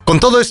Con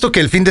todo esto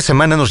que el fin de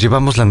semana nos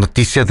llevamos la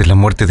noticia de la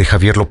muerte de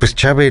Javier López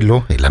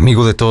Chabelo, el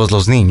amigo de todos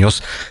los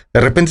niños, de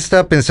repente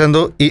estaba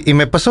pensando, y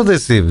me pasó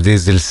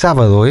desde el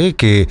sábado,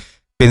 que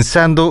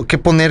pensando qué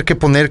poner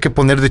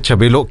de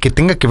Chabelo que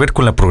tenga que ver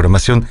con la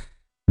programación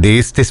de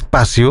este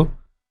espacio.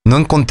 No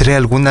encontré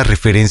alguna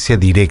referencia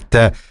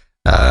directa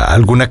a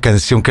alguna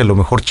canción que a lo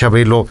mejor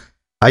Chabelo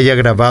haya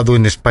grabado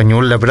en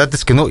español. La verdad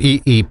es que no,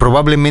 y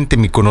probablemente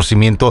mi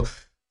conocimiento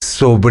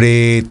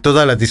sobre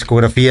toda la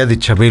discografía de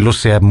Chabelo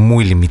sea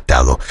muy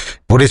limitado.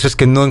 Por eso es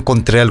que no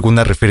encontré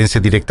alguna referencia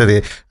directa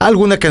de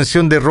alguna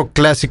canción de rock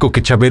clásico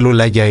que Chabelo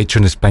la haya hecho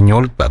en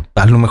español.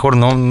 A lo mejor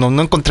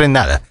no encontré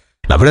nada.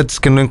 La verdad es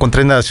que no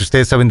encontré nada. Si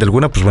ustedes saben de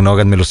alguna, pues bueno,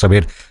 háganmelo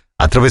saber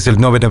a través del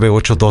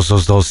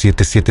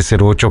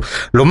 998-222-7708.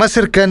 Lo más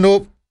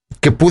cercano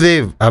que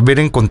pude haber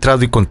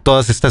encontrado y con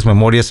todas estas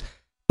memorias,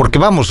 porque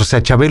vamos, o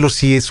sea, Chabelo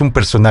sí es un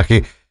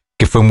personaje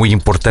que fue muy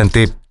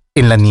importante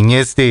en la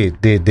niñez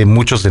de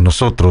muchos de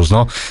nosotros,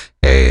 ¿no?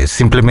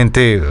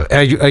 Simplemente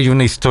hay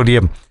una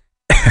historia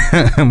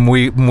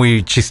muy,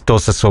 muy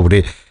chistosa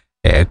sobre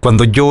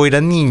cuando yo era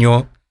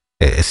niño.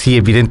 Sí,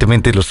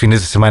 evidentemente los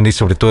fines de semana y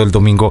sobre todo el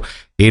domingo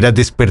era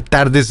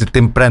despertar desde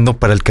temprano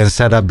para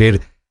alcanzar a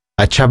ver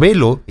a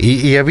Chabelo,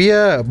 y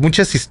había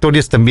muchas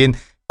historias también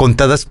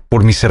contadas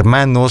por mis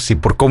hermanos y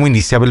por cómo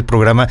iniciaba el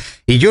programa,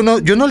 y yo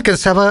no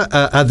alcanzaba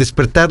a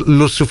despertar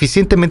lo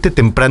suficientemente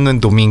temprano en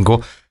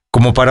domingo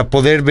como para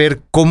poder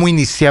ver cómo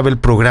iniciaba el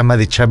programa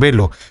de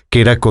Chabelo,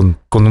 que era con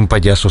un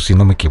payaso, si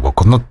no me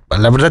equivoco. No,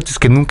 la verdad es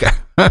que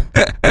nunca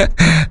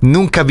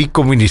vi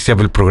cómo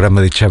iniciaba el programa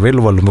de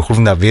Chabelo, o a lo mejor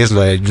una vez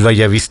lo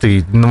haya visto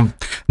y no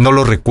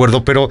lo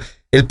recuerdo, pero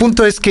el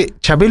punto es que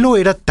Chabelo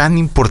era tan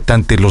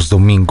importante los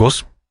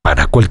domingos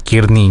para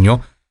cualquier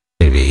niño,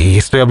 y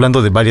estoy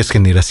hablando de varias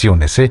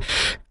generaciones.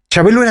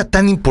 Chabelo era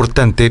tan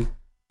importante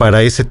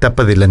para esa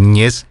etapa de la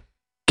niñez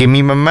que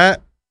mi mamá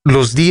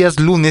los días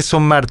lunes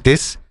o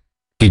martes,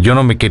 que yo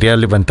no me quería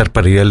levantar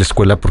para ir a la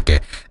escuela,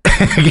 porque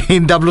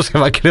 ¿quién diablos se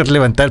va a querer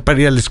levantar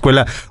para ir a la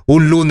escuela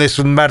un lunes,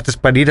 un martes,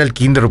 para ir al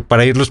kinder o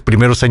para ir los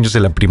primeros años de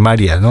la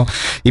primaria, ¿no?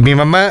 Y mi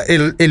mamá,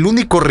 el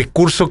único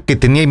recurso que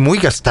tenía, y muy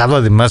gastado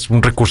además,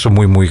 un recurso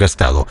muy, muy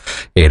gastado,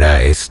 era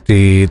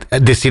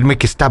decirme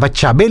que estaba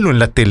Chabelo en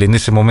la tele en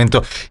ese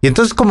momento. Y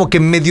entonces como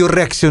que medio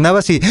reaccionaba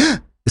así: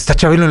 ¿está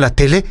Chabelo en la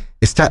tele?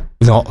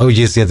 No,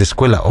 hoy es día de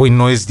escuela, hoy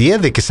no es día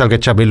de que salga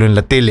Chabelo en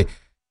la tele.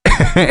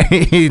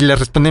 Y le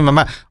responde mi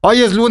mamá: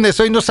 hoy es lunes,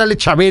 hoy no sale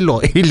Chabelo.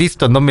 Y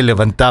listo, no me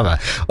levantaba.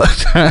 O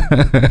sea,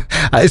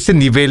 a ese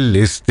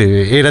nivel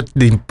era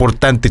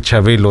importante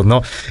Chabelo,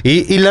 ¿no?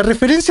 Y la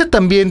referencia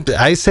también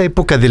a esa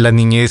época de la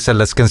niñez, a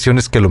las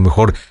canciones que a lo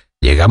mejor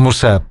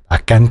llegamos a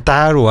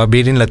cantar o a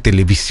ver en la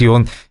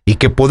televisión y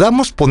que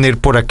podamos poner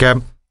por acá,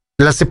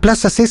 las de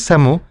Plaza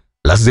Sésamo,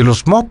 las de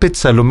los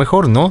Muppets a lo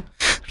mejor, ¿no?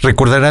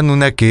 Recordarán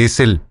una que es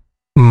el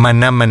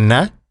Maná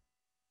Maná.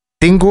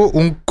 Tengo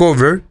un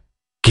cover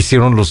que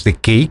hicieron los de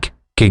Cake.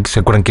 ¿Se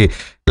acuerdan que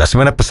la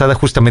semana pasada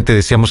justamente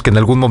decíamos que en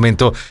algún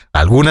momento,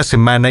 alguna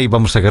semana,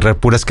 íbamos a agarrar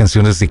puras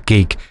canciones de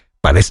Cake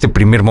para este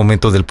primer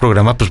momento del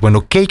programa? Pues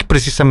bueno, Cake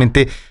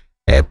precisamente,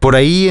 por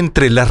ahí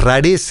entre las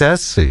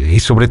rarezas,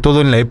 y sobre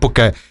todo en la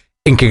época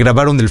en que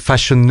grabaron el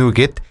Fashion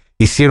Nugget,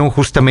 hicieron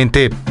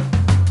justamente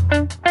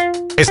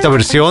esta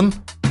versión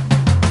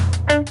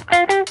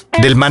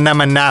del Maná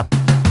Maná.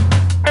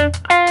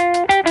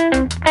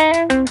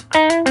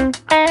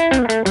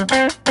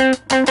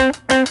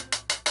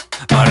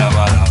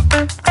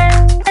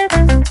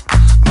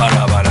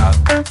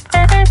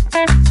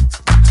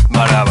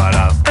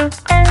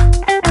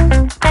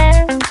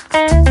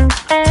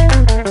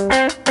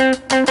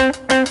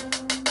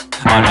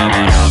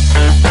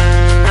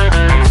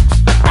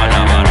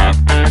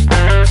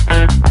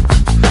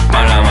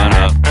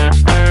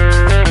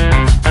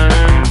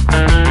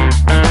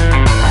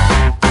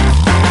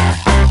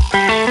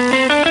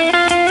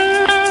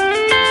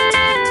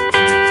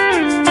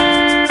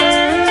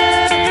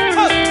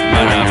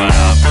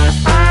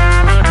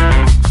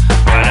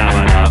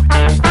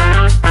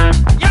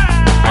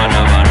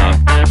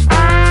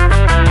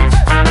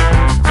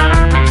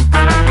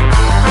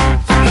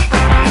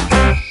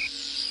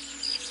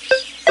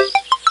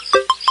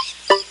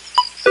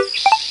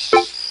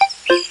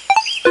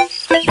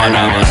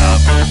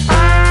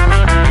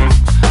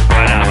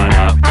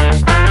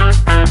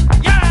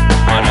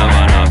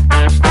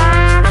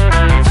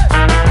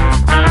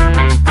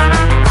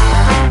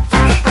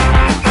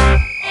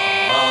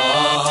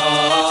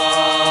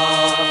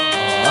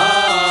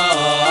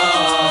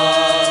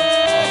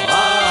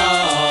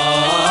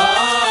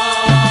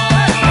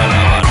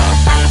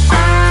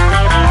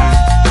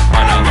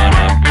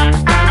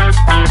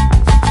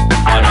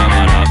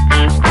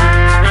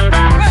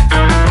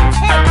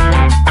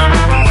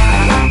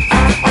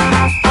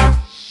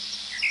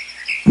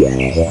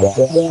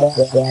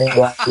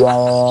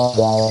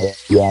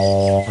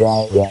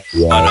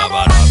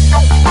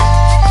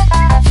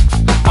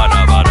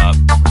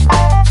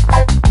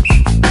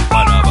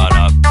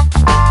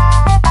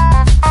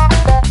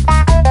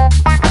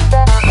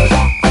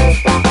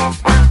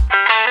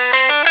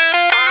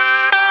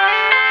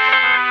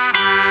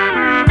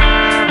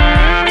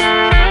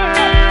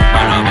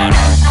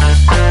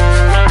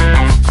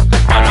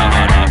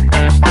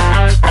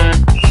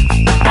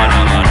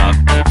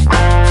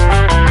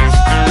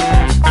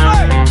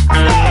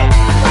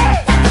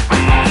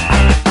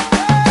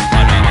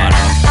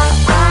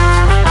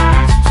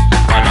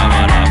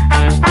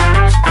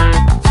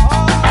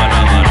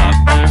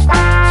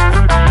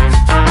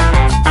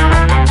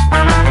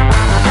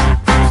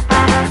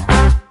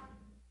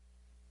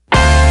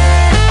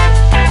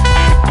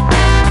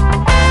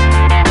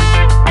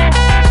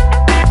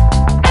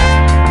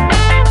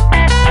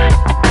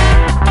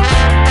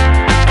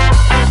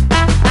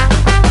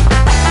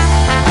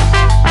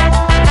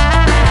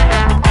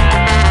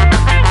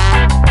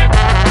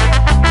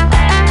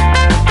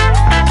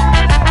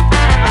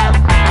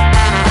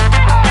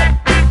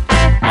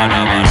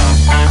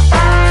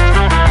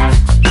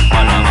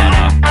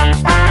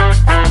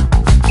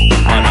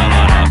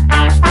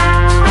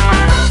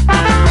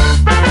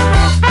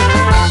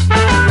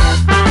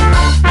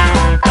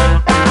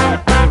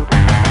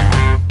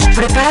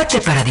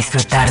 Prepárate para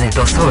disfrutar de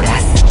 2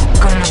 horas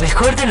con lo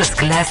mejor de los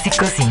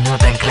clásicos y no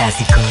tan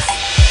clásicos.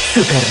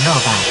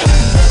 Supernova.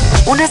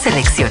 Una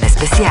selección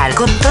especial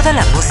con toda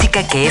la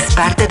música que es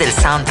parte del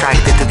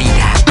soundtrack de tu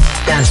vida.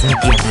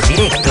 Transmitiendo en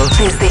directo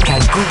desde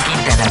Cancún,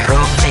 Quintana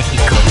Roo,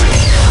 México.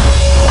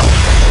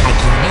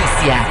 Aquí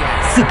inicia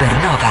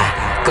Supernova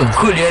con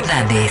Julio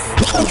Hernández.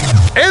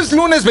 Es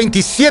lunes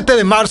 27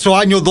 de marzo,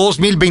 año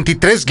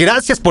 2023.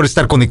 Gracias por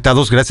estar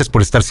conectados, gracias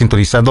por estar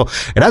sintonizando,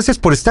 gracias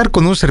por estar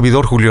con un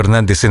servidor, Julio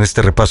Hernández, en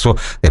este repaso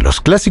de los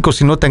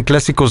clásicos y no tan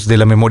clásicos de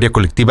la memoria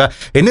colectiva,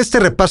 en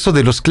este repaso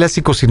de los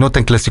clásicos y no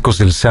tan clásicos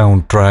del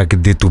soundtrack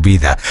de tu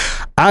vida.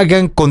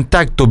 Hagan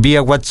contacto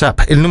vía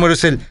WhatsApp. El número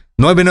es el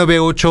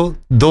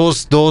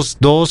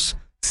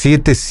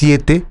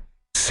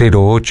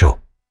 998-222-7708.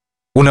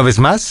 Una vez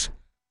más,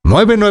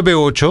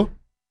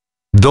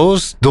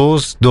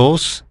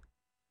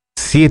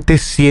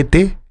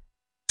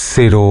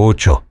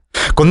 998-222-7708.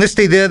 Con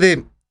esta idea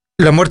de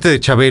la muerte de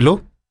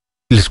Chabelo,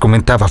 les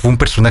comentaba, fue un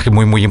personaje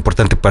muy, muy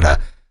importante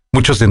para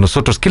muchos de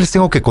nosotros. ¿Qué les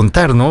tengo que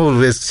contar,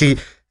 no? Si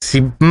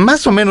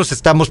más o menos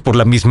estamos por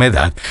la misma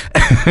edad,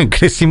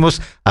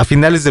 crecimos a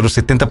finales de los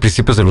 70,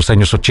 principios de los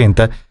años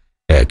 80,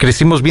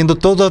 crecimos viendo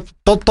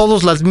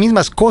todas las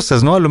mismas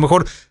cosas, ¿no? A lo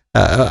mejor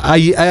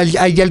hay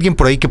alguien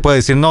por ahí que pueda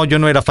decir, no, yo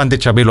no era fan de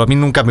Chabelo, a mí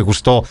nunca me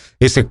gustó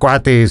ese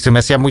cuate, se me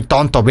hacía muy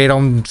tonto ver a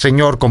un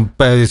señor con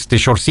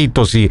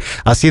shortcitos y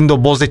haciendo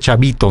voz de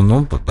chavito,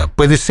 ¿no?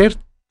 Puede ser,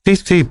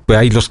 sí,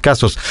 hay los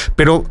casos,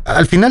 pero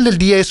al final del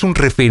día es un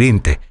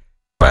referente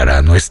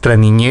para nuestra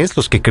niñez,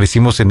 los que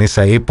crecimos en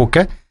esa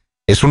época,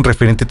 es un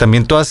referente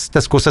también, todas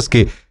estas cosas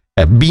que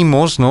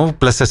vimos, ¿no?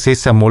 Plaza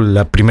Sésamo,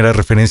 la primera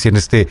referencia en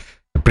este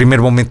primer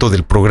momento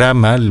del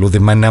programa, lo de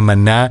Maná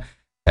Maná.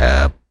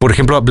 Por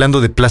ejemplo, hablando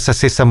de Plaza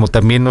Sésamo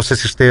también, no sé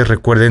si ustedes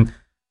recuerden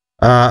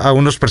a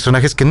unos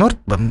personajes que no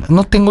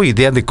tengo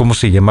idea de cómo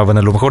se llamaban,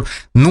 a lo mejor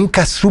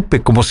nunca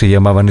supe cómo se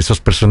llamaban esos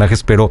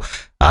personajes, pero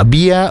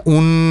había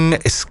un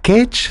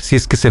sketch, si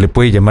es que se le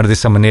puede llamar de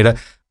esa manera,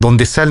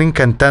 donde salen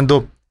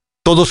cantando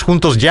todos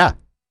juntos ya.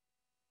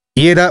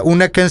 Y era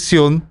una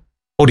canción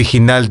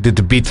original de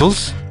The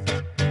Beatles,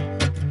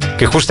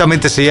 que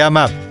justamente se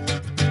llama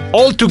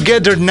All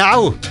Together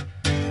Now.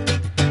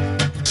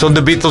 Son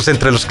The Beatles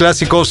entre los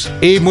clásicos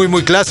y muy,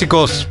 muy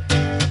clásicos.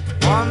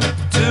 1,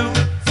 2,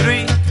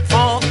 3,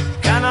 4.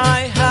 Can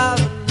I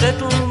have a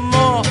little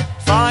more?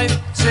 5,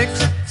 6,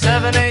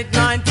 7, 8,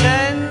 9,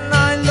 10.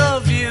 I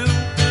love you.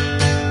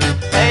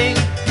 A,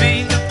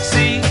 B,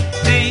 C,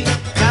 D.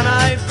 Can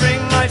I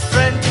bring my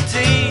friend to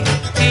T?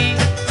 E,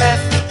 F,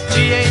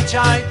 G, H,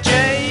 I,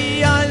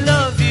 J. I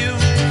love you.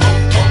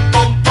 Boom,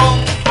 boom, boom,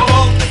 boom,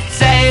 boom.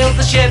 Sail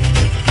the ship.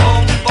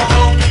 Boom, boom,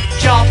 boom.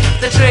 Chop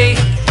the tree.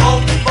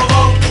 Boom, boom,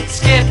 boom.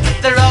 Skip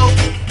the rope.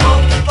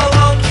 Boom, boom,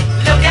 boom.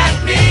 Look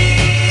at me.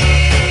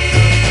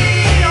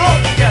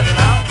 All together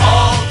now.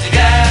 All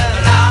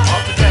together now.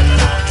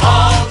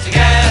 All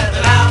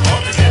together now.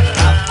 All together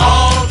now.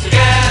 All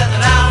together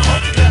now.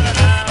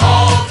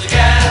 All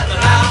together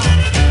now.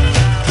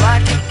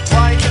 Black,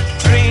 white,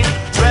 green,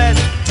 red.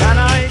 Can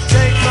I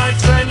take my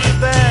friend to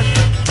bed?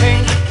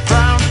 Pink,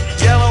 brown,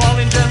 yellow,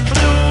 orange and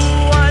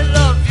blue. I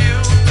love you.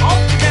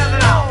 All together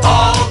now.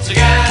 All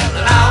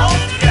together now.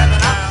 All together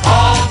now.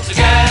 All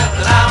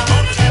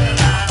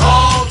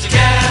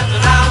together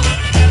now.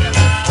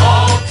 All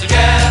together now.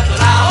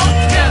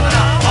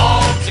 All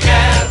together now. All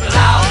together now. All together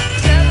now.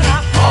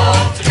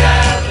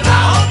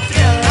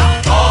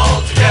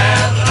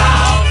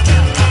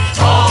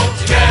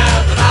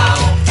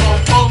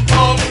 All together now. All together now. All together now. Boom, boom, boom, boom,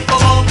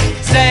 boom.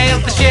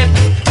 Sail the ship.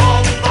 Boom,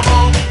 boom,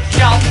 boom.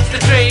 Chop the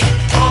tree.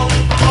 Boom,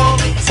 boom, boom.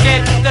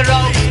 Skip the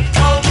rope.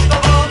 Boom, boom,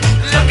 boom.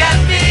 Look at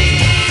me.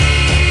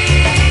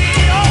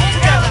 All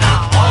together now.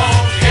 All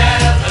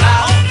together now. All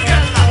together now. All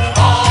together now. All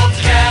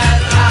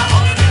together now.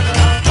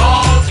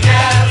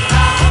 All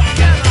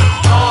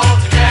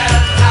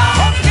together now. All together now. All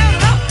together now.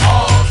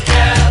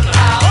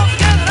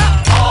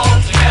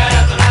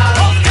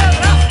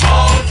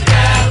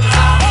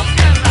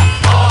 All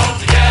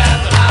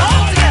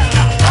together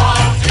now. All together now.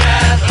 All together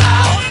now.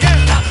 All together now. All together now. All together now.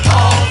 All together now.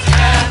 All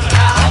together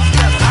now.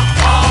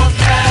 All together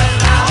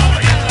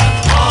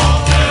now. All together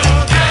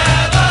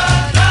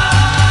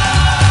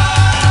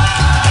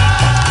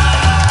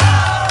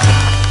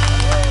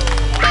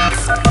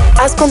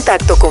Haz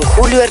contacto con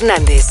Julio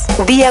Hernández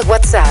vía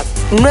WhatsApp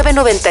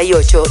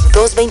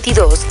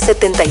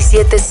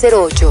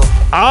 998-222-7708.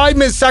 Hay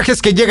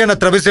mensajes que llegan a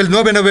través del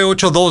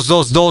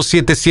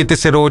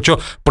 998-222-7708.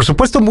 Por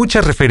supuesto,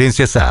 muchas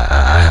referencias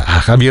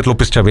a Javier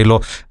López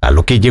Chabelo, a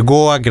lo que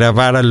llegó a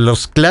grabar, a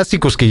los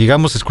clásicos que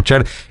llegamos a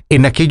escuchar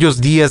en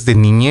aquellos días de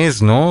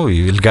niñez, ¿no?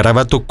 Y el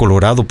garabato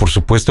colorado, por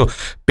supuesto.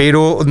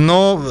 Pero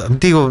no,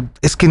 digo,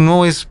 es que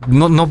no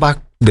va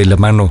de la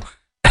mano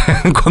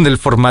con el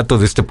formato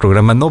de este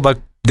programa, no va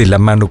de la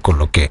mano con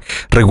lo que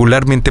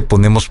regularmente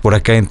ponemos por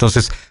acá.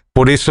 Entonces,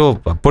 por eso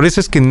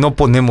es que no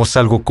ponemos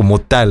algo como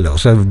tal, o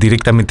sea,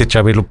 directamente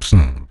Chabelo, pues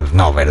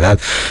no, ¿verdad?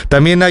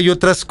 También hay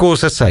otras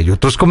cosas, hay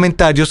otros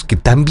comentarios que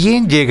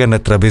también llegan a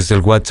través del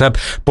WhatsApp.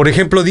 Por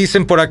ejemplo,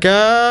 dicen por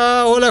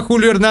acá: hola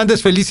Julio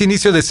Hernández, feliz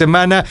inicio de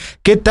semana.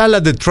 ¿Qué tal la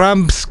de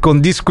Trumps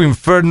con Disco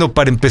Inferno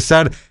para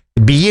empezar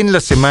bien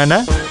la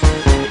semana?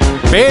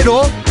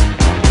 Pero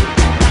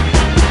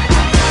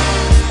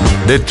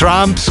de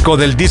Trumps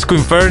con el Disco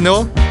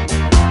Inferno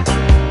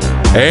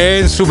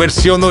en su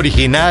versión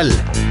original.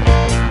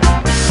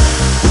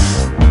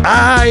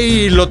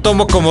 ¡Ay! Lo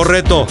tomo como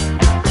reto.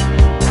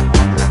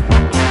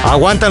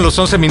 ¿Aguantan los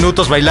 11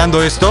 minutos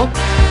bailando esto?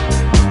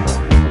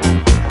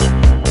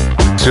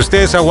 Si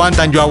ustedes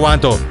aguantan, yo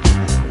aguanto.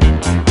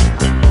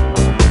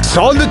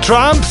 Son The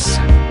Trumps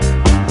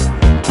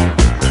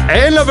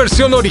en la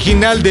versión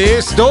original de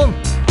esto,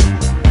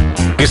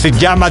 que se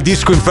llama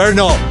Disco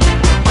Inferno.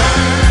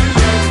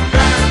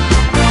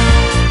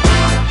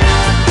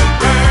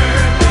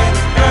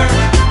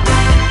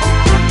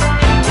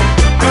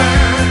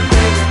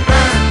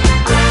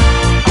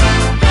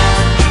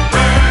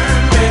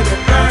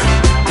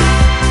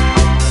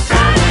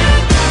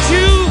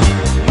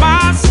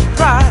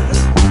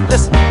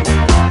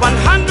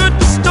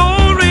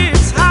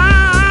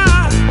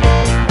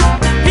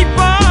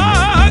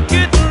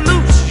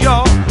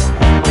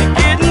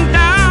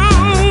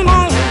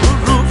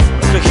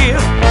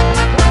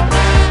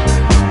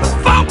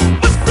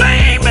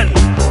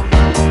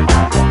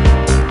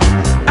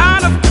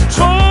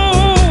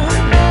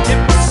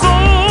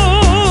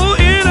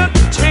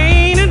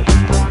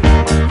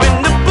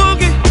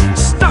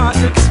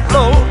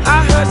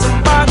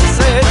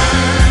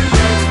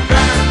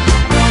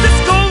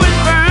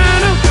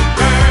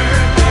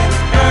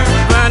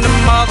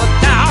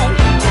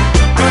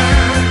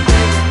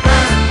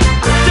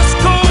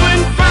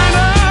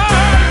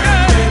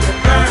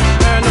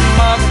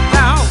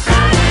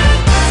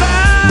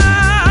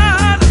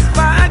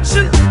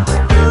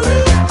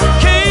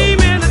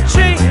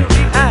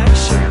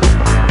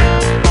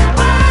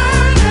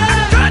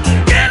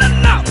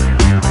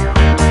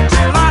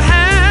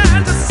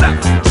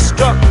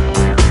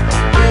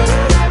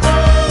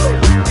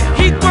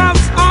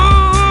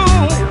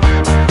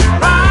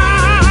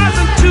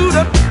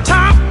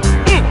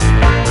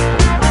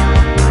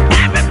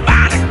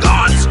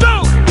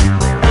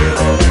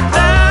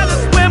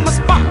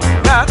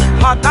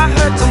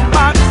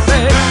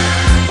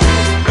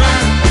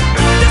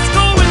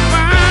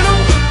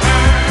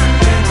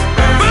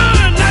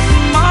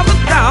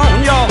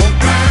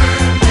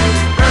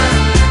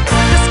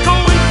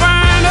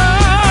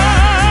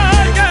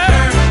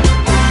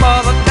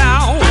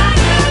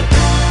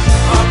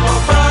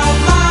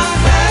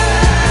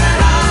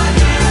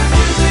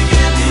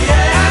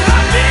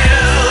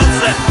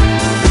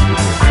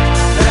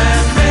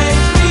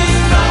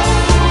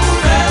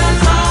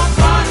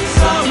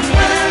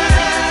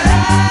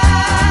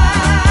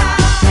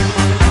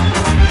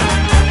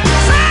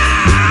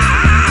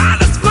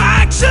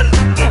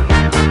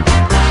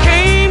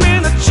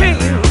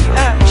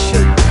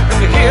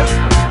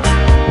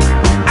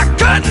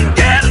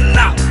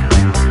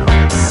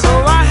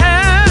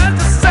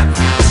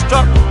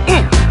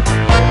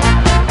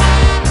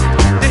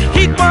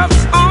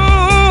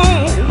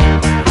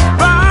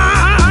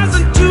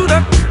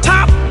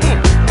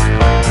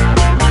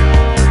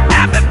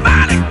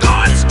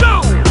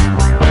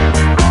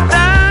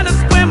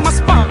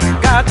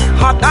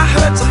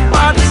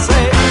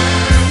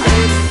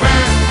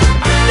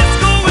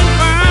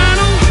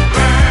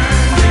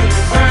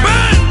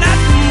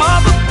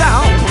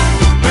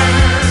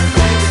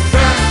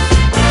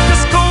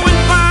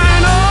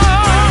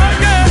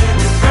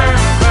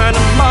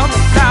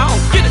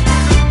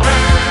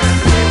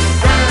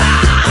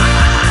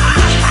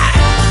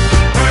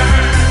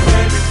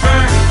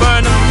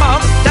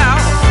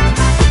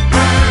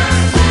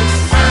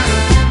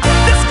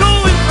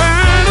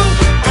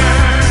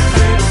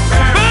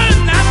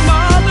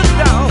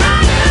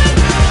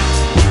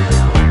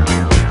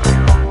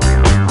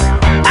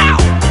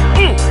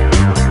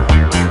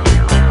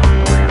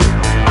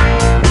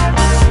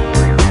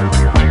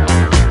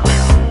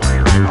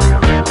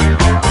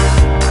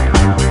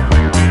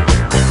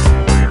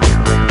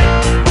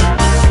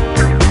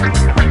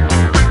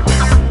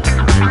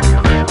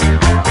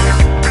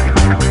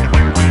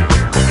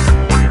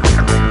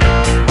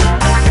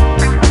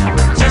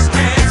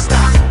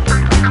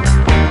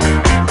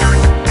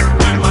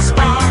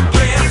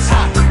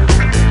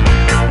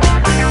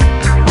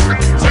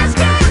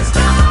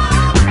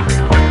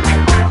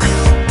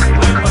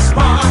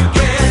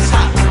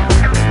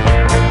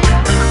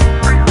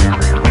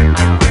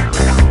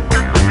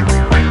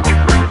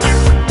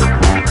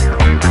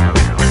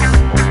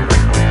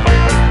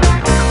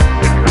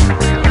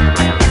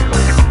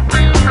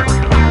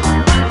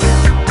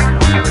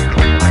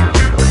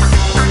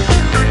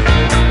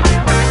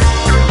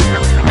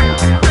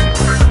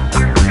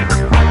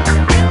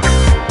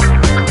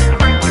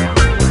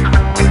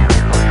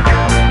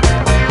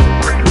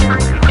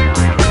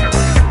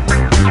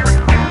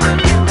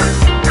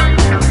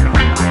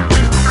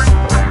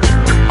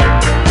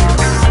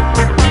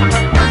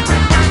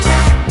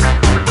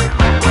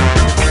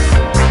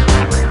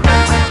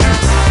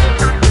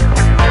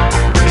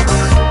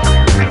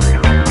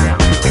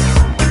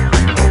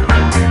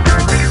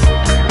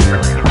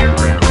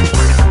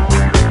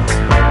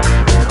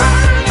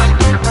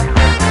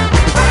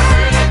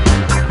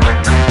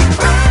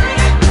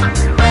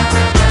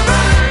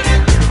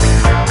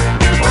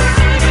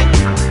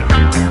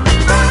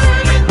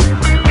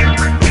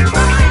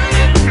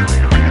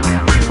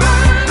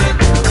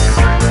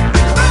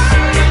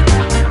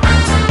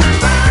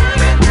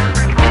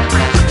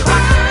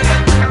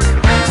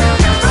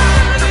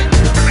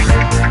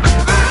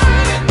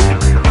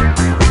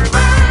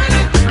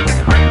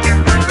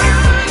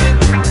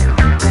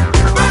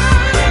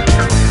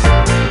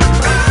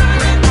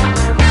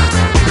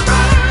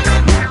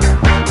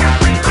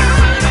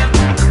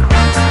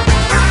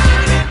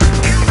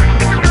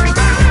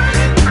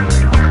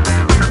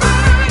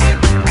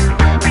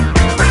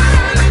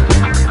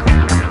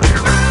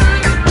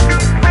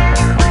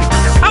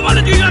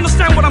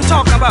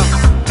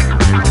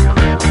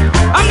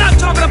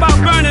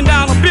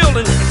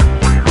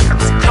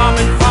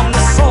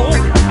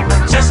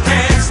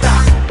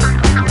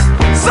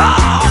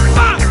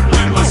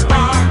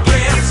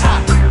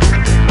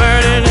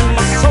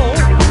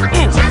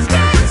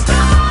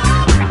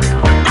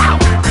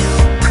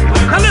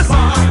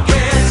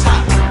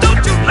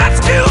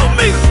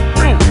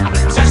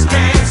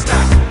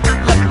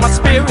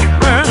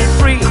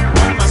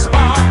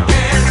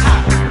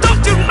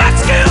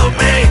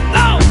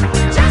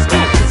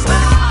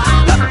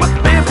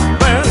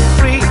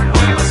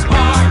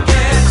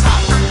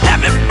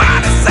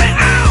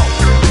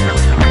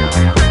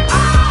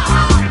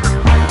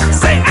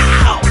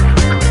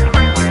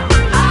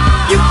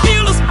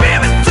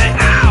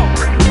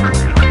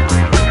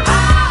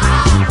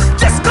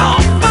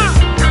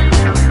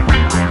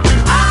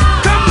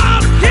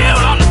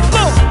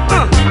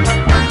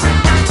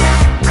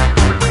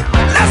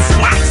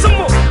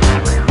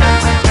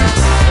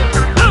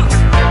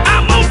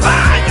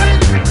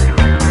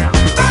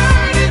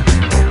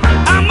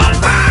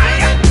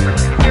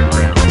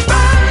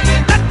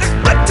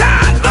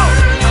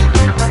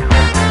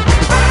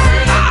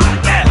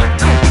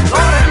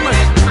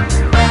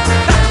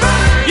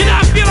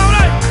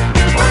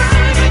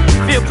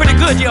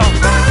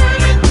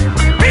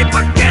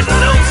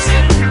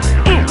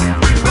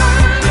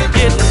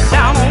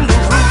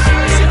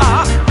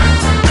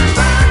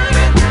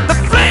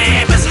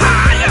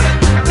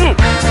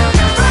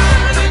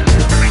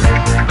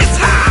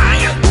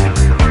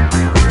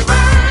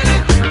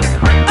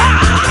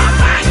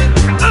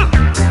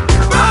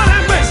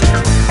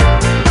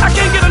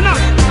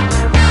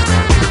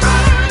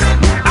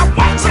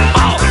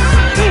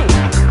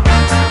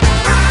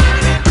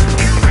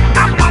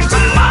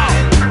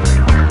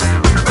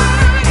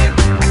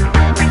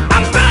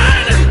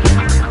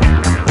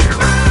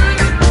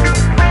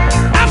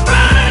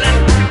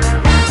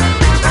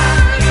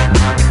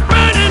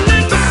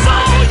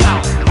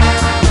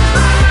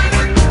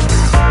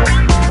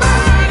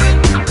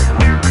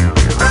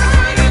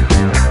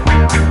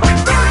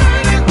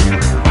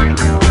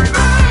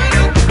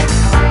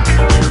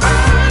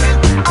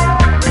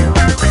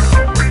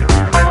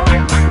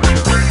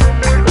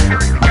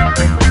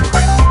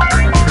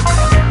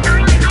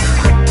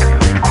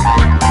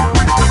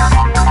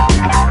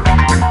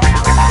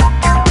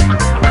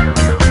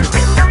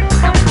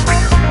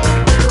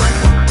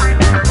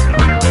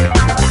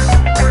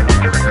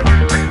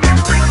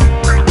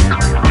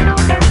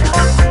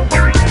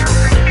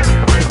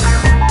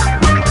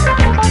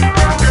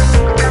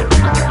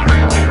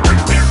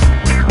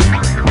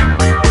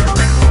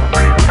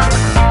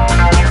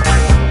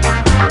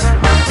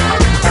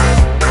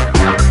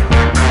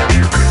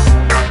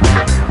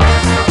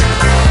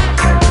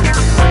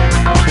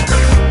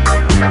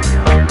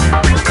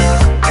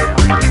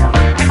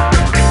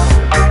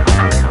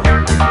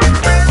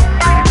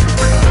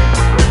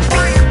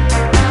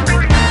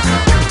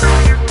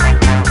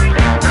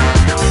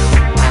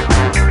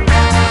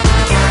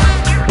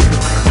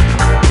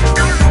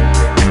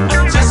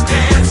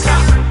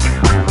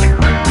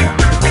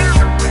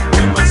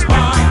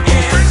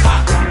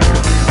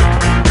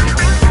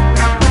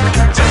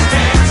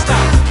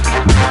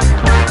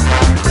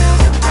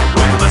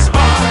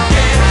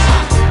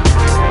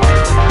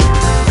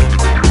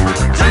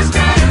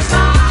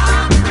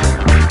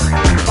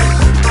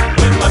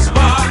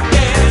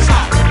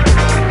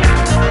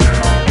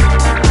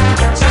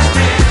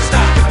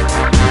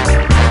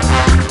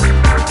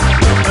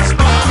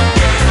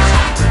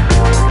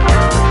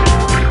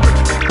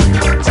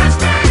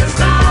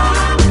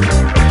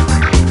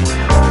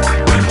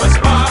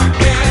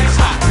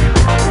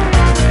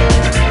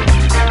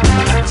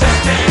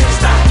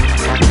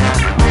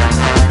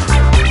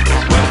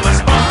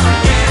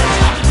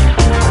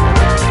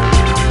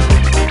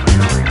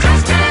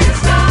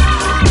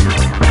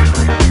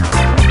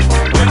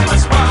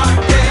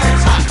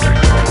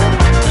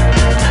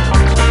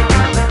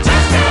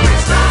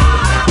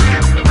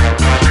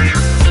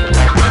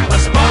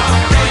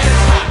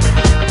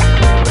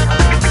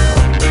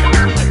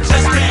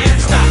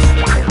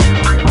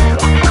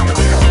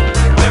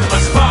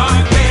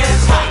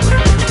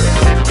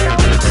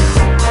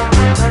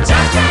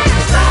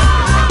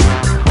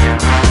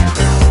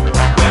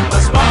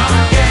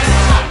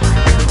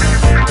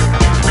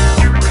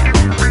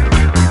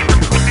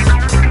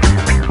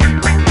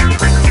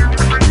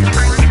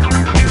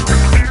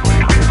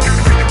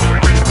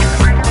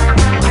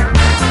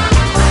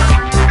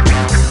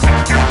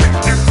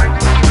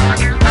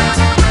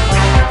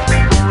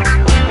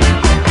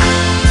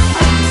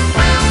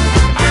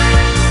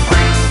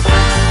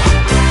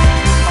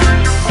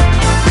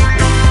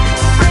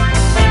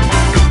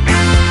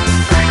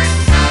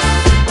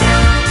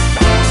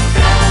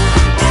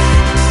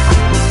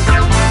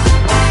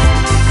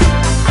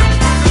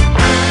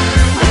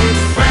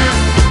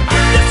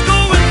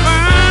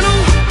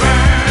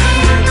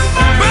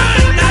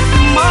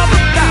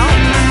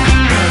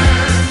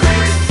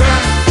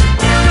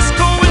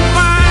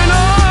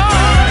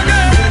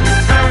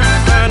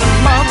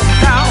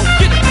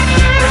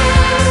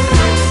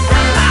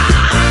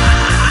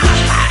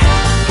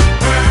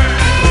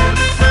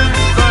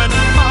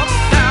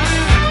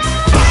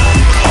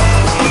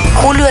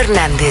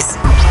 Hernández,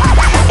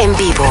 en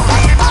vivo.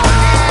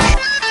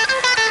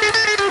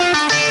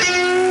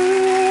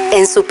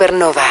 En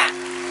Supernova.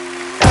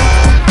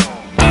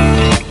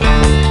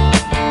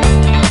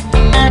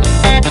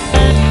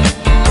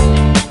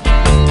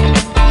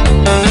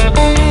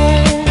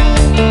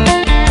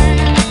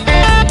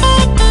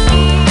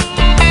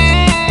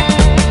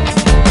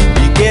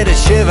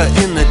 Shiver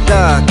in the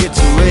dark, it's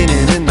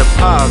raining in the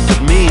park,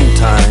 but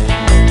meantime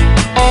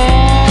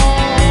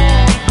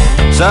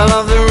south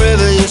of the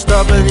river you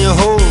stop and you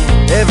hold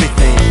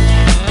everything.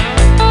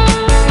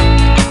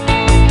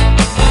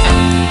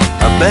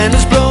 A band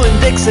is blowing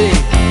Dixie,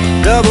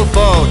 double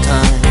fall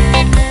time.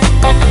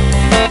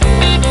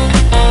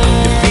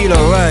 You feel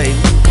alright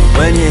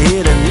when you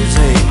hear the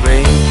music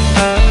ring.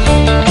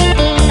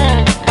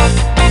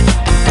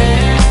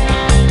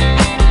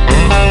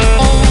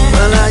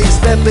 Well, now you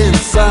step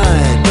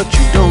inside, but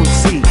you don't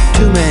see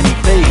too many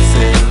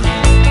faces.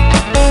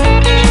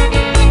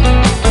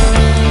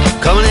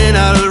 Coming in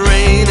out of the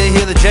rain to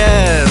hear the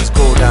jazz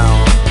go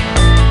down.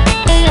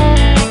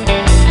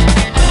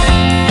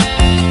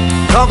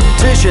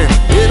 Competition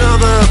in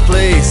other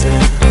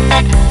places,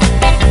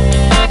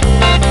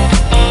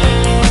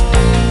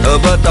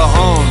 but the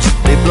horns,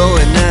 they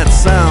blowing that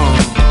sound.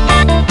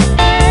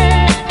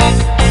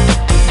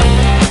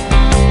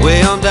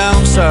 Way on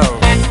down south,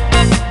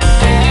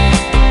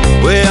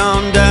 way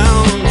on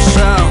down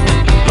south,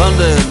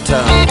 London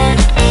town.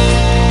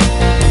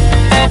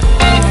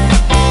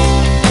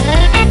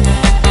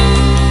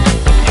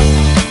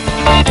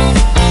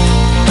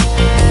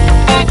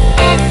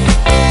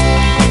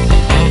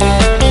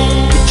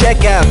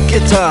 Check out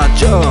Guitar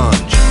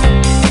George,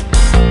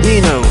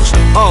 he knows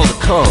all the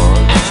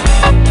chords.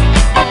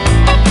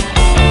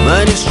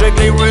 But it's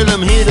strictly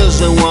rhythm, he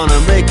doesn't wanna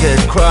make it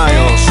cry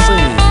or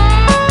sing.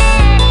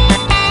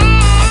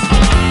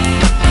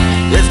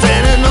 If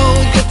then an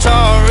old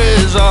guitar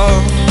is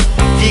all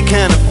he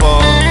can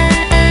afford,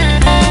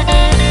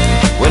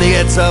 when he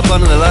gets up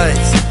under the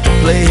lights to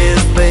play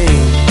his thing.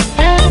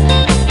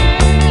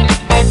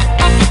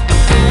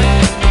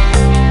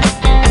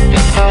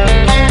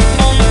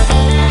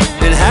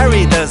 And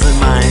Harry doesn't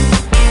mind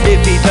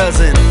if he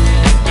doesn't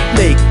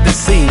make the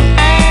scene.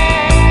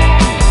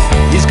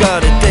 He's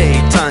got a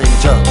daytime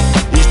job,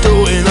 he's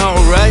doing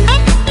alright.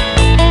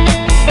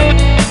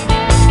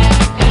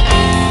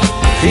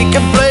 He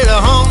can play the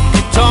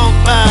honky-tonk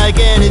like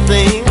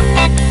anything,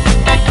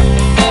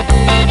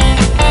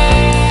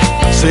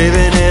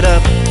 saving it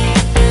up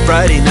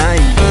Friday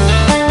night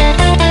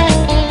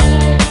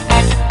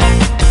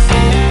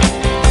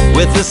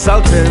with the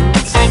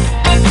Sultans,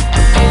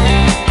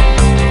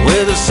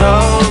 with the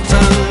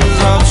Sultans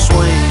of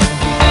Swing.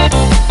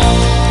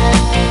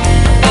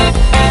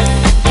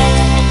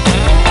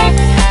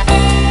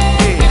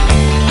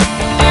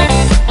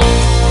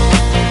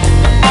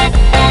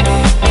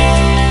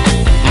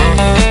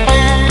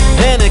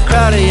 And a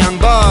crowd of young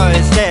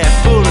boys, they're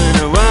fooling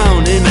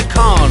around in the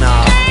corner,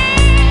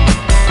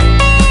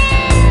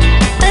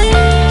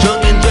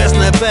 drunk and dressed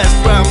in their best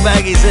brown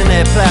baggies in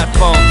their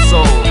platform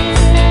soles.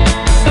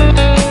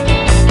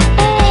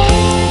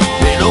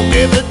 They don't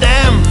give a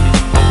damn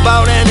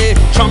about any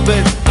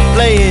trumpet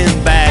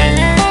playing band.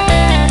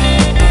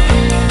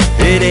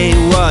 It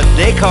ain't what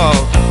they call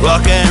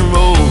rock and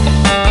roll.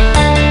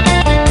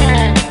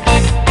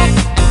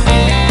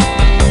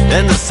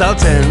 And the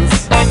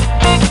Sultans,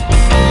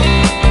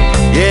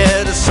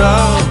 yeah, the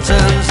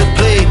Sultans, they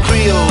play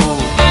Creole.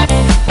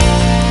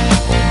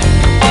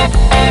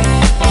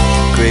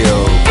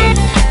 Creole.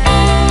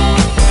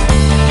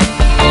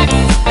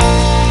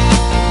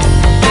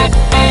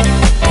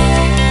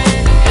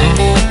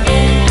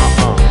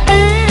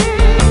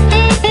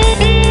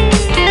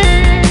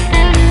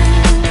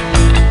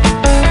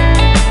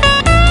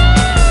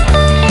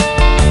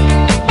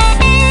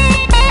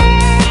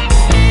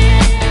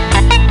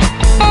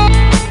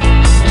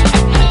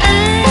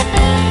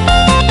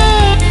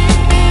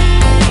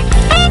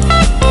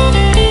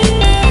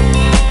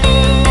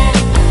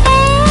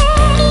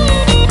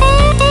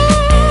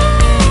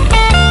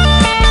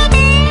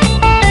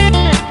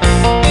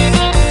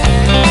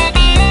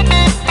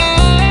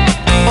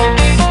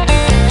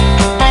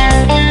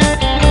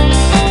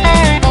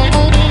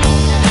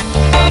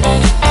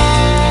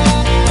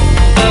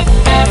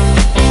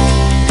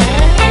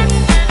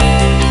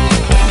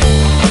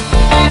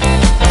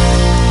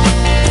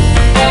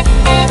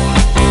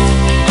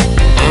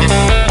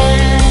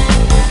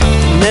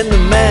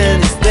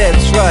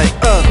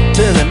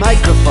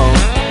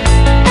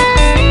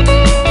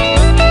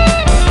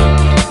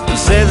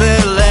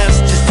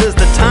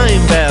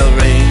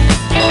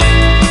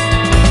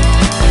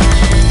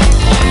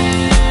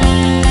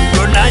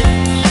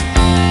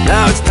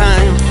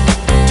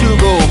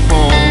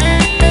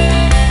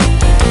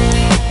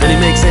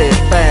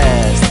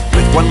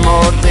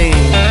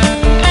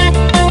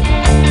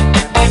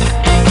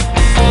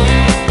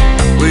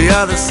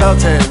 are the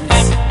Sultans.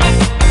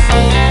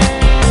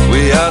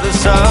 We are the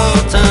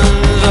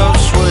Sultans of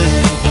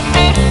Swing.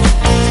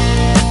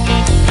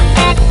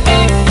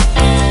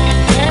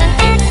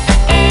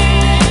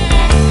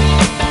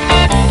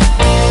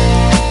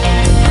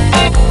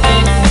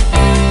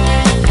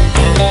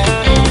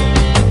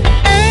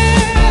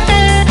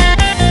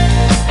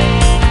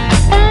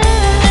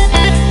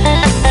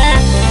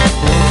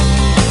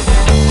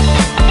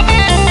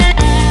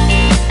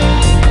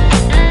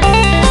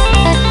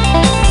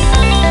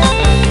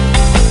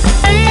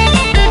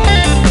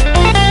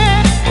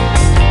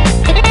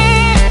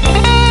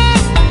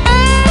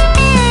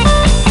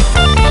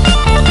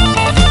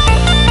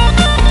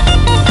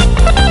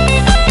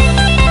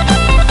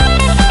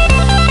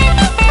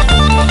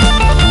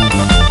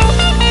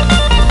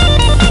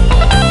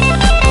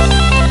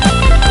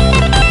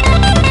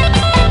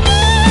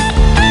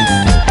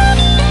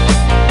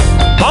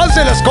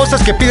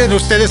 que piden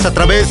ustedes a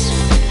través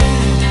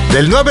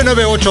del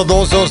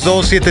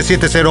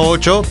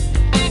 998-222-7708.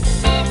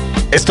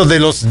 Esto de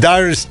los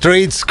Dire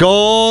Straits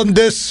con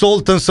The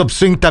Sultans of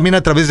Swing, también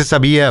a través de esa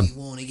vía.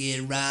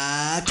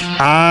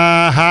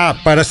 Ajá,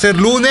 para hacer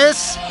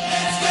lunes.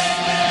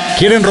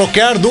 Quieren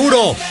rockear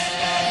duro.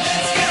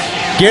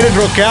 Quieren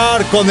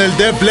rockear con el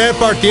Def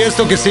Leppard y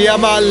esto que se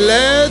llama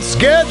Let's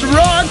Get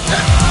Rocked.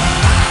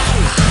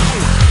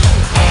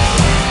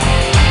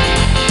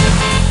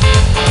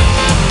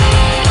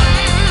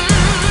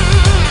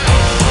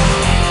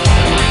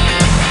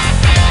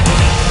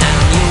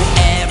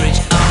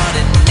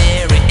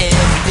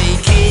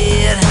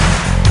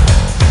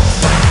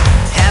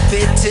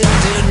 To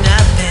do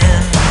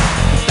nothing.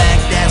 In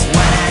fact, that's what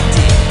I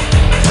did.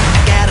 I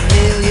got a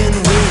million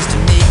ways to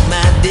make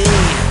my day,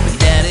 but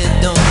Daddy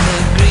don't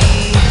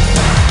agree.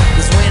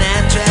 'Cause when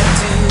I tried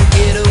to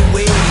get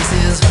away, he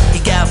says he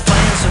got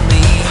plans for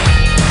me.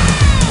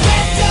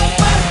 Get your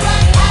butt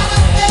right out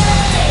of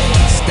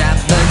there. Stop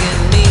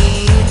bugging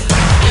me.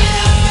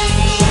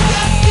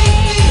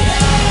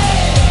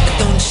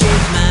 Don't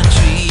shake my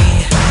tree.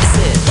 He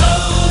said,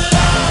 hold it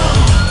on.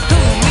 Who,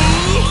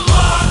 me?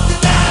 Walk the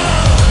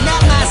down.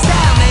 Not my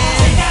style, man.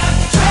 Take out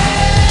the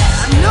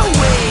trash. No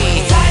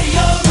way. Tie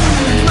your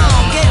boots. Come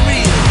on, get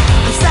real.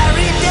 I'm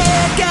sorry,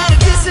 Dad, gotta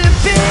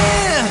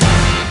disappear.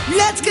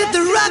 Let's get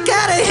the rock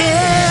out of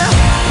here.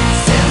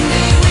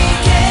 7-day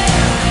weekend,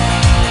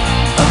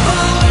 up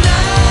all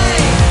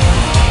night,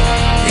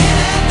 in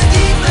at the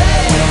deep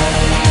end.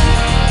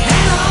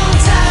 Hang on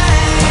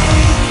tight.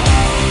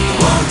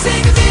 Won't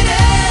take a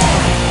minute.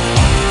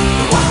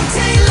 Won't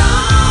take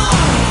long.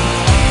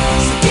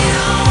 So get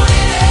on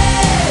in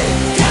it.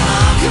 Come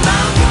on, come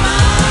on, come on.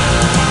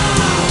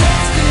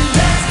 Let's get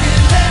right.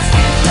 Let's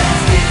get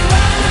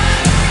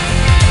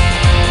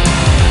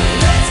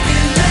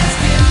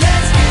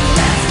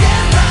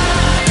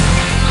right.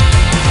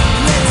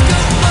 Let's go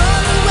all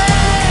the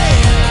way.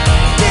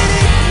 Did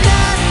it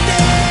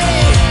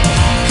nothing.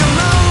 Come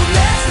on,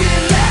 let's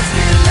get right.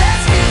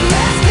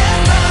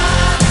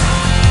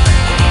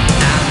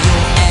 I'm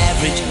your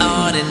average,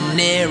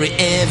 ordinary,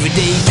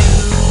 everyday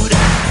dude.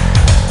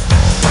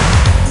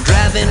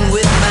 Driving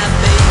with my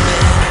baby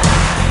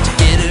to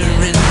get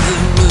her in the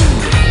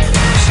mood.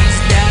 She's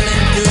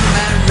dialing through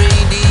my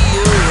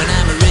radio and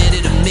I'm ready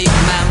to make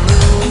my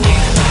move.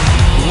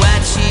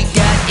 What she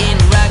got in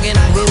rock and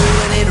roll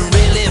and it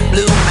really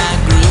blew my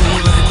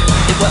groove.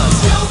 It was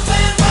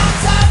Chopin,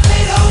 Mozart,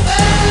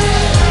 Beethoven.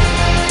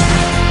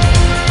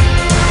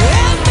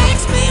 It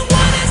makes me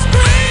wanna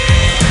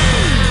scream.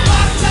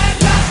 Rock like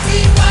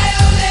rusty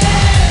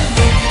violin.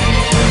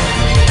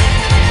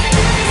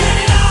 Turn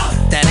it off.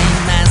 That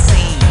ain't my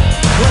scene.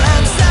 Well,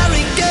 I'm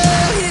sorry,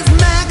 girl. Here's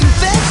my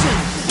confession.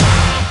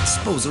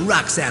 Suppose the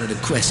rock's out of the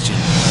question.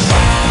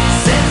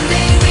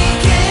 7-day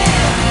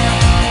weekend,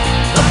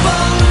 up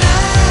all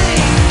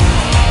night,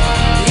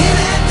 in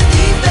at the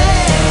deep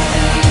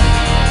end.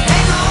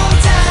 Hang on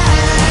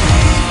tight.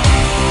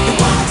 It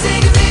won't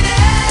take a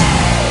minute.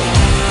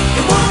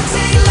 It won't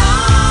take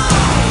long.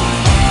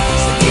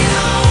 So get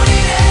on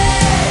in it.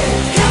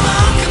 Come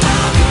on, come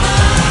on, come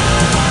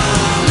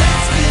on.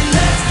 Let's get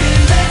right.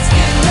 Let's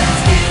get right.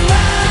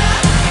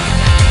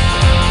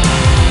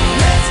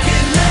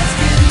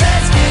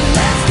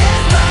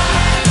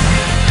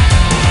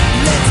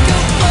 Let's go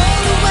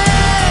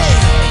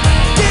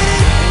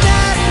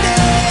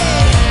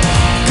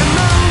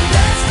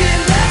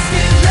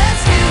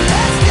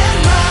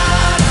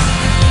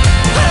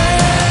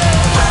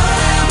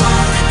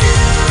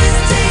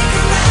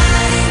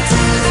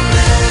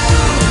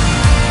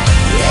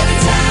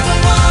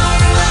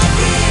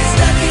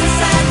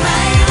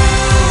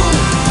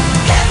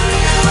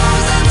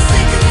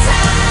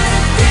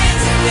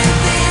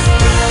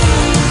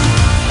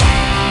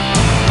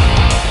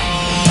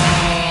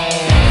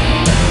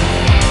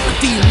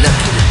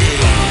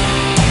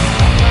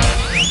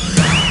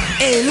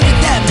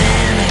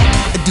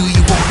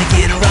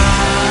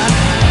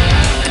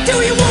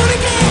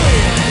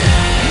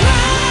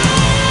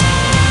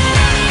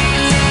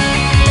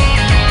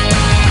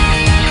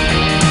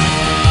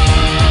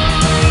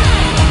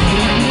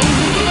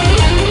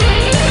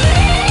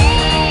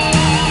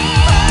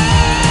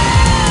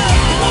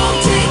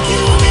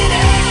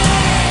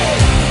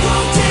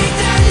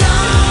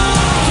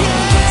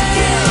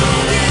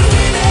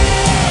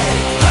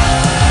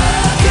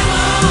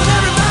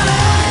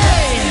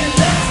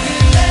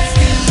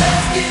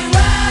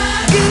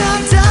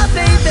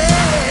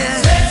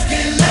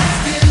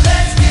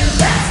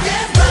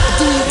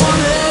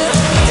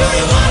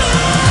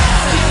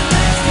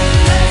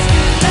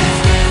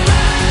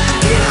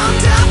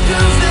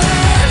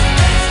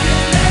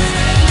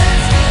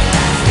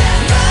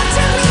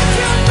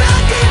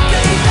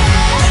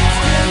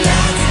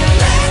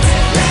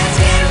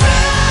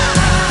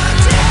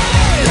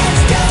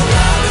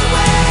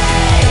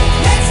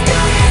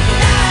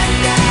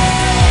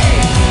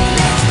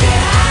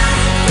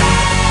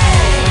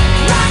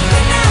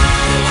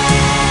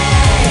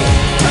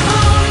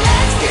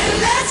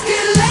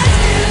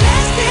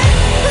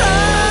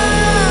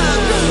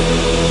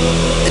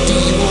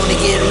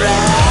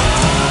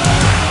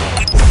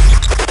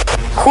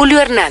Julio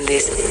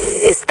Hernández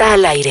está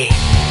al aire.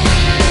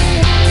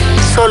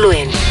 Solo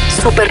en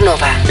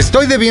Supernova.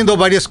 Estoy debiendo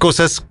varias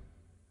cosas,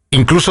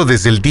 incluso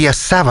desde el día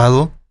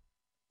sábado.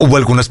 Hubo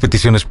algunas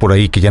peticiones por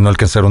ahí que ya no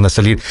alcanzaron a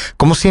salir.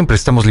 Como siempre,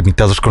 estamos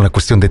limitados con la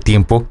cuestión de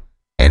tiempo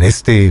en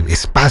este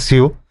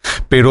espacio,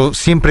 pero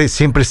siempre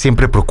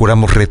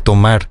procuramos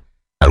retomar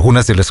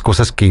algunas de las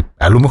cosas que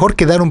a lo mejor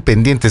quedaron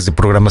pendientes de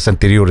programas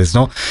anteriores,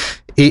 ¿no?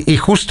 Y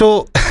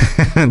justo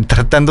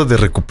tratando de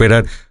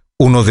recuperar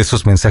uno de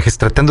esos mensajes,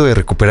 tratando de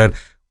recuperar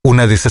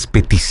una de esas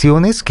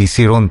peticiones que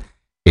hicieron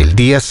el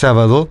día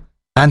sábado.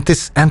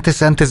 Antes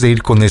de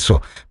ir con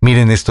eso,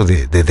 miren esto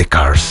de The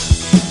Cars.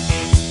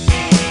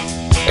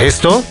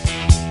 Esto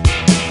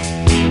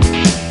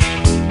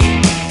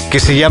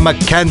que se llama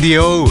Candy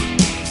O.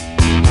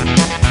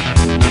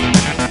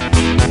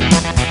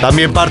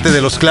 También parte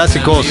de los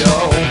clásicos.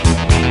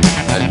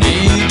 I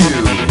need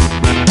you.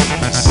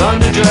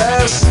 Sunday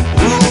dress,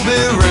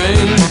 ruby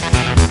ring.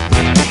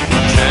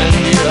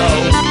 Candy,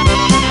 oh,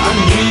 I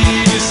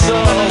need you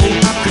so.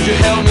 Could you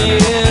help me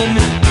in?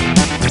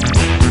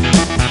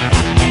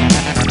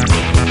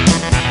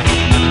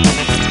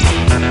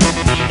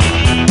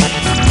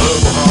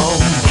 Purple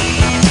home,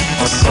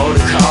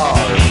 assorted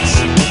cards.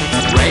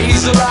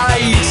 Razor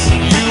lights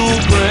you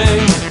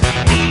bring.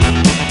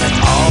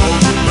 All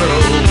the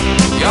road,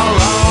 you're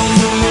on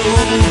the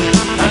move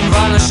and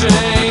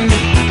vanishing.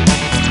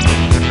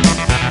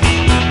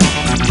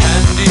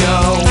 Candy,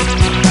 oh,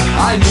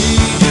 I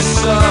need you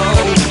so.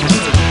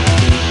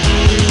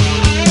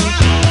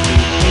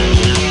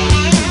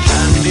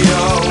 Candy,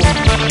 oh,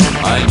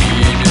 I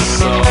need you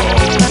so.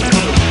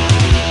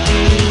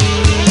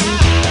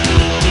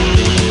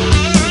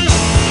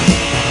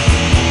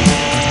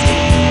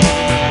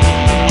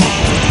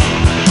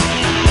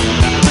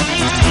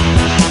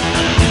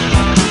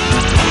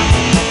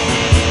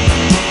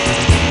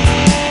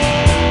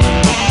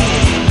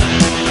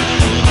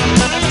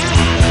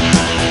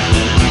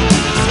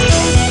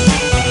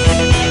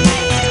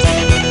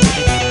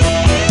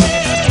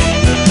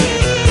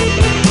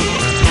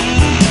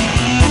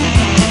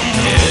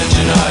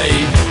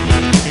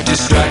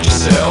 Distract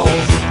yourself.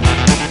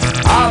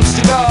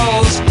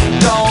 Obstacles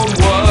don't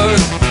work.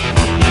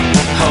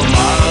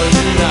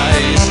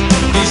 Homogenize.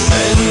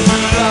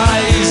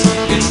 Decentralize.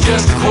 It's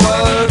just a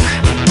quirk.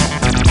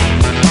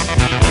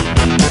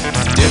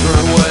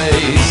 Different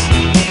ways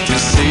to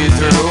see it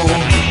through.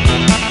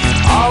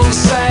 All the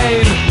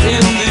same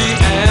in the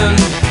end.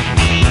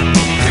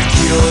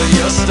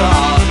 Peculiar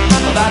star.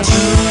 That's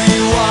who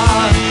you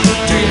are.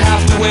 Do you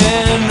have to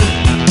win?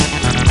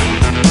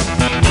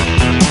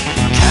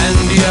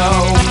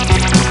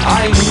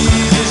 I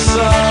need you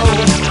so.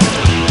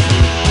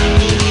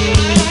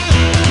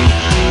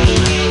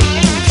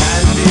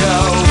 Candy,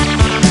 oh,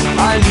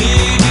 I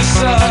need you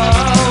so.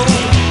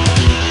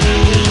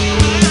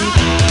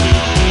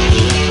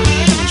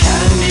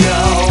 Candy,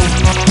 oh,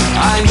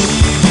 I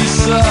need you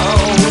so.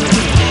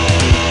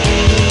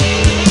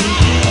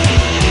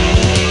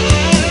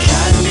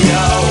 Candy,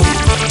 oh,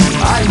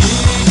 I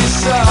need you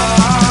so.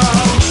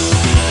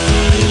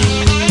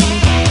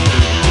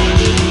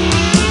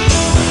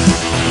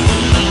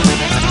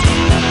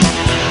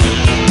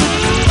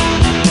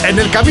 En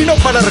el camino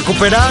para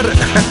recuperar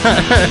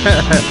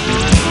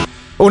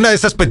una de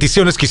esas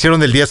peticiones que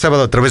hicieron el día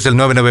sábado a través del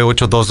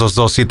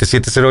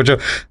 998-222-7708.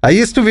 Ahí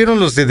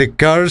estuvieron los de The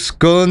Cars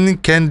con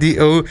Candy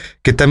O,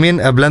 que también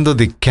hablando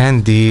de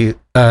Candy,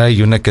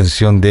 hay una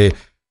canción de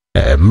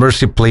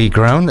Mercy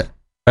Playground.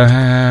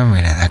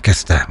 Miren, acá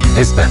está,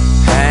 esta.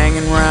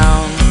 Hanging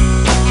round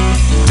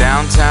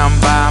downtown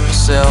by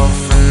myself,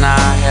 and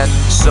I had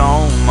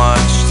so much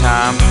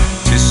time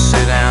to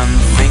sit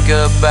and think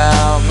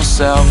about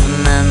myself,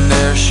 and then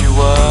there she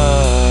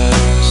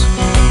was,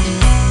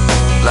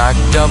 like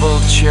double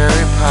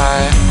cherry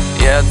pie,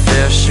 yeah,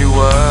 there she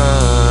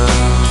was,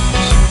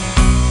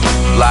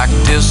 like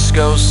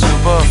disco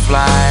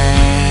superfly.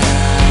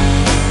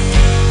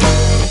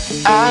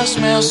 I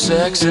smell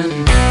sex and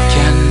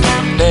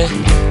candy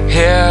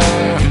here.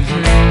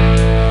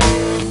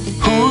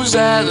 Who's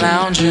that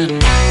lounging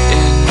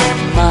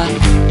in my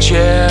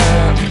chair?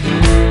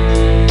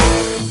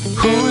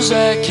 Who's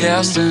that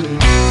casting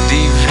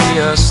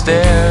devious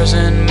stares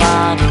in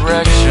my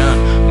direction?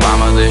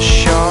 Mama, this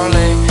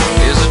surely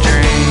is a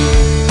dream.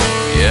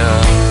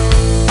 Yeah,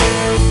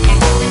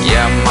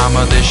 yeah,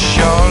 mama, this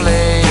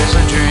surely is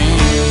a dream.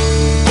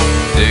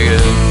 Dig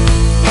it.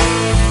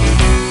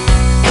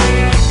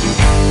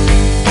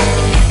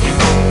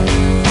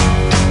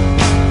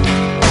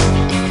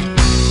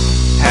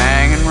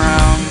 Hanging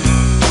round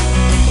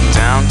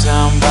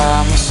downtown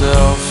by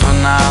myself,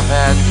 and I've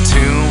had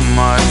too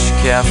much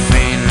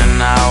caffeine,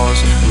 and I was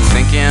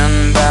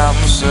thinking about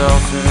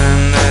myself, and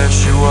then there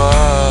she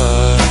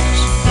was,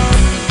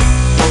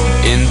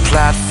 in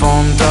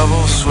platform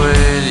double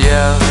suede,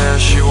 yeah, there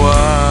she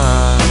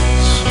was,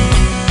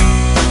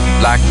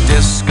 like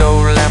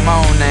disco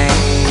lemonade.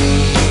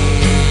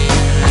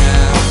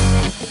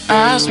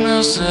 I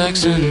smell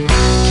sex and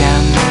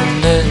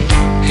candy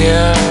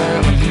here.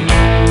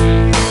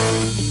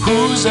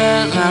 Who's Who's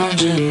that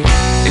lounging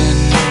in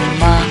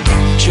my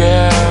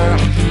chair?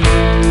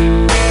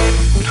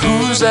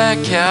 Who's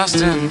that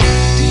casting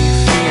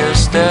defiant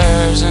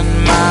stares in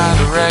my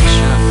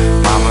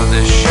direction? Mama,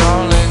 this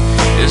surely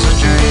is a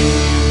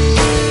dream.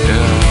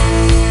 Yeah,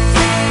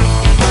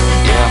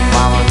 yeah,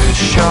 mama, this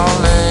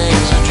surely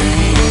is a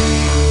dream.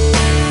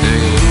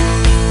 Yeah,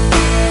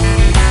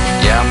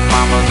 yeah,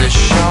 mama, this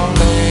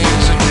surely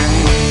is a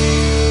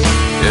dream.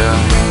 Yeah.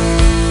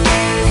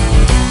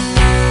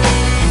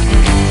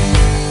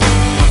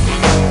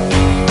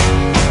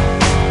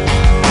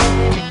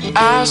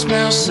 I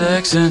smell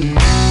sex and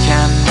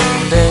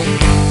candy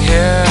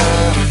here.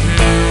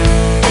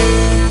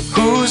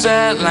 Who's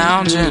that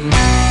lounging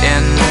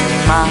in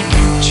my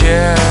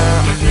chair?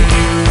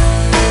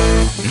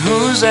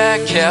 Who's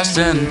that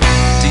casting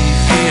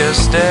defiant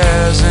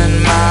stares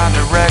in my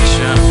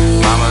direction?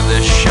 Mama,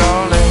 this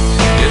surely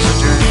is a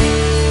dream.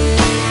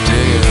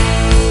 Dig it.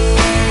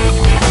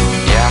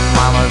 Yeah,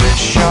 mama, this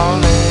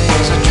surely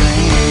is a dream.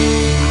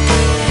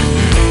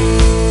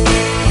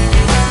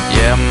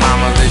 Yeah,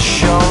 mama, this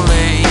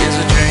surely is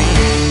a dream.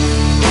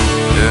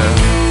 Yeah,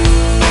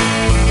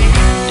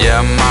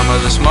 yeah, mama,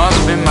 this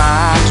must be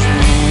my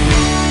dream.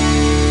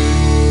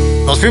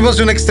 Nos fuimos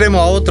de un extremo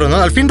a otro, ¿no?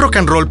 Al fin rock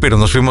and roll, pero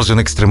nos fuimos de un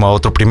extremo a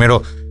otro.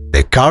 Primero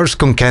The Cars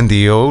con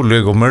Candy O,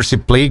 luego Mercy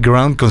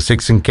Playground con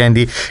Sex and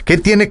Candy. ¿Qué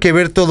tiene que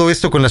ver todo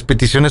esto con las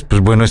peticiones?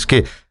 Pues bueno, es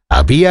que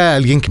había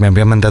alguien que me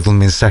había mandado un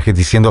mensaje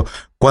diciendo,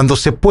 cuando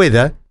se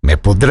pueda, me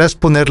podrás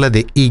poner la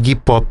de Iggy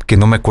Pop, que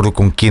no me acuerdo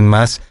con quién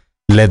más,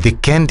 la de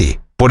Candy.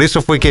 Por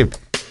eso fue que,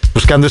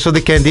 buscando eso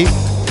de Candy,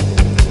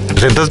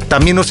 pues entonces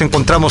también nos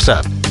encontramos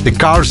a The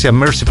Cars y a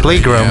Mercy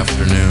Playground.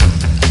 Afternoon,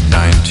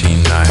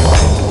 1990.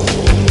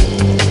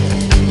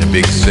 In the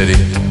big city.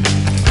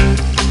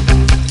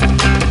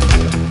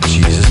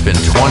 Jeez, it's been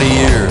 20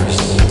 years.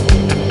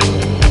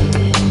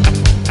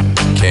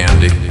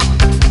 Candy.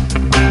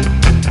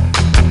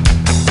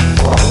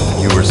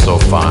 You were so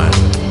fine.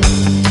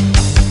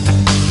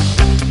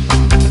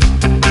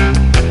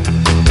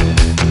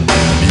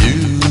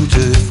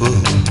 Beautiful,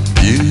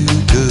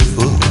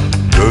 beautiful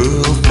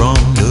girl from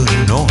the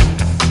north.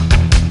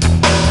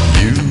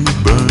 You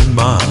burned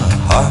my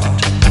heart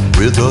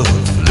with a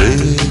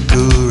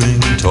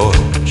flickering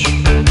torch.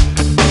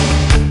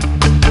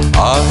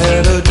 I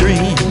had a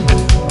dream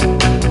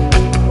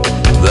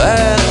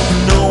that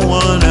no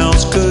one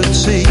else could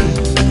see.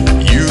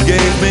 You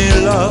gave me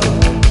love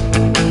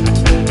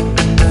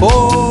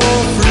for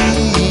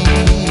free.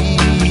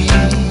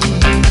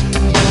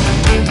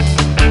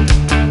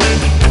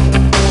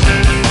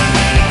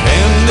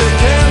 Candy,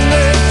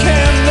 candy,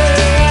 candy,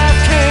 I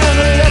can't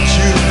let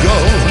you go.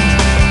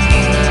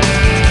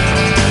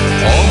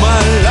 All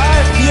my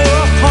life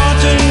you're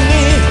haunting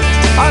me,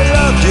 I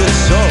loved you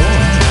so.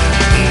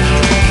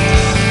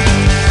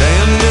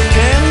 Candy,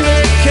 candy,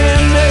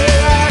 candy,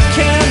 I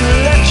can't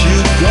let you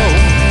go.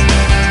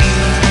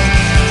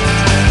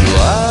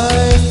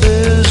 Life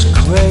is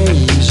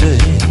crazy.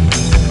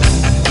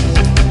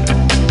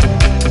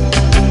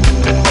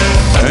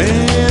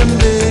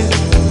 Candy,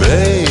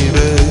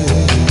 baby.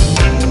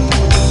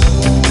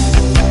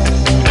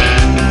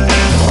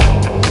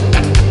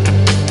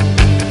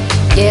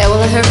 Yeah,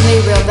 well, it hurt me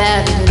real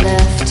bad when you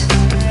left.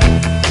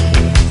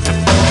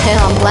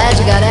 Hell, I'm glad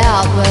you got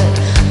out,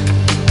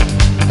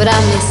 but I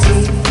miss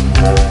you.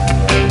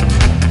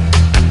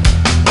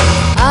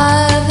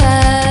 I've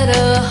had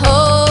a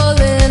hole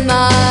in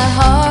my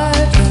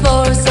heart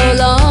for so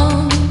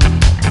long.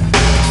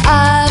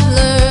 I've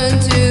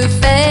learned to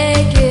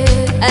fake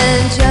it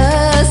and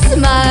just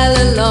smile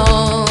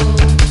along.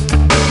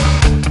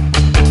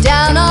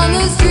 Down on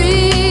the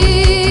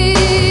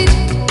street,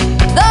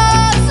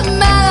 the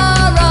smell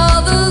are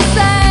all the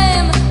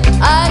same.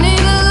 I need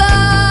a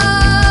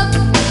love,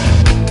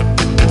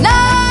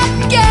 not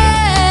games.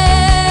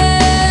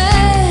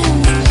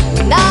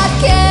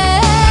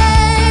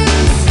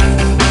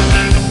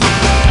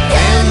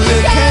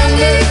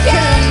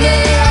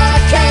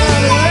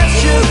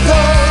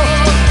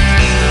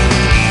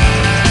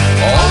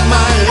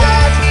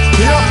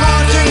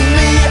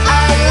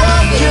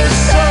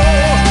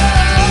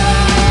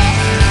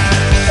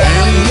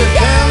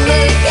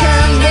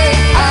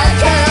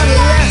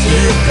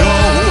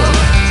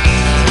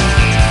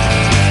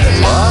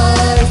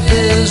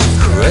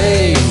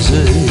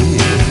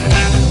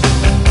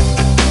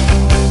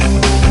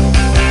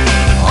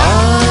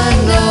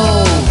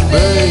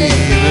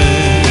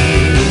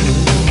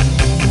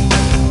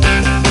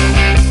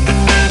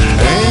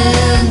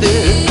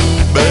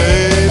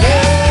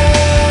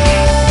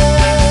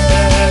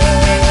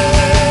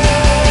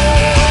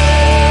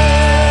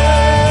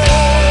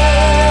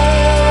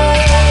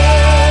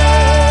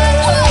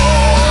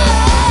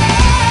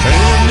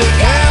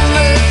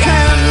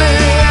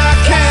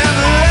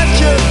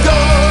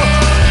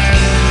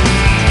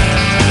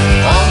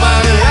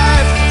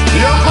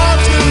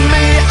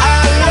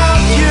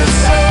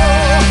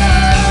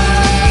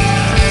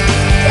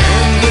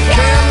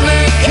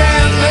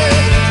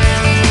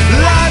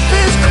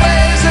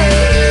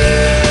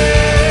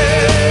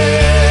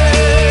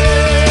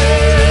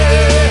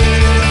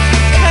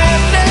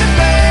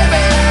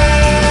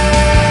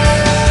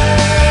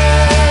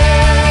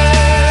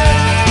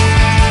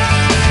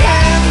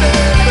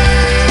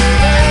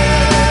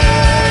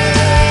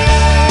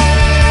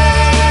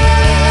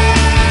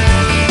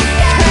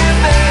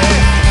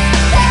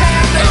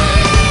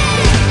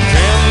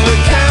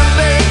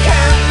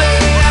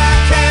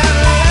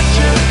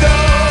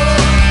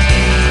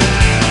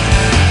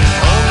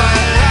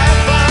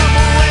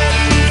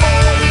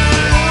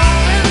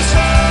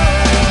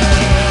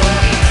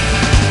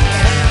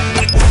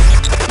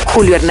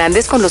 Julio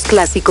Hernández con los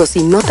clásicos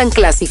y no tan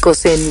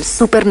clásicos en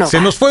Supernova.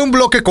 Se nos fue un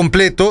bloque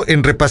completo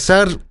en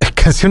repasar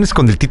canciones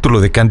con el título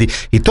de Candy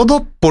y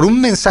todo por un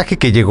mensaje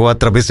que llegó a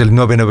través del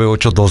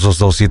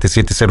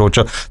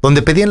 998-222-7708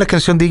 donde pedían la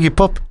canción de Iggy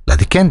Pop, la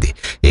de Candy.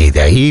 Y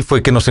de ahí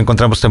fue que nos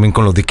encontramos también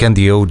con lo de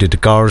Candy O de The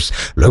Cars,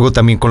 luego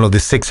también con lo de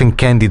Sex and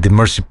Candy de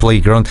Mercy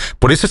Playground.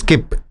 Por eso es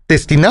que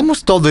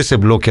destinamos todo ese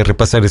bloque a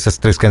repasar esas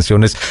tres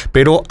canciones,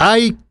 pero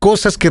hay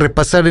cosas que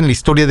repasar en la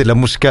historia de la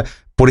música.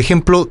 Por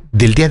ejemplo,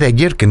 del día de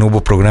ayer que no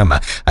hubo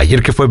programa,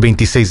 ayer que fue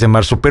 26 de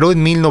marzo, pero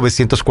en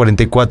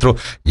 1944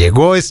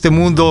 llegó a este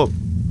mundo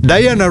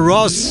Diana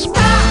Ross.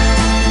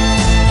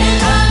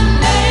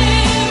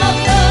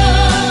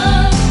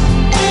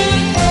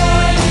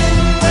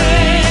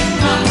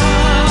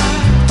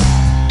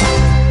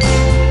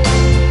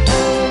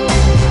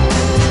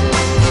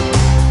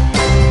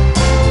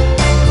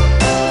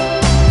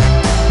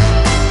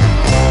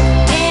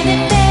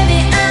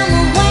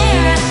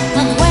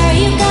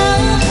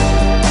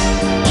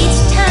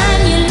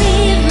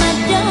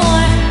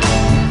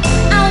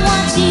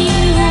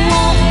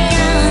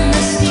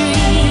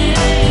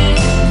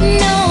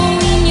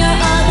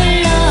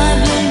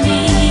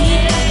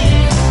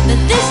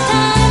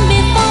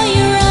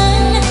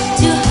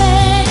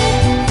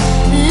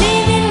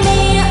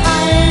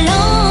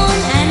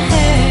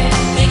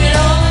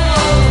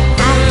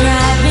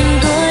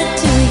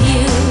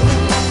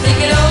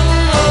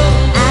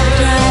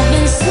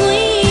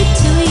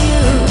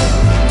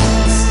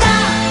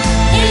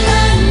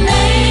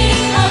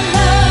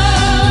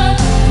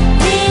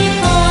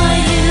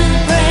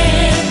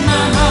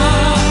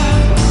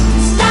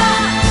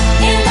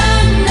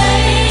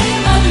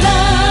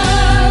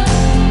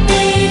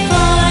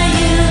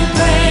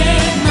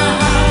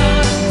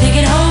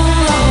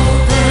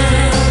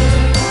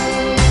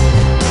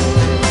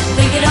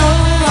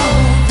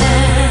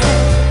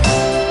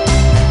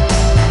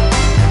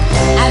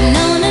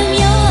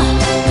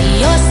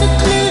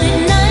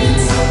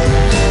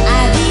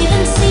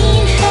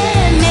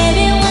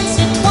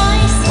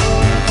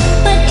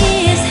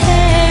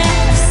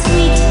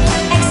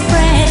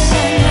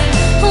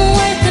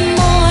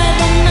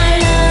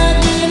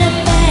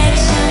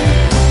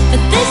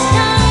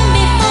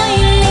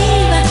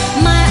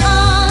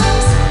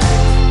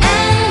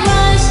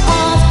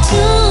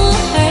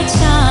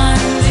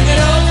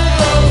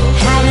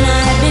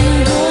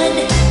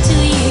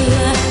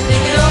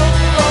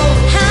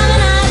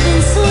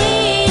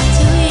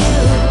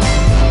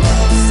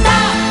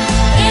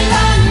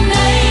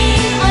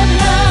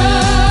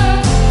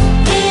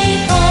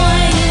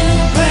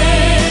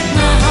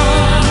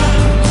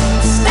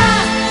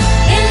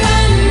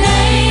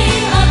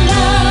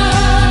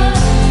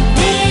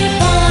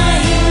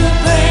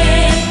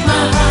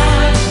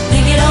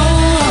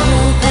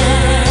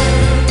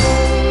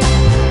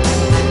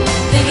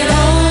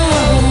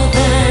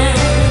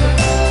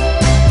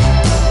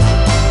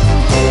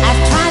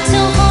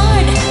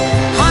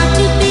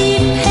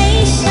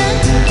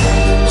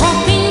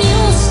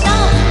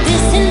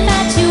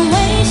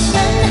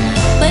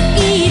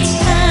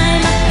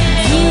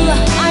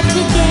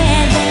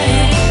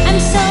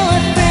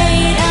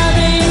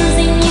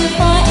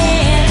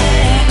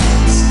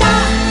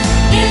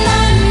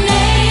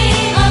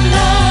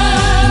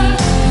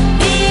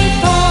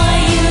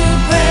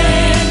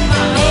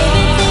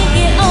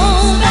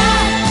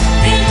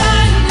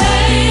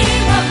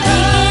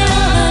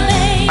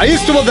 Ahí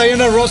estuvo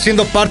Diana Ross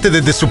siendo parte de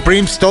The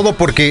Supremes, todo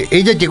porque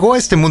ella llegó a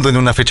este mundo en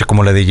una fecha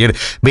como la de ayer,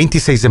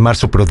 26 de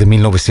marzo, pero de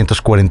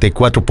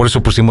 1944. Por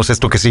eso pusimos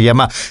esto que se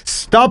llama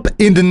Stop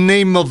in the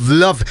Name of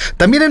Love.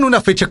 También en una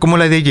fecha como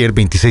la de ayer,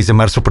 26 de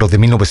marzo, pero de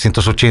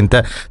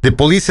 1980, The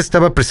Police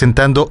estaba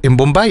presentando en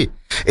Bombay.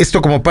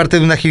 Esto como parte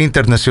de una gira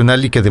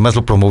internacional y que además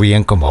lo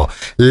promovían como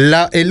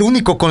el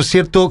único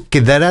concierto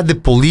que dará The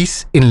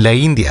Police en la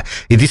India.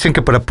 Y dicen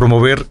que para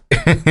promover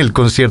el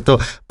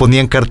concierto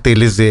ponían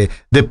carteles de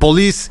The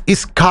Police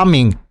is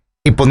coming.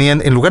 Y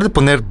ponían, en lugar de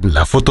poner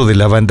la foto de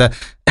la banda,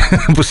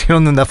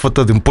 pusieron una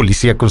foto de un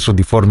policía con su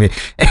uniforme,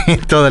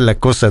 toda la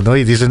cosa, ¿no?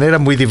 Y dicen, era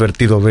muy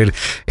divertido ver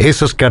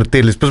esos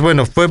carteles. Pues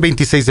bueno, fue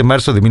 26 de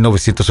marzo de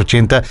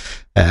 1980,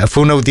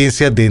 fue una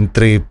audiencia de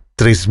entre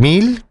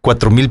 3,000,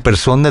 4,000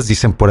 personas,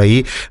 dicen por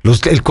ahí.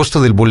 El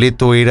costo del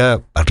boleto era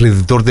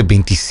alrededor de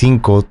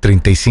 25,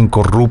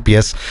 35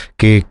 rupias,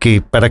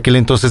 que para aquel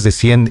entonces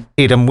decían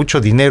era mucho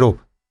dinero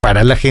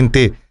para la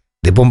gente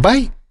de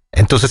Bombay.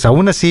 Entonces,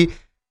 aún así,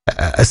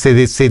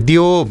 se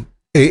dio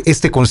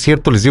este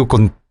concierto, les digo,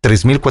 con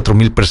 3,000,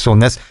 4,000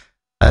 personas.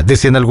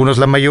 Decían algunos,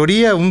 la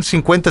mayoría, un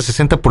 50,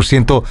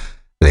 60%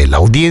 de la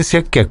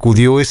audiencia que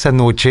acudió esa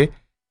noche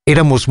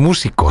éramos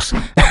músicos.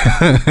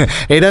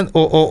 Eran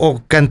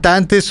o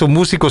cantantes o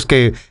músicos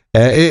que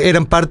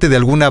eran parte de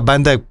alguna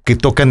banda que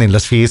tocan en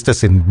las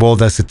fiestas, en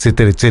bodas,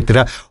 etcétera,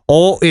 etcétera.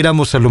 O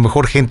éramos a lo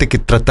mejor gente que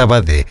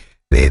trataba de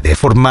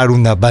formar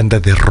una banda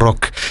de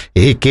rock,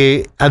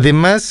 que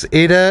además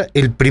era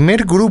el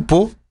primer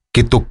grupo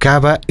que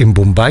tocaba en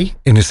Bombay,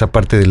 en esa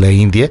parte de la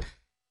India,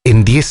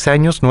 en 10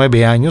 años,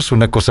 9 años,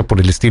 una cosa por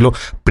el estilo,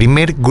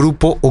 primer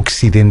grupo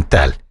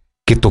occidental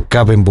que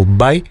tocaba en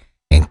Bombay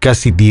en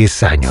casi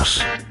 10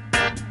 años.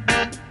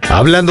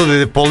 Hablando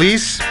de The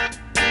Police,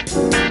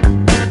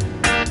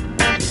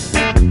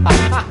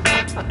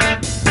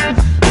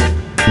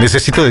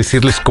 necesito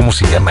decirles cómo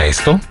se llama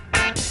esto.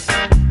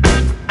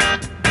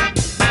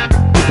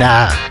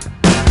 Nah,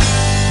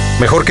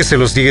 mejor que se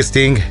los diga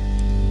Sting.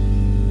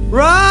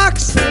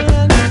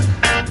 Roxanne,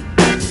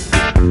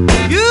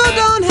 you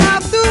don't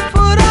have to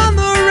put on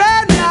the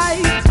red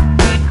light.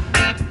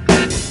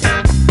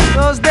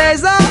 Those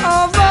days are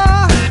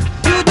over.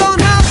 You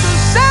don't have to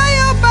sell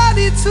your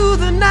body to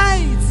the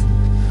night.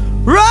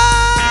 Roxanne,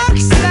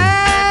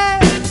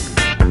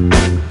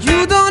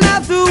 you don't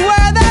have to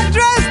wear that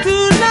dress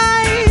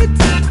tonight.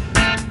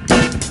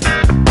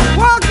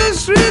 Walk the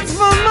streets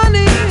for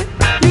money.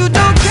 You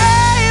don't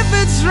care if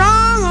it's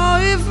wrong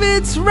or if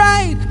it's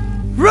right.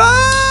 Roxanne,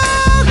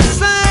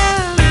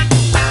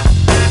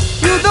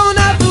 you don't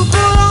have to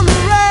put on the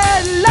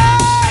red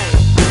light.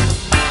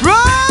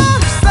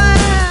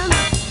 Roxanne,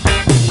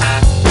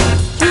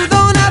 you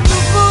don't have to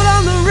put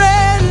on the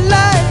red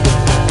light.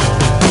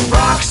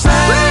 Roxanne,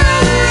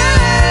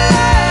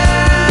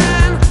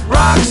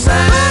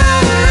 Roxanne,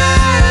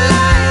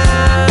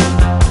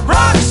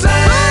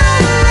 Roxanne,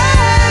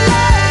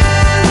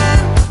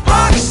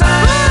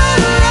 Roxanne,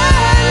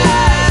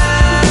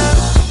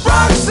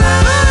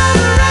 Roxanne.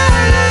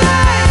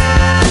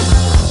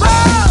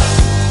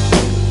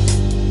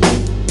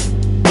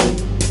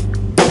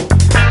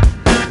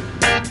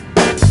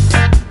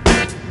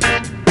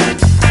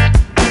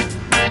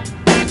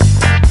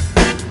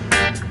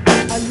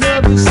 I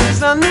love you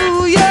since I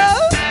knew you.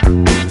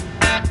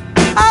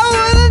 I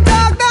wouldn't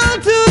talk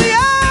down to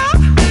you.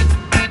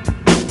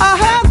 I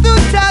have to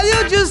tell you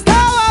just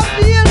how I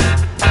feel.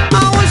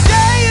 I won't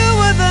share you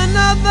with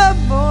another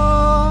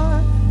boy.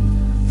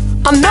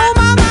 I know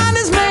my mind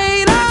is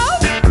made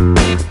up,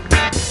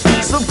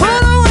 so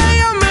put away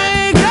your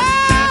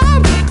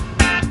makeup.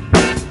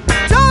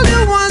 Told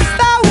you once,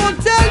 I won't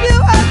tell you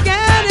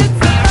again. It's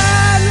the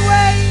bad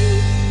way.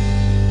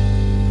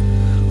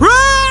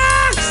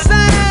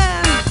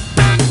 Roxanne,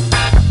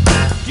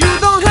 you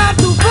don't have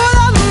to put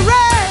on the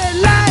red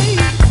light.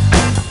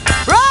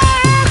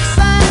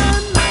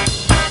 Roxanne,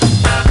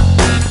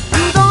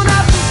 you don't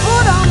have to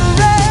put on the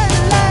red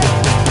light.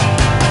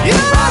 You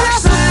don't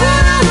have to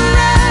put on the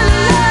red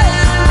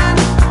light.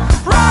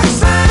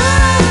 Roxanne,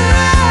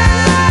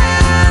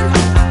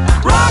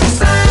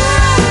 Roxanne,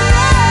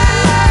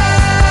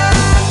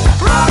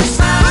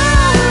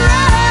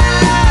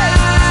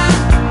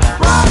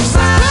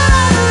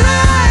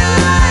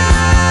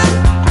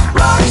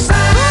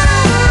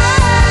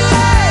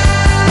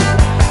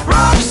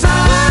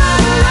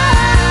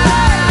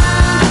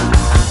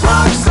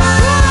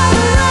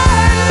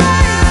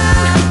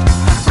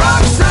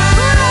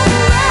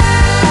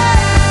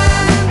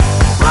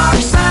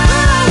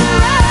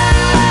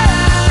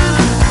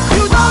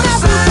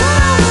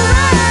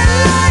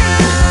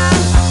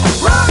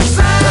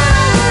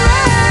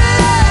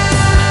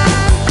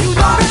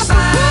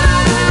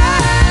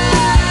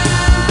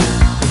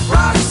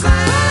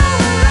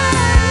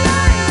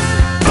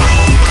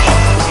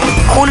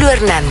 Julio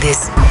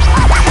Hernández,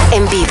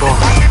 en vivo.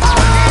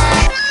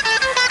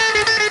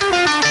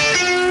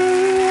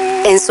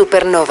 En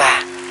Supernova.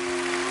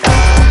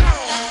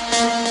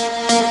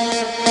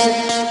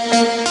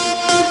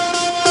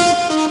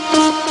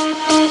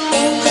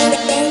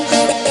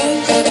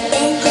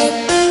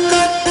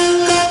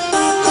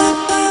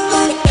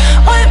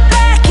 We're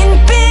back in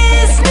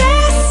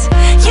business.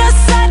 You're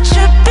such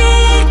a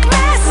big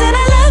mess, and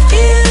I love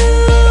you.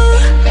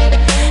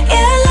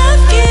 Yeah, I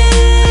love you.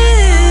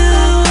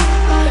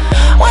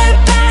 We're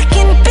back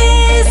in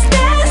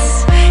business.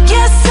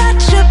 You're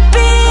such a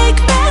big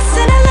mess,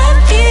 and I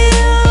love you.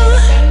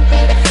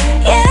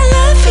 Yeah, I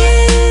love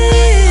you.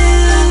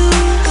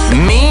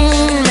 Mean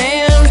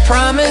man,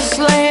 promised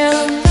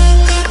land,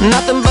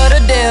 nothing but a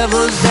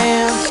devil's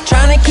dance.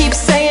 Trying to keep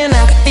saying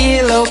I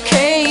feel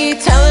okay,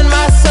 telling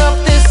myself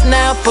this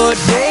now for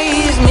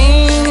days.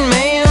 Mean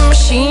man,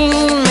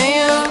 machine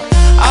man,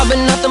 I've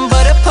been nothing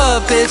but a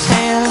puppet's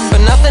hand,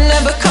 but nothing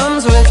ever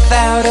comes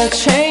without a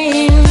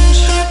change.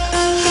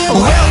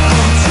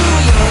 Welcome to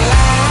your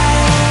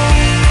life.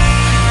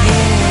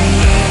 Yeah,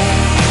 yeah.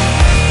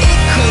 It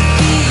could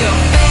be a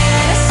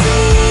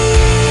fantasy.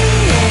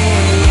 Yeah,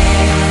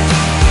 yeah.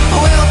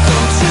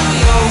 Welcome to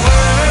your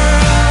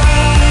world,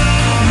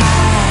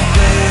 my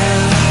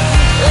girl.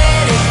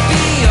 Let it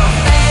be a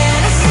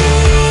fantasy.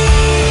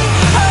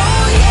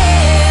 Oh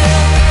yeah.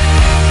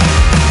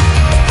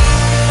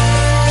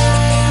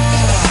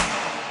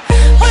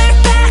 We're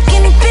back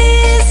in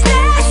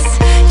business.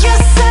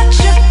 You're such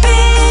a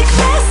big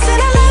mess,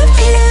 and I love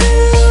you.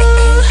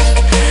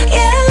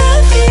 Yeah, I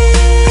love you.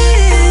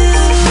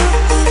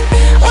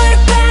 We're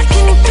back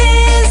in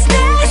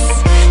business.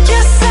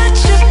 You're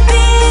such a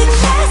big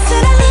mess,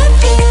 and I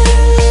love you.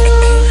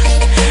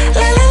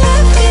 La la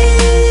love you.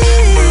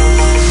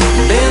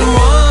 Been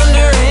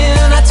wondering,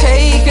 I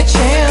take a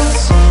chance.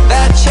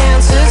 That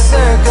chance is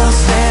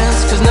circumstance,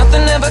 'cause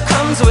nothing ever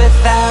comes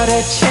without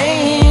a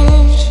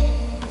change.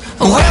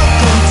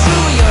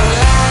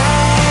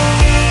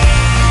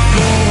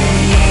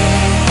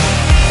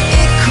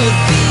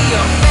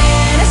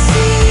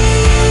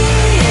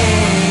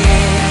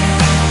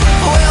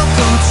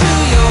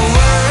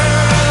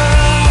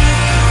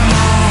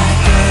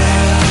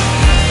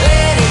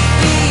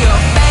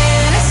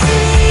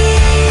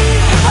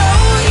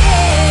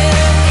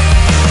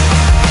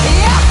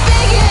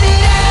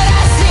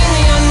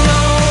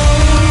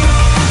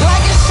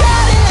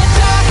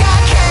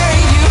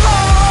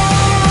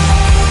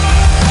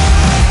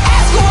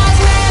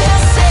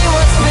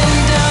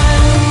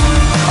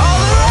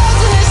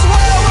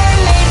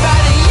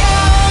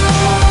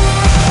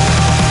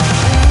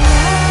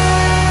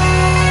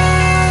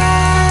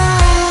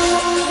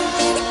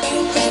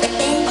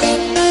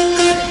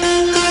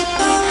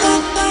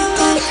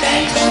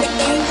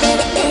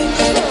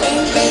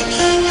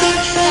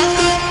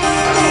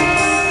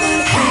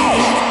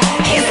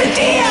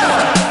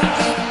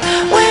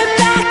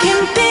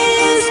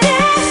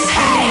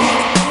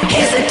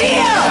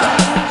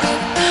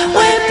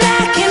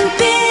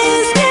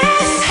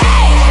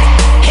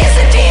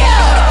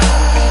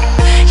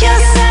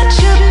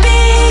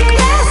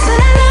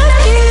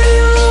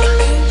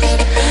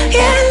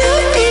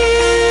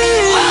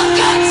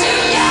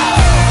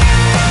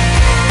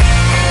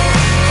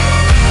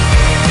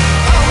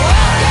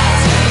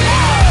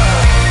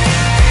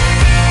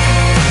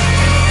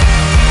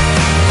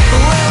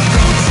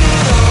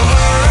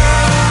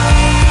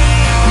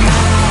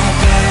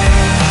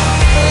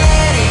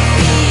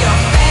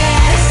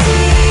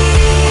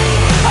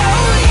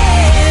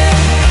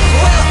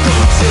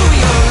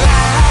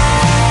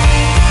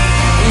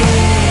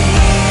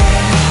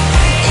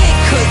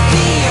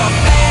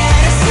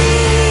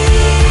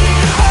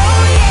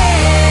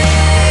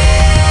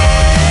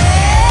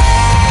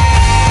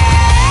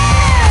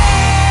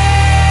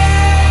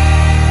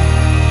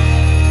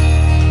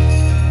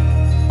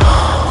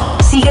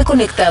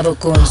 conectado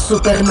con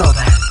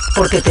Supernova,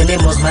 porque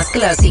tenemos más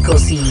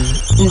clásicos y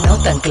no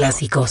tan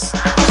clásicos.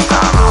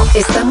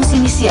 Estamos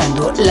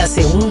iniciando la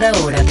segunda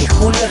hora de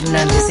Julio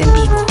Hernández en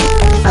vivo.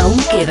 Aún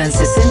quedan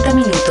 60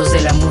 minutos de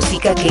la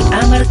música que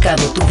ha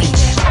marcado tu vida.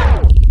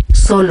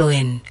 Solo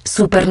en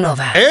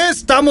Supernova.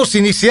 Estamos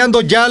iniciando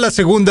ya la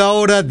segunda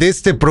hora de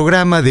este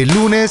programa de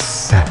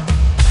lunes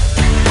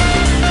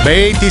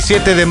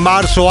 27 de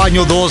marzo,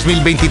 año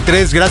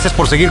 2023. Gracias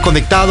por seguir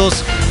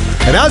conectados.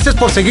 Gracias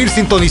por seguir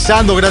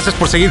sintonizando. Gracias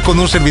por seguir con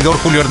un servidor,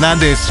 Julio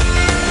Hernández.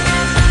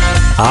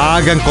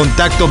 Hagan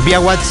contacto vía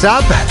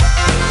WhatsApp.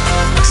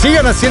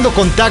 Sigan haciendo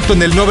contacto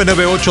en el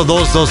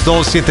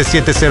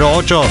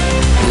 998-222-7708.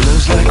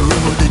 Love's like a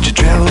road that you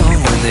travel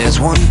on when there's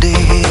one day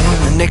here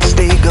and the next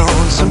day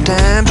gone.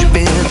 Sometimes you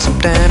bend,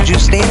 sometimes you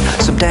stand,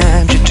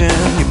 sometimes you turn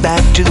your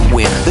back to the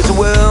wind. There's a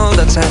world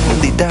outside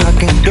the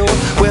darkened door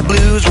where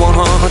blues won't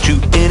haunt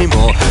you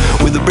anymore.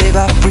 With a brave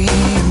heart free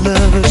and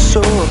lover's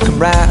soul, come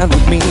ride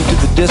with me to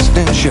the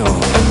distant shore.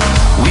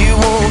 We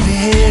won't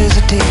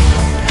hesitate,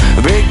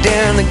 break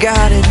down the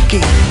garden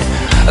gate.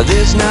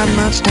 There's not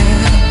much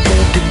time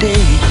left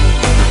today.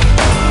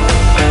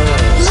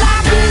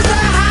 Life is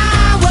a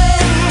highway.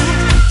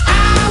 I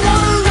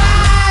wanna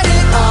ride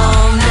it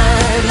all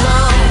night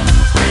long.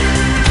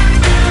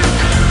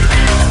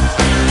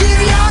 If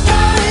you're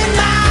going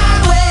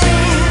my way,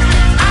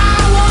 I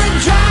wanna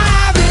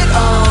drive it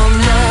all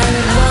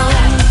night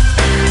long.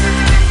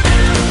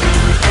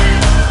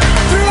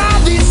 Through all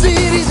these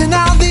cities and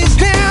all these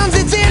towns,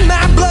 it's in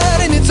my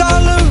blood and it's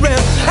all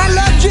around. I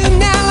loved you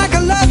now like I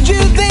loved you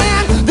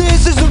then.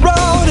 This is the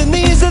road and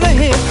these are the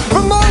hills.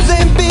 From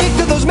Mozambique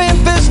to those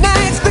Memphis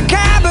nights, the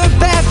Khyber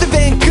Pass to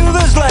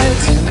Vancouver's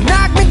lights.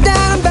 Knock me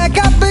down and back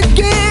up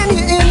again.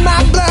 You're in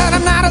my blood,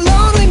 I'm not a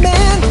lonely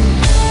man.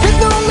 There's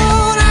no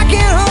load I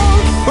can't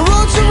hold. The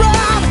road's so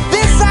rough,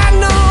 this I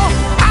know.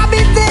 I'll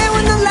be there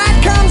when the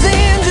light comes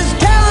in. Just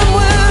tell them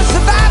we're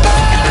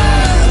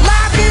survivors.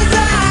 Life is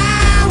a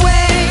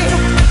highway.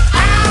 I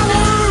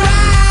wanna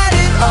ride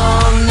it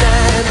all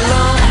night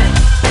long.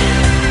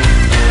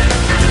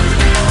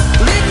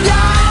 If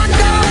you're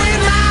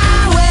going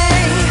my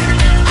way,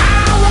 I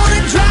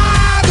wanna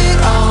drive it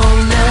all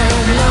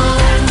night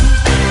long.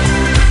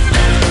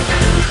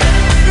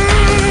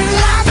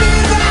 Life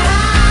is a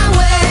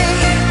highway.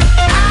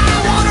 I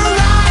wanna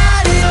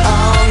ride it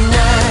all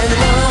night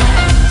long.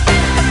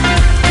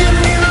 Give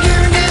me,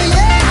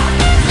 yeah.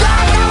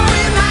 You're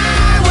going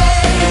my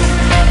way.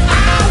 I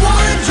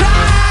wanna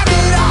drive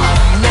it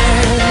all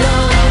night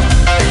long.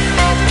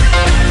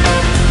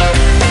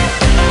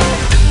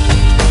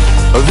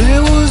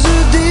 There was a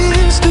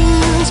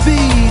distance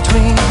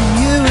between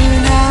you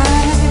and I.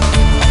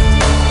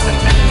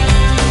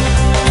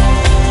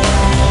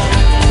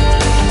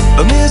 A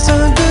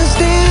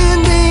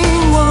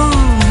misunderstanding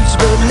once,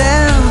 but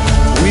now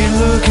we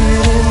look it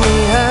in the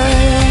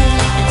eye.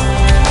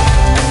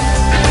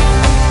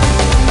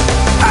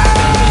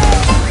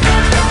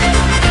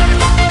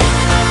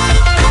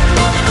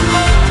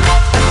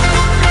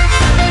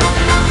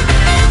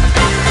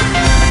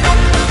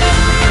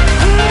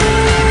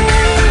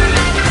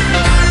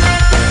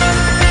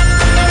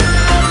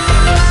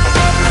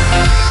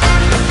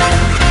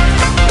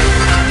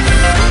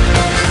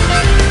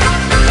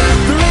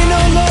 There ain't no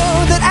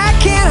load that I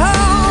can't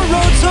hold.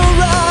 Road so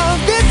rough,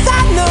 this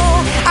I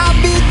know. I'll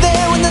be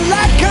there when the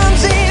light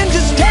comes in.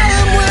 Just tell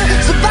them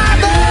we're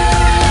survivors.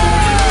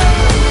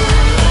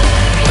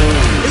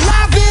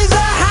 Life is a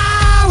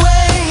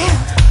highway.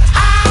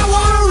 I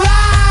wanna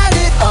ride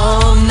it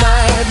all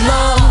night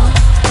long.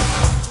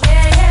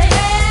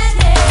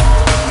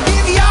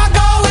 If you're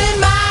going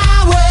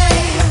my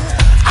way,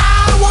 I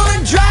wanna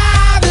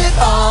drive it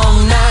all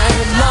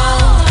night long.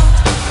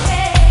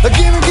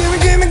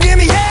 Give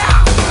me,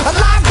 yeah.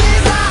 Life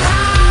is a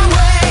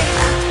highway.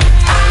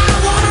 I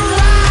wanna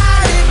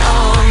ride it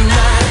all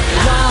night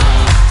long.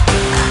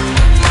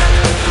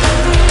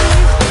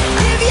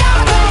 If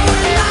you're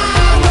going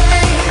my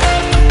way,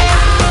 I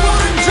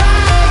wanna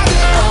drive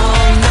it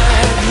all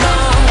night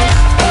long.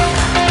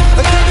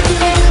 Give me,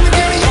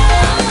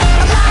 yeah.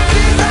 Life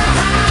is a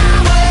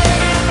highway.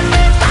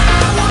 I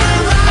wanna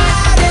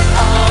ride it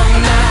all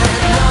night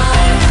long.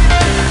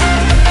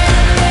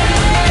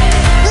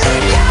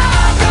 If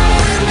you're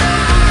going my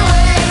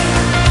way,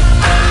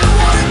 I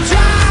wanna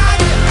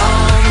drive it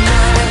all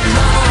night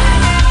long.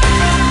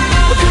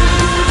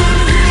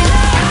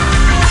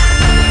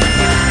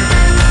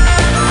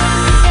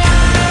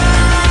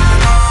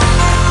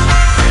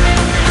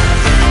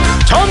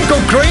 Tom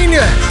Cochrane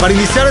para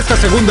iniciar esta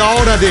segunda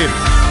hora de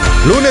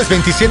lunes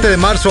 27 de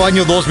marzo,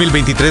 año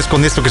 2023,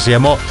 con esto que se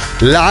llamó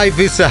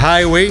Life is a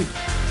Highway.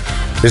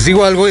 Les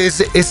digo algo, es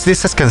de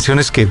esas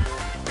canciones que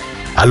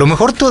a lo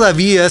mejor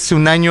todavía hace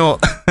un año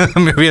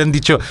me hubieran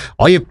dicho,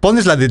 oye,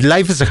 pones la de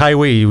Life is a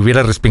Highway y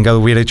hubiera respingado,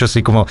 hubiera hecho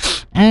así como,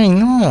 ay,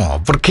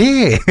 no, ¿por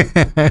qué?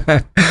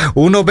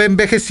 Uno va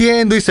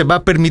envejeciendo y se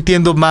va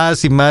permitiendo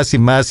más y más y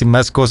más y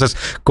más cosas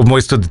como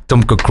esto de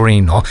Tom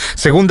Cochrane, ¿no?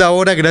 Segunda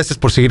hora, gracias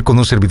por seguir con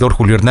un servidor,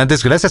 Julio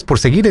Hernández, gracias por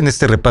seguir en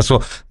este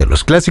repaso de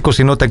los clásicos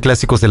y no tan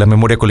clásicos de la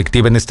memoria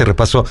colectiva, en este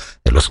repaso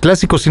de los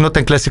clásicos y no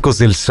tan clásicos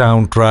del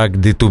soundtrack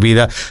de tu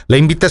vida. La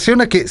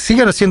invitación a que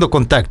sigan haciendo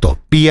contacto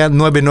vía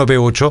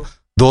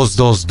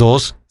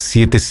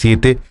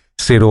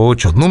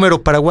 998-222-7708.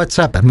 Número para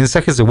WhatsApp,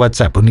 mensajes de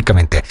WhatsApp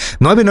únicamente.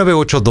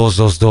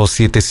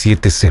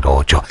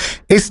 998-222-7708.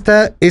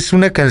 Esta es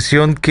una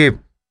canción que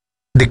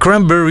The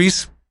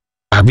Cranberries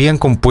habían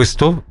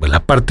compuesto,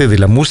 la parte de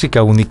la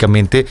música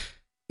únicamente,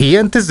 y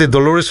antes de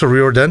Dolores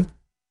O'Riordan,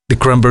 The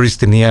Cranberries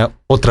tenía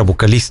otra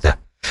vocalista,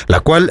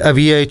 la cual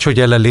había hecho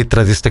ya la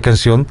letra de esta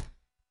canción,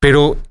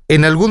 pero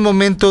en algún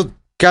momento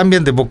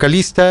cambian de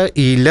vocalista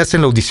y le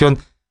hacen la audición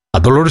a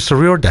Dolores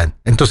O'Riordan.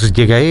 Entonces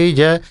llega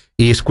ella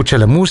y escucha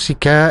la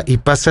música y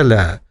pasa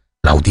la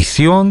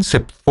audición,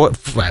 se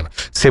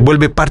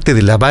vuelve parte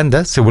de la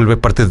banda, se vuelve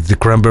parte de The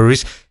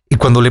Cranberries, y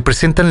cuando le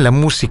presentan la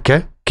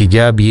música que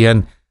ya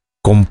habían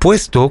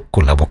compuesto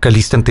con la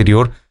vocalista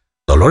anterior,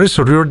 Dolores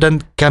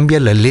O'Riordan cambia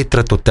la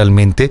letra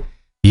totalmente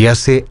y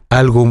hace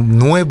algo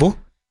nuevo,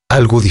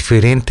 algo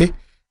diferente,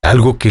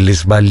 algo que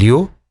les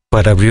valió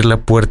para abrir la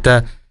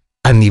puerta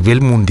a nivel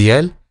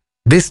mundial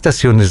de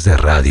estaciones de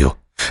radio,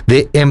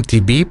 de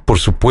MTV, por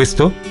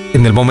supuesto.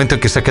 En el momento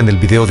en que sacan el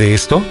video de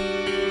esto,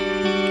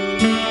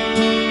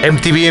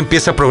 MTV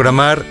empieza a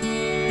programar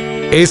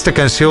esta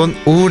canción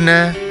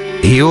una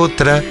y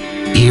otra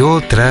y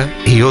otra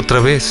y otra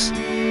vez.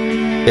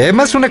 Y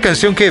además una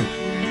canción que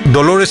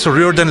Dolores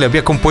O'Riordan le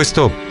había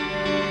compuesto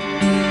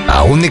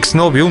a un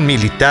exnovio, un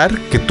militar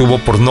que tuvo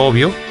por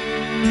novio,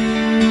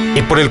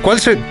 y por el cual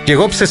se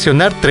llegó a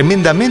obsesionar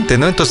tremendamente,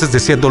 ¿no? Entonces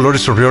decía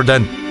Dolores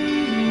O'Riordan,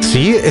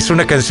 sí, es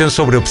una canción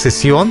sobre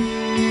obsesión,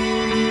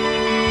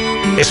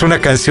 es una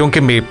canción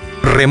que me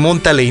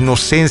remonta a la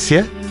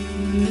inocencia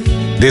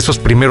de esos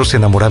primeros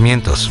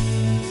enamoramientos.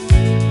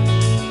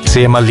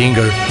 Se llama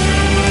Linger.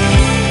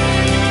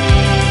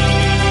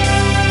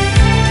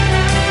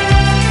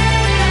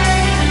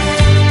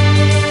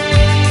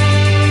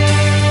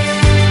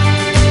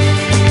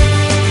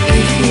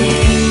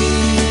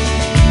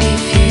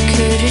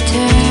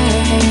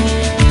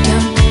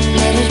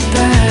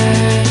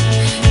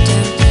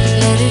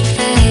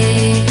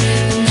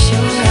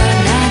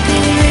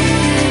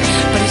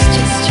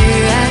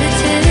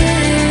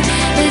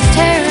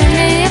 Tearing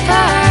me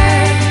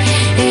apart,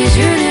 he's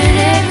ruining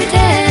every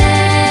day.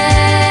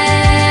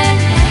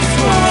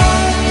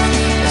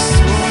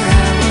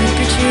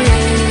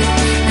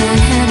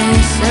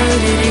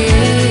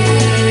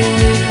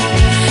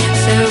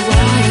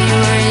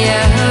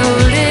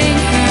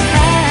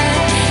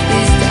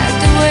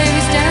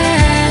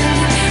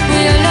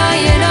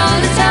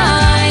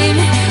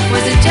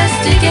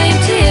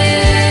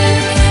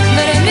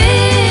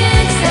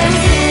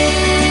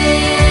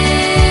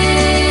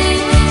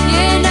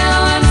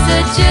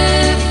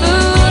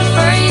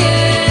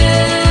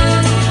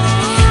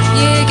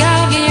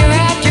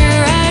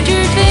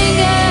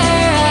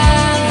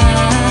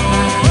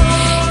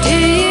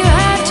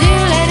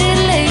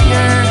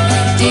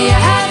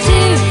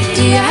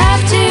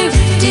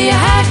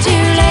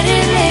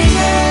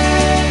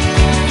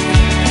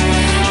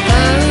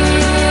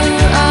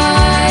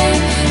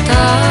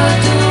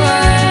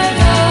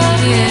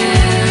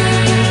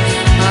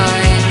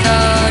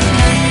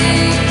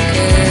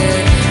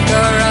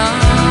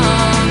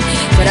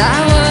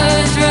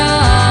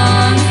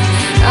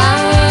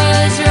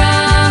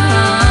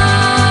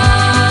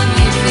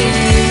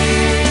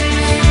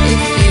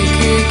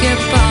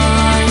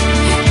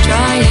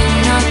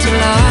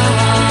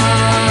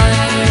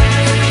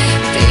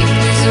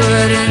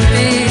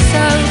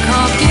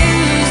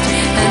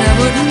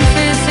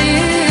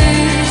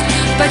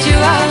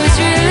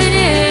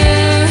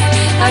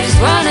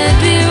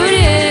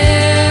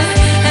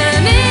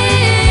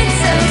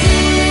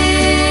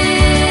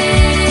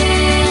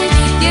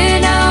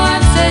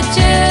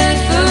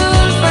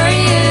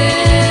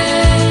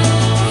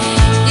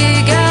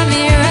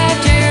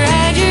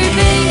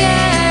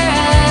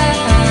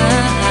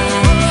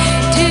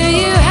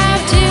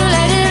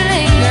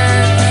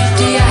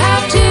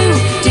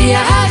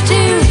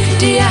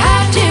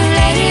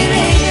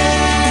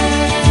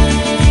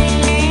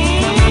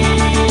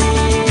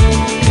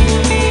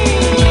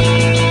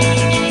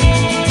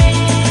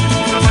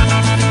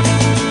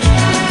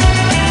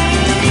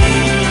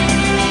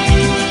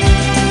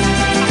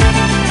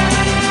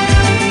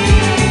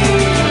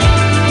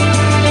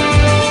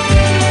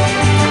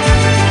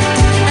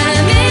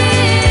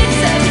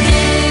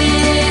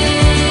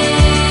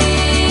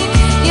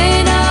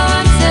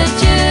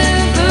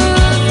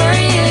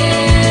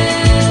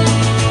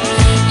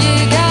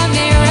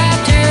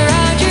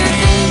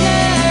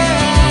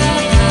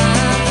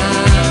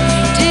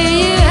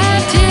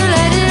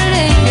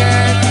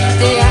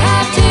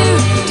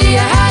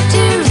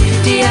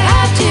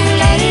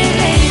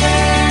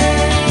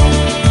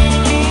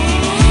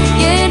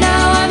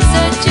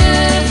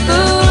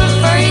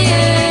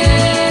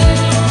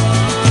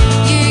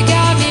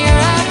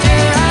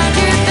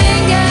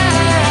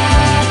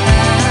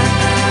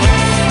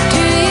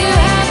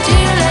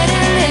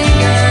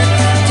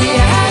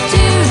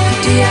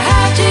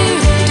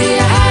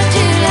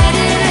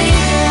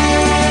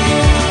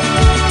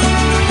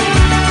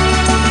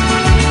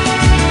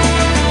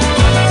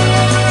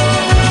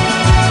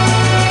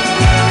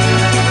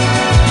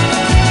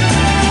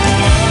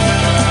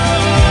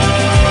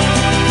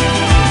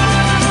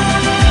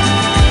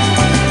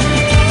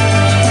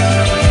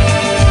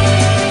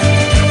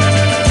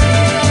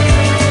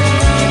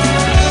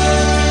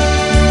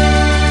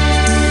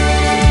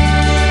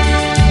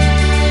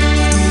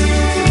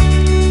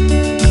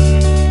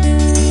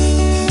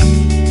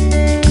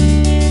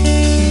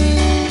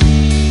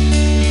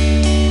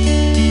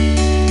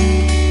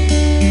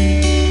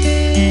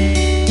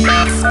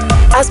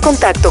 Haz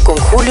contacto con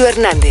Julio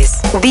Hernández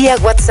vía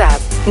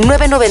WhatsApp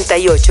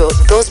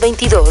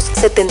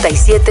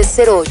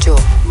 998-222-7708.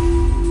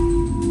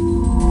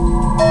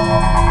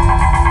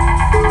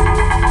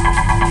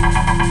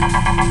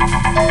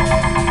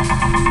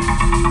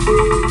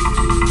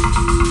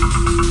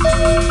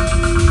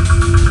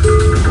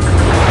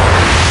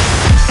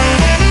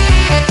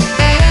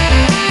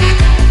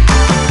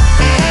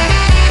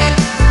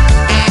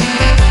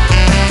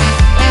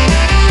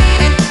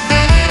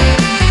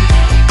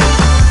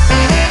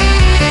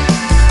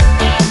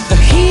 The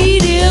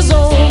heat is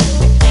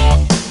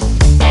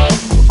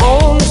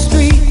on the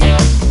street,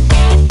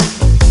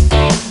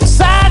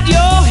 inside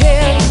your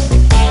head,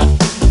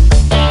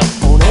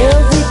 on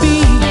every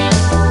beat,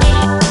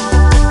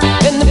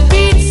 and the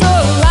beat's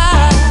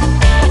alive,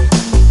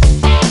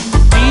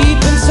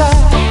 deep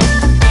inside.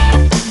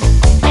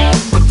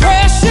 The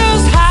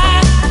pressure's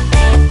high,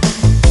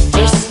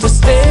 just to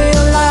stay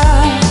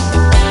alive,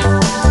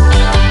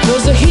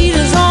 'cause the heat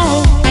is on.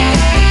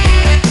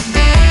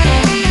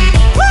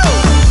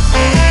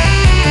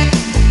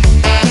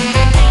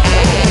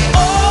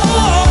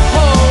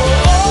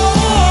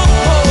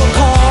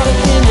 Caught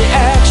up in the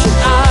action,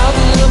 I'll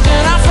be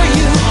looking out for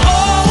you.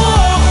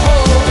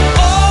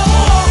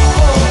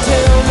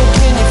 Tell me,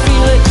 can you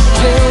feel it?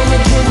 Tell me,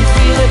 can you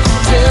feel it?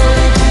 Tell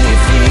me, do you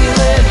feel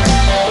it?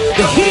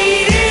 The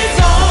heat is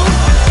on.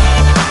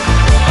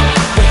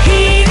 The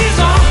heat is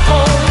on.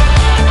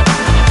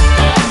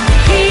 The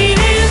heat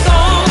is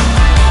on.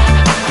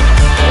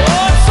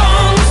 Oh, it's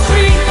on the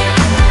street.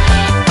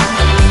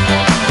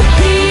 The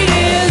heat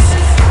is on.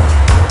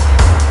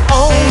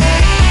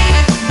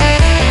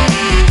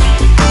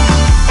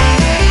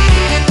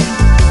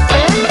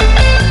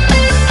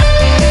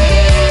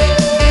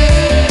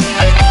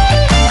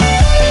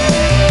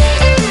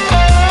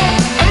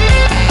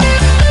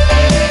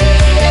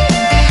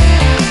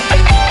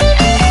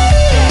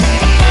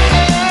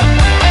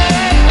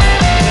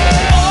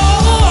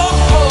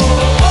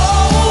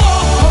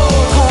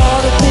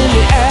 Caught up in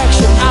the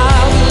action,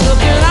 I'll be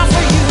looking out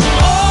for you.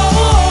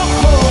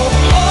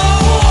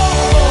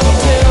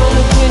 Tell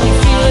me, can you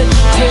feel it?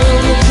 Tell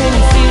me, can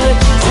you feel it?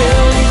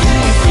 Tell me, do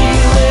you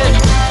feel it?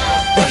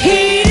 The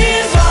heat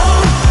is on. The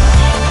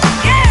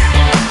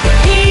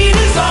heat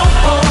is on.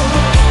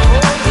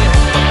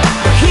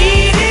 The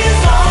heat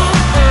is on.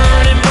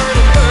 Burning, burning,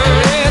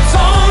 burning. It's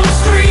on the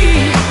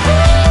street.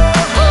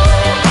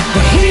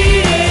 The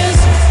heat is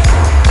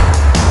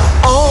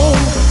on.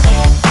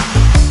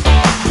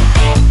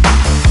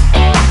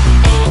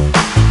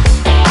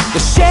 The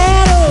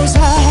shadows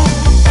hide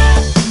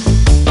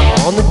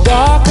on the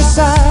darker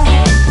side.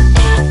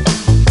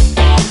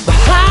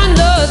 Behind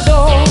the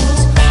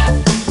doors,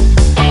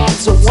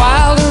 it's a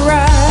wilder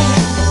ride.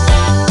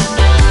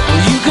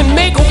 You can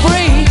make or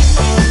break,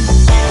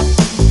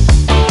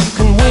 you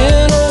can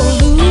win or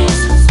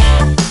lose.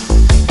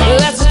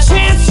 That's a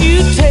chance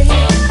you take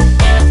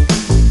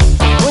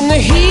when the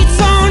heat's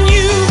on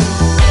you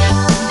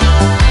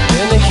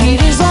and the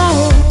heat is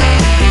on.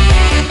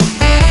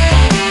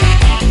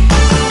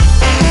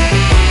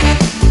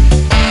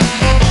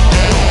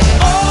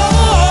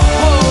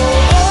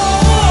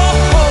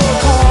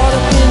 Caught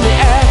up in the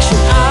action,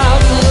 I'll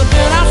be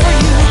looking out for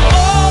you.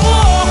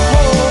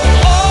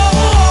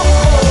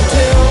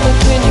 Tell me,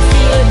 can you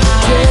feel it?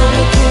 Tell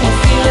me, can you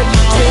feel it?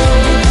 Tell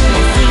me,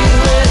 do you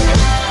feel it?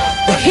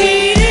 The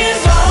heat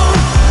is on.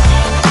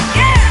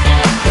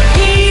 The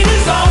heat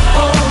is on.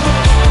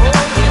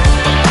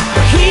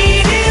 The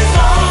heat is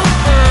on.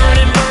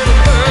 Burning, burning,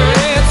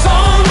 burning. It's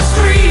on the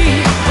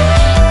street.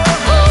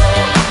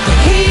 The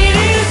heat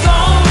is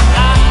on. I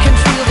can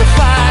feel the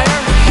fire.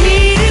 The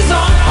heat is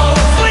on.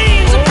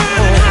 Flames are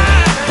burning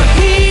high. The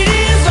heat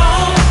is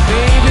on.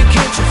 Baby,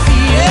 can't you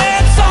feel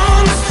it? It's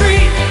on the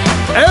street.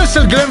 Es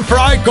el Glenn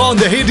Fry con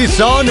The Heat Is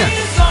On.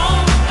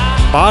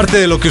 Parte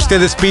de lo que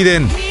ustedes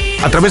piden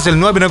a través del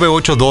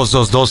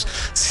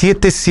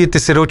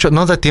 998-222-7708.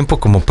 No da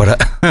tiempo como para...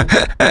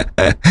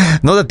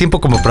 no da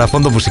tiempo como para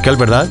fondo musical,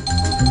 ¿verdad?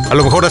 A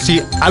lo mejor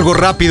así, algo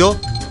rápido.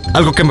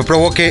 Algo que me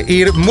provoque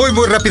ir muy,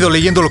 muy rápido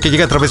leyendo lo que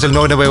llega a través del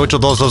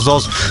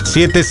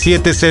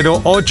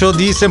 998-222-7708.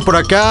 Dicen por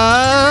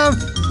acá...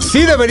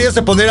 Sí deberías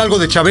de poner algo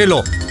de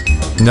Chabelo.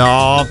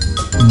 No,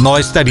 no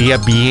estaría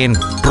bien.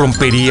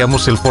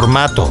 Romperíamos el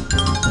formato.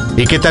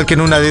 ¿Y qué tal que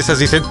en una de esas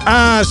dicen,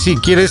 si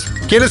quieres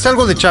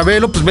algo de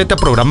Chabelo, pues vete a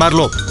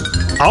programarlo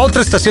a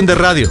otra estación de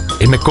radio?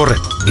 Y me corren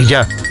y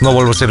ya, no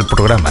vuelvo a hacer el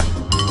programa.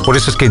 Por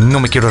eso es que no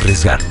me quiero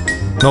arriesgar.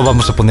 No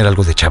vamos a poner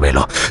algo de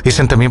Chabelo.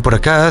 Dicen también por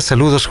acá,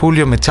 saludos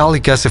Julio,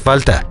 Metallica hace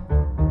falta.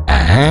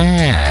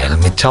 El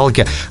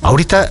Metallica.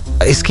 Ahorita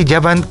es que ya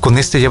van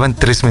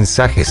 3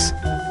 mensajes.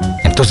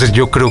 Entonces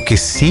yo creo que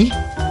sí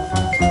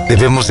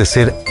debemos de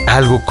hacer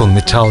algo con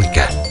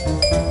Metallica.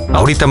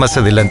 Ahorita más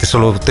adelante,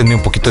 solo tenme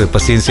un poquito de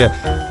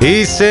paciencia.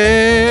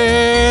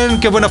 Dicen,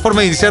 qué buena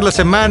forma de iniciar la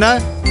semana.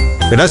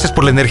 Gracias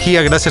por la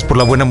energía, gracias por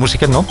la buena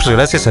música. No, pues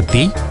gracias a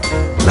ti.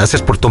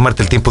 Gracias por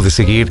tomarte el tiempo de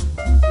seguir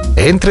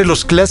entre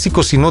los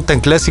clásicos y no tan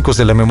clásicos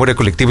de la memoria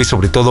colectiva y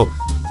sobre todo,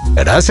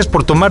 gracias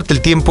por tomarte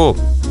el tiempo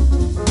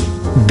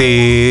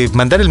de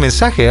mandar el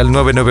mensaje al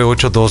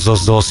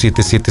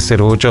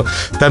 998-222-7708.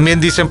 También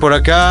dicen por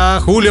acá,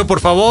 Julio, por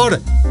favor,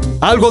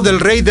 algo del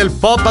rey del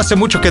pop, hace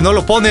mucho que no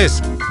lo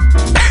pones.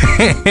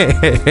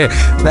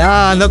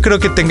 No creo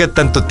que tenga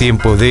tanto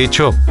tiempo. De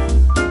hecho,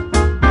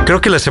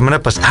 creo que la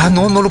semana pasada...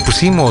 no lo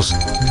pusimos.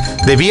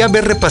 Debía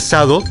haber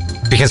repasado,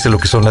 fíjense lo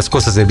que son las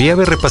cosas, debía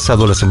haber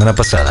repasado la semana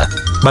pasada,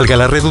 valga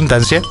la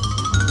redundancia.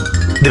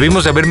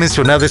 Debimos de haber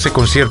mencionado ese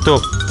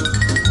concierto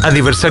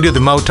aniversario de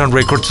Motown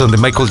Records, donde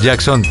Michael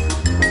Jackson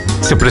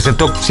se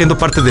presentó siendo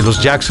parte de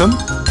los Jackson,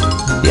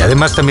 y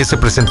además también se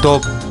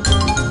presentó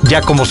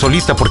ya como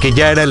solista, porque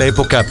ya era la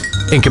época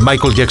en que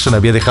Michael Jackson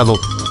había dejado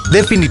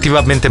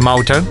definitivamente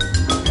Motown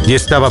y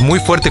estaba muy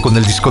fuerte con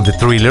el disco de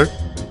Thriller.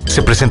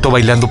 Se presentó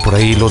bailando por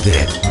ahí lo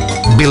de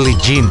Billie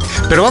Jean.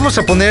 Pero vamos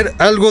a poner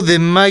algo de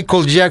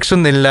Michael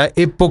Jackson en la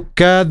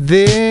época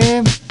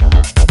de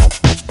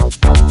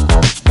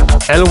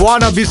el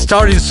Wanna Be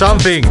Starting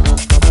Something.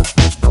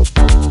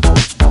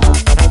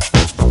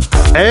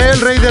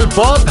 El rey del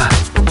pop,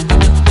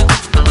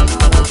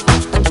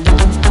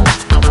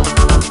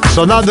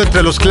 sonando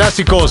entre los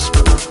clásicos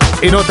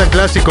y no tan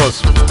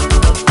clásicos.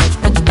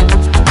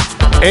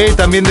 Y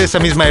también de esa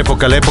misma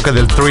época, la época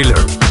del Thriller,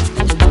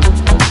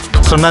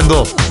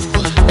 sonando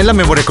en la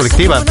memoria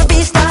colectiva.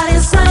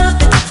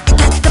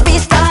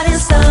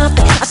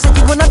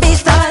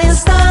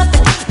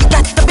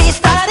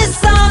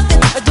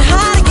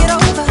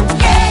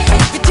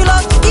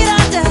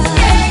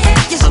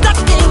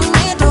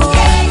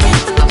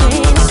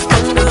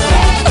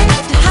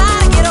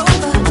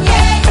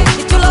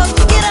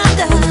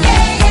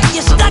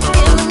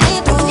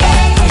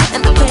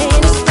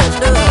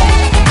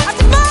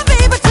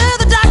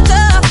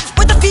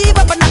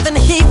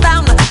 He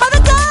found by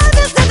the time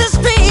this to the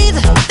street,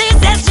 they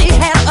said she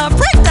had a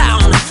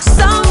breakdown.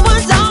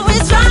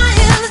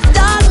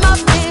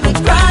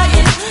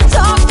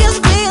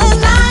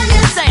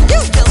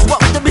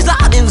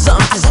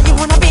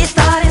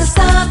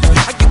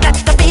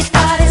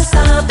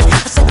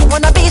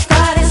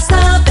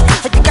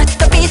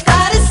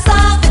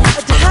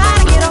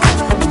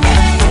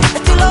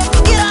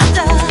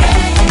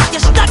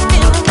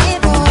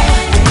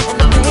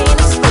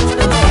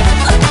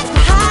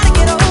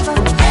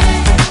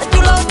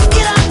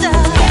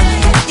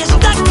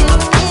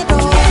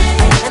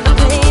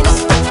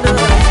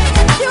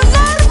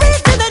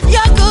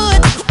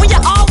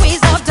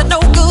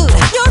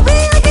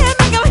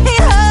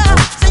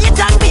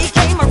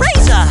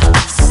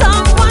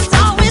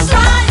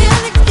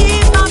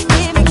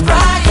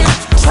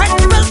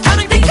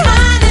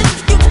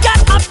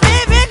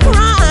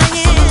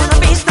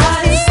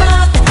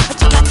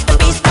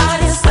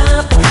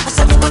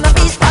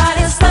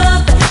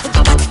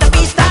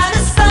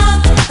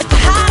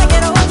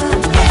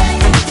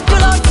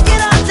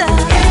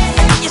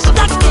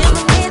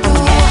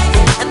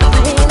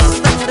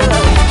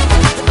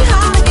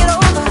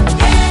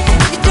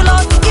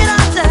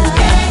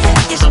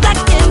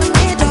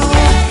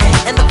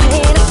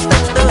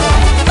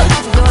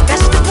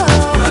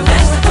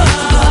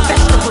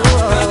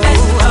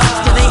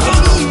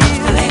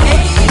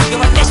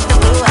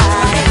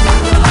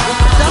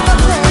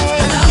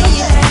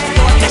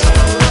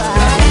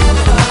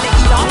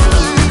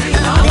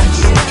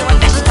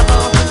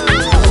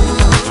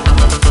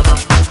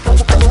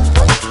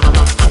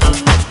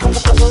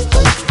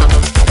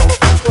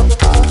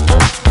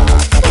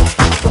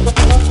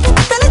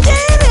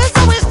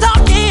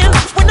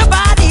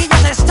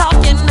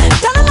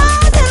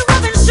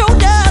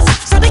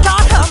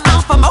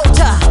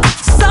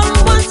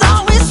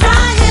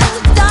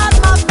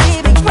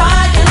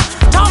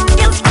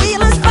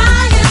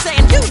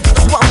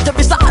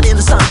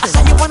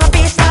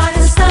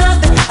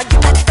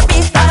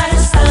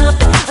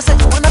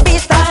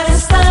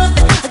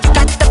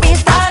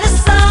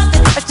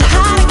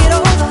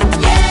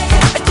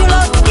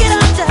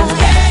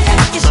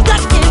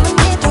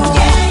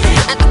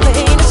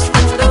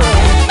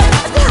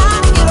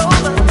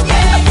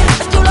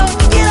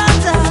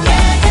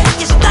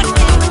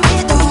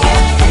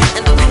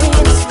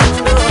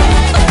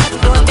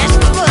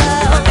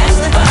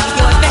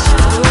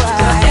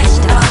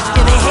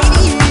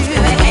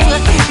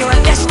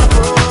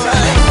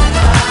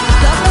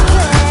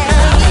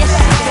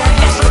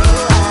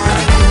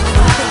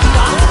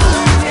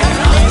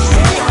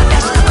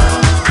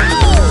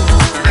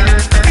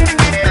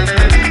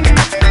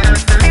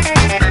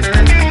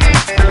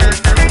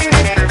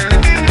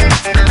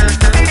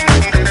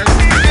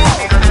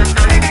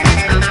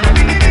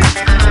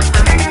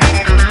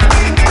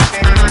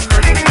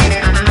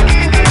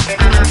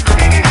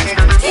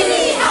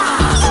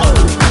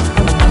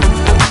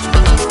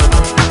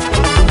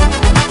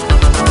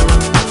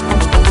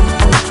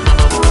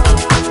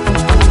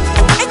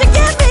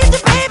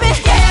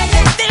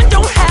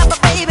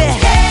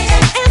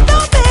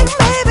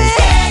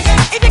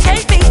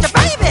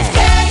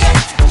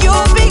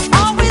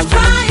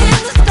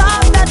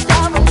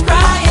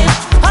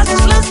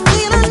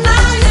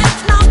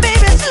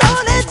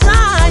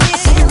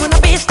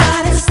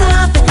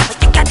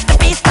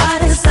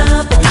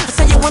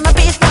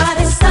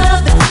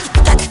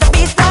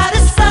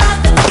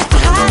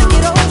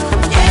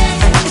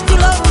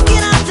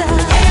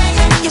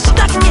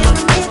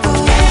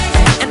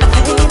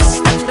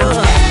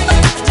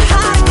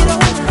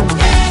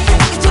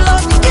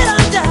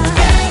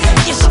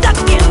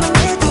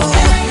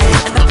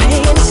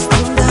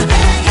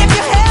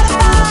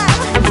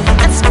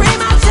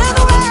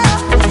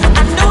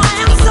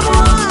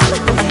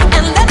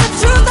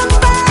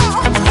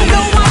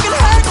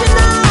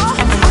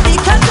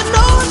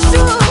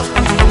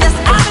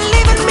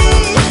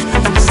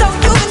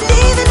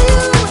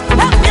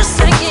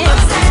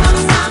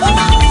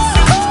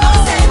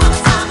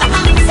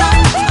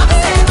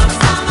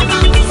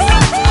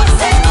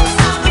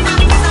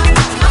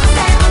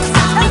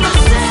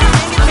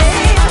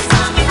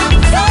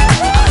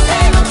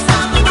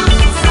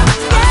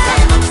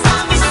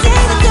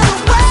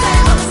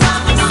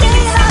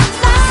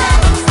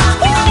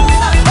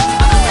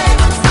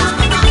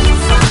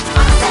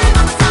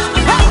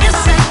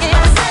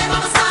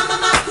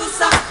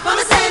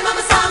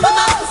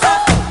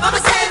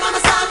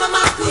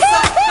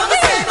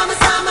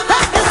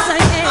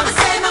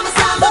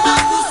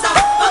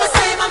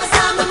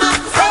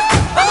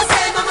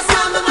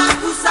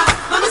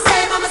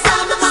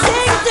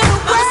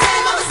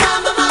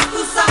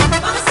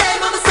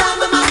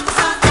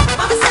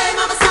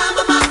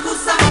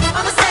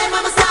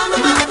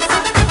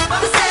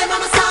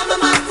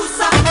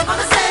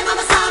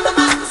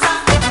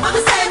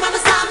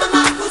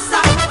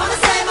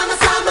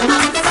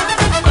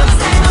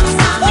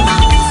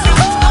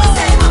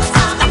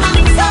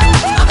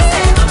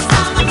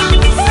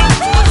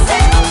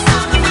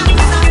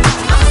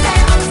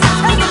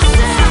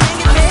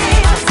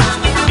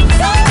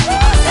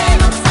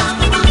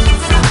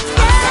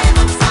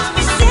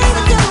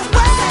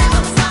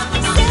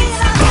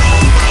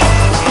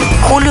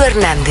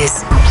 Hernández.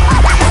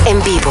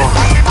 En vivo.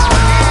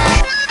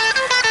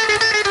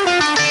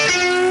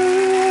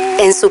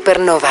 En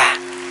Supernova.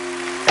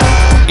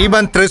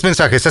 Iban 3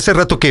 mensajes. Hace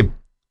rato que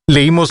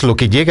leímos lo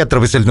que llega a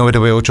través del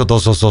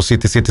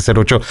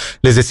 998-222-7708.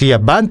 Les decía,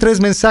 van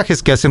 3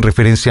 mensajes que hacen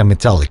referencia a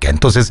Metallica.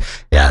 Entonces,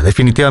 ya,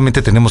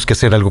 definitivamente tenemos que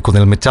hacer algo con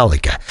el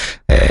Metallica.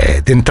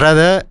 De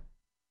entrada,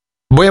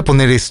 voy a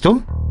poner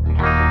esto,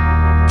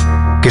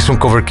 que es un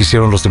cover que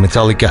hicieron los de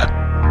Metallica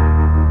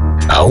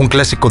a un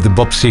clásico de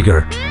Bob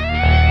Seger.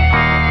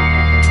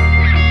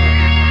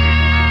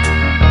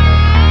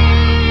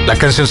 La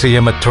canción se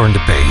llama Turn the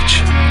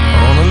Page.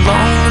 On a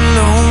long,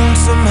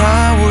 lonesome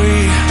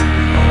highway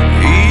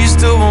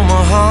east of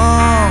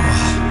Omaha,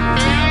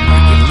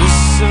 you can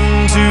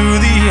listen to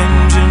the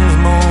engines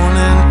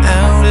moaning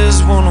out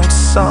his one old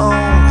song.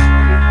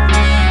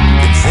 You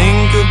can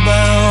think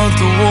about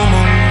the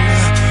woman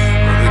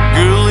or the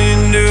girl you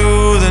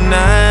knew the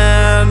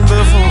night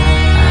before.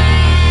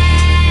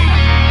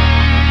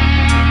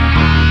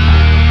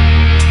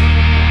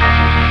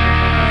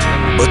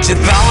 But your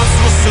thoughts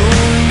will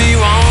soon be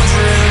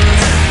wandering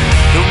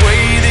the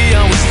way they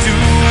always do.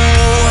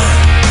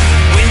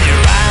 When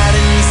you're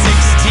riding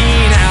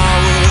 16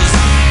 hours,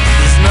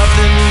 there's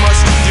nothing much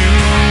to do,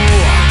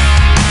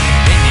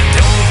 and you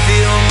don't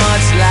feel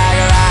much like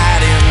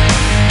riding.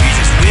 You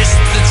just wish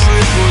the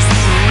trip was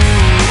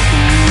through.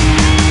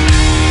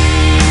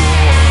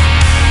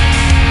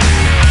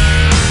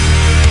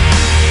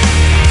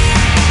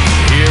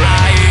 Here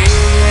I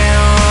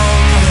am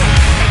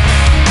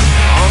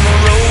on the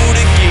road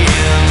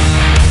again.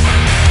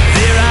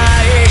 There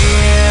I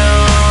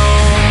am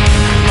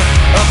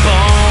up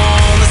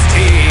on the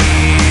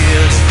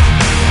stage.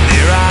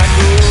 There I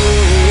go,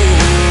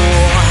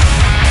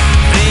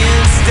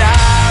 then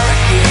star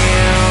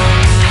again.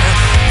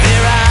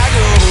 There I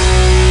go,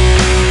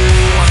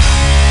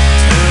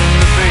 turn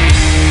the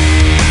page.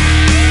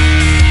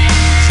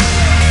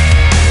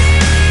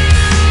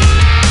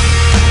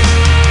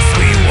 So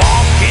we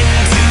walk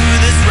into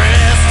this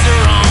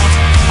restaurant,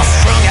 all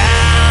strung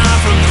out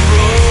from the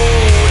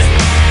road,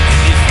 and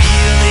you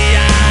feel the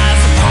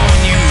eyes upon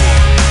you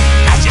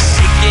as you're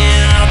shaking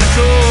out the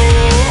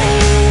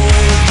cold.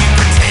 You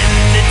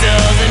pretend it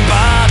doesn't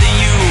bother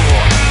you,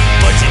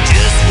 but you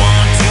just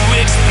want to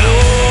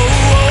explode.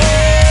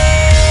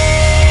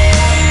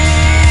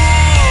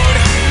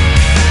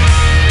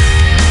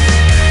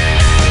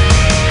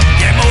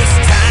 Yeah, most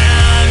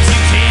times you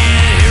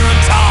can't hear 'em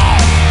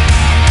talk.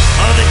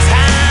 Other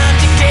times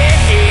you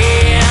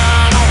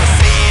can, all the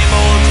same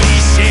old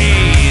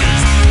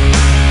cliches.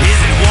 Is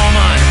it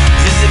woman?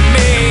 Is it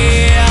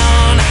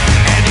man?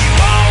 And you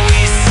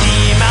always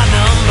seem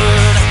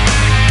outnumbered.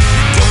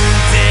 Don't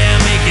dare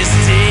make a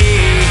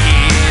stand.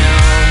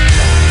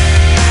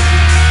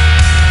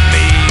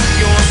 Make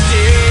your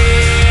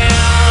stand.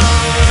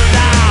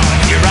 Now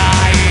here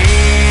I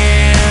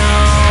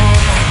am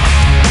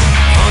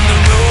on the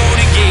road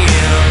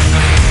again.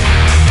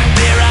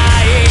 There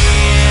I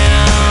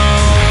am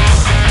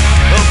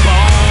up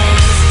on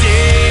the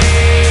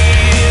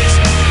stage.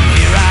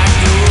 Here I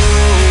go,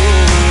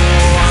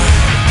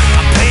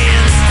 I'm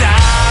playing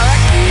star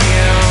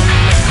again.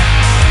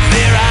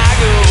 There I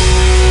go,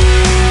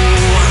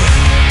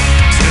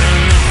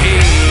 turn the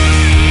page.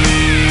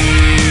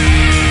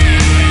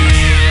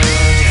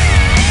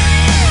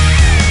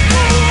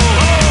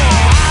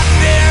 Out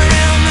there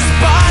in the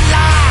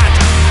spotlight,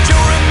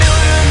 you're a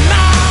million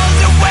miles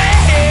away.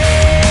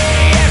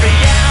 Every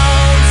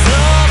ounce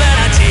of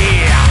energy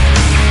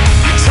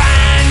you try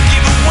and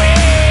give away.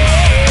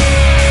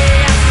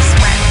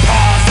 Sweat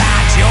pours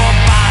out your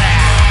body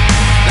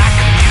like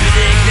the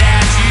music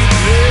that you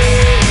play.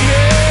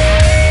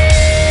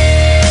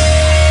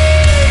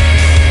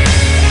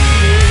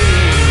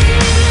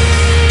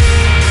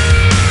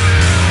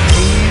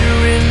 Later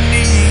in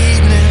the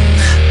evening,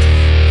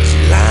 as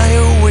you lie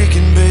awake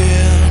in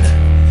bed,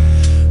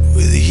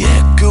 with the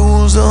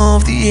echoes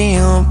of the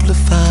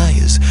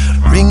amplifiers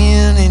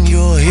ringing in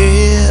your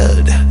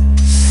head,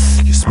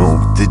 you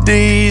smoke the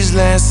day's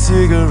last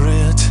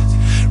cigarette,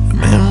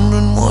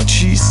 remembering what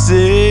she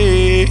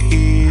said.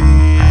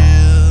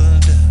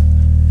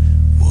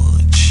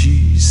 What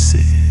she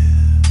said.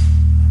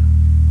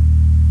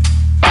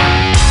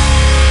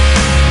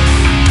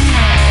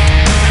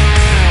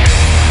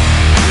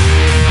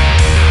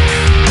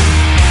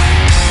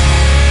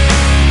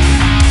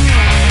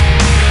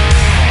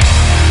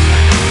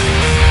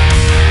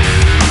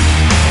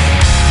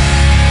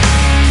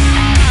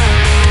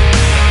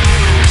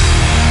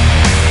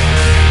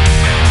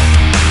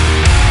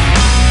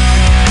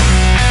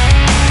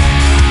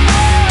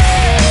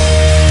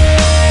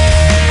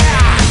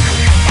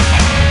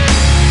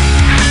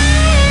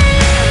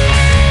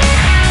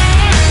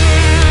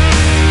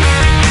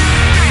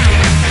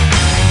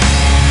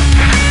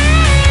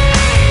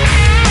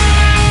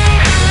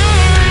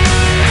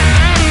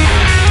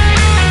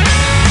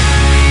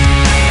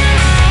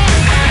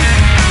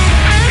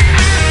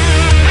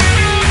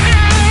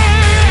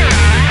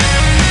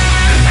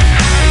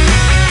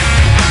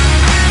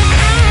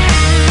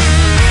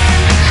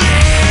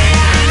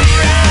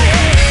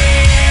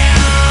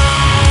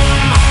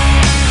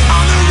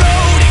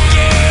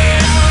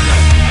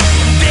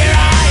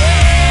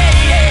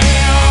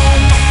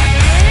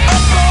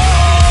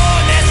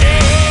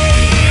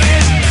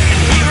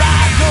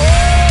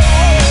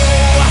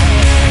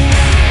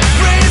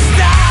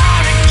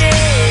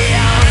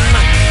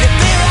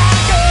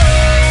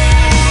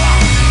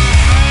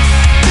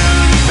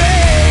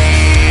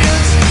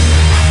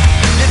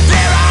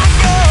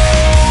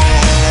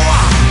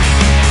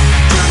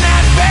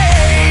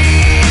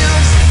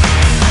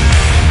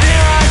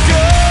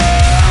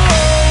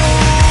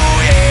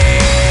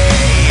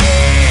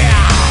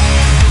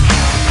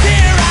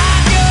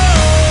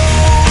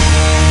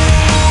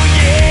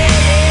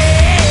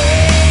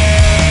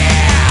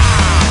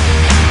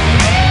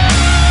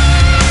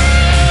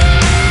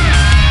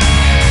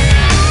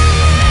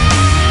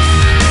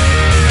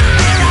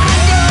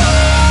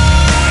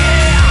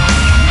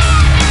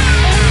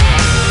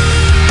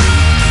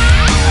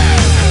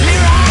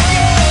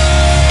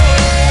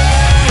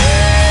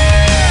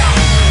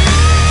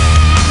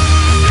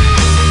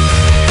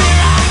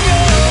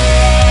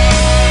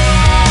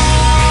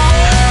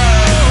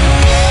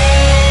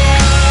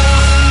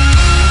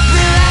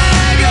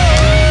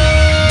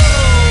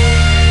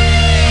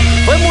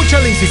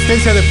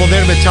 insistencia de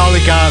poner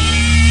Metallica,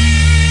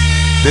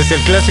 desde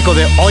el clásico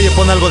de oye,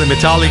 pon algo de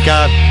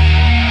Metallica,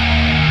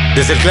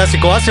 desde el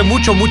clásico hace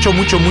mucho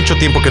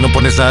tiempo que no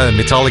pones nada de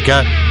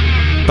Metallica,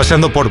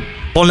 pasando por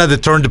pon la de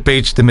Turn the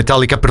Page de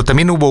Metallica, pero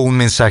también hubo un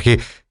mensaje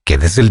que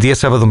desde el día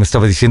sábado me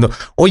estaba diciendo,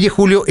 oye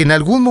Julio, ¿en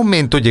algún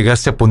momento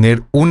llegaste a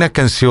poner una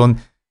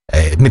canción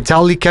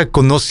Metallica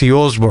con Ozzy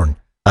Osbourne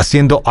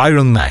haciendo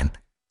Iron Man?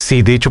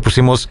 Sí, de hecho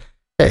pusimos...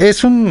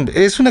 Es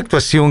una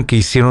actuación que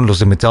hicieron los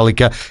de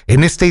Metallica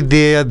en esta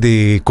idea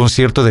de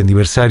concierto de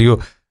aniversario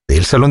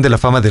del Salón de la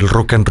Fama del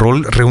Rock and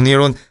Roll.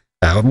 Reunieron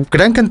a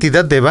gran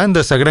cantidad de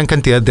bandas, a gran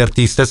cantidad de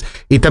artistas,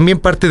 y también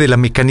parte de la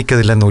mecánica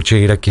de la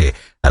noche era que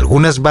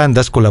algunas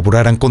bandas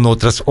colaboraran con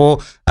otras o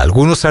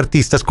algunos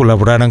artistas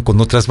colaboraran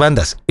con otras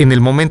bandas. En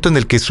el momento en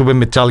el que sube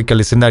Metallica al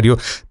escenario,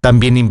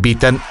 también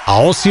invitan a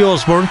Ozzy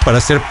Osbourne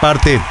para ser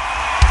parte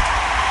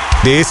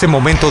de ese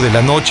momento de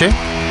la noche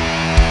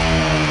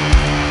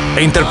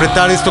e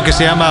interpretar esto que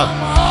se llama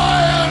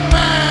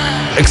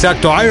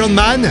exacto, Iron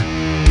Man,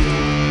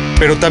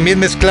 pero también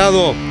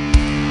mezclado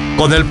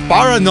con el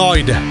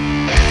Paranoid.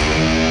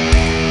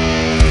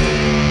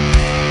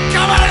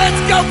 Come on,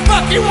 let's go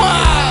fucking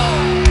wild!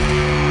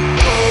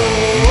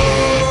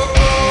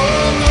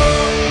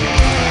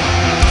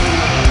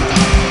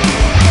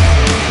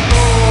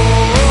 Oh,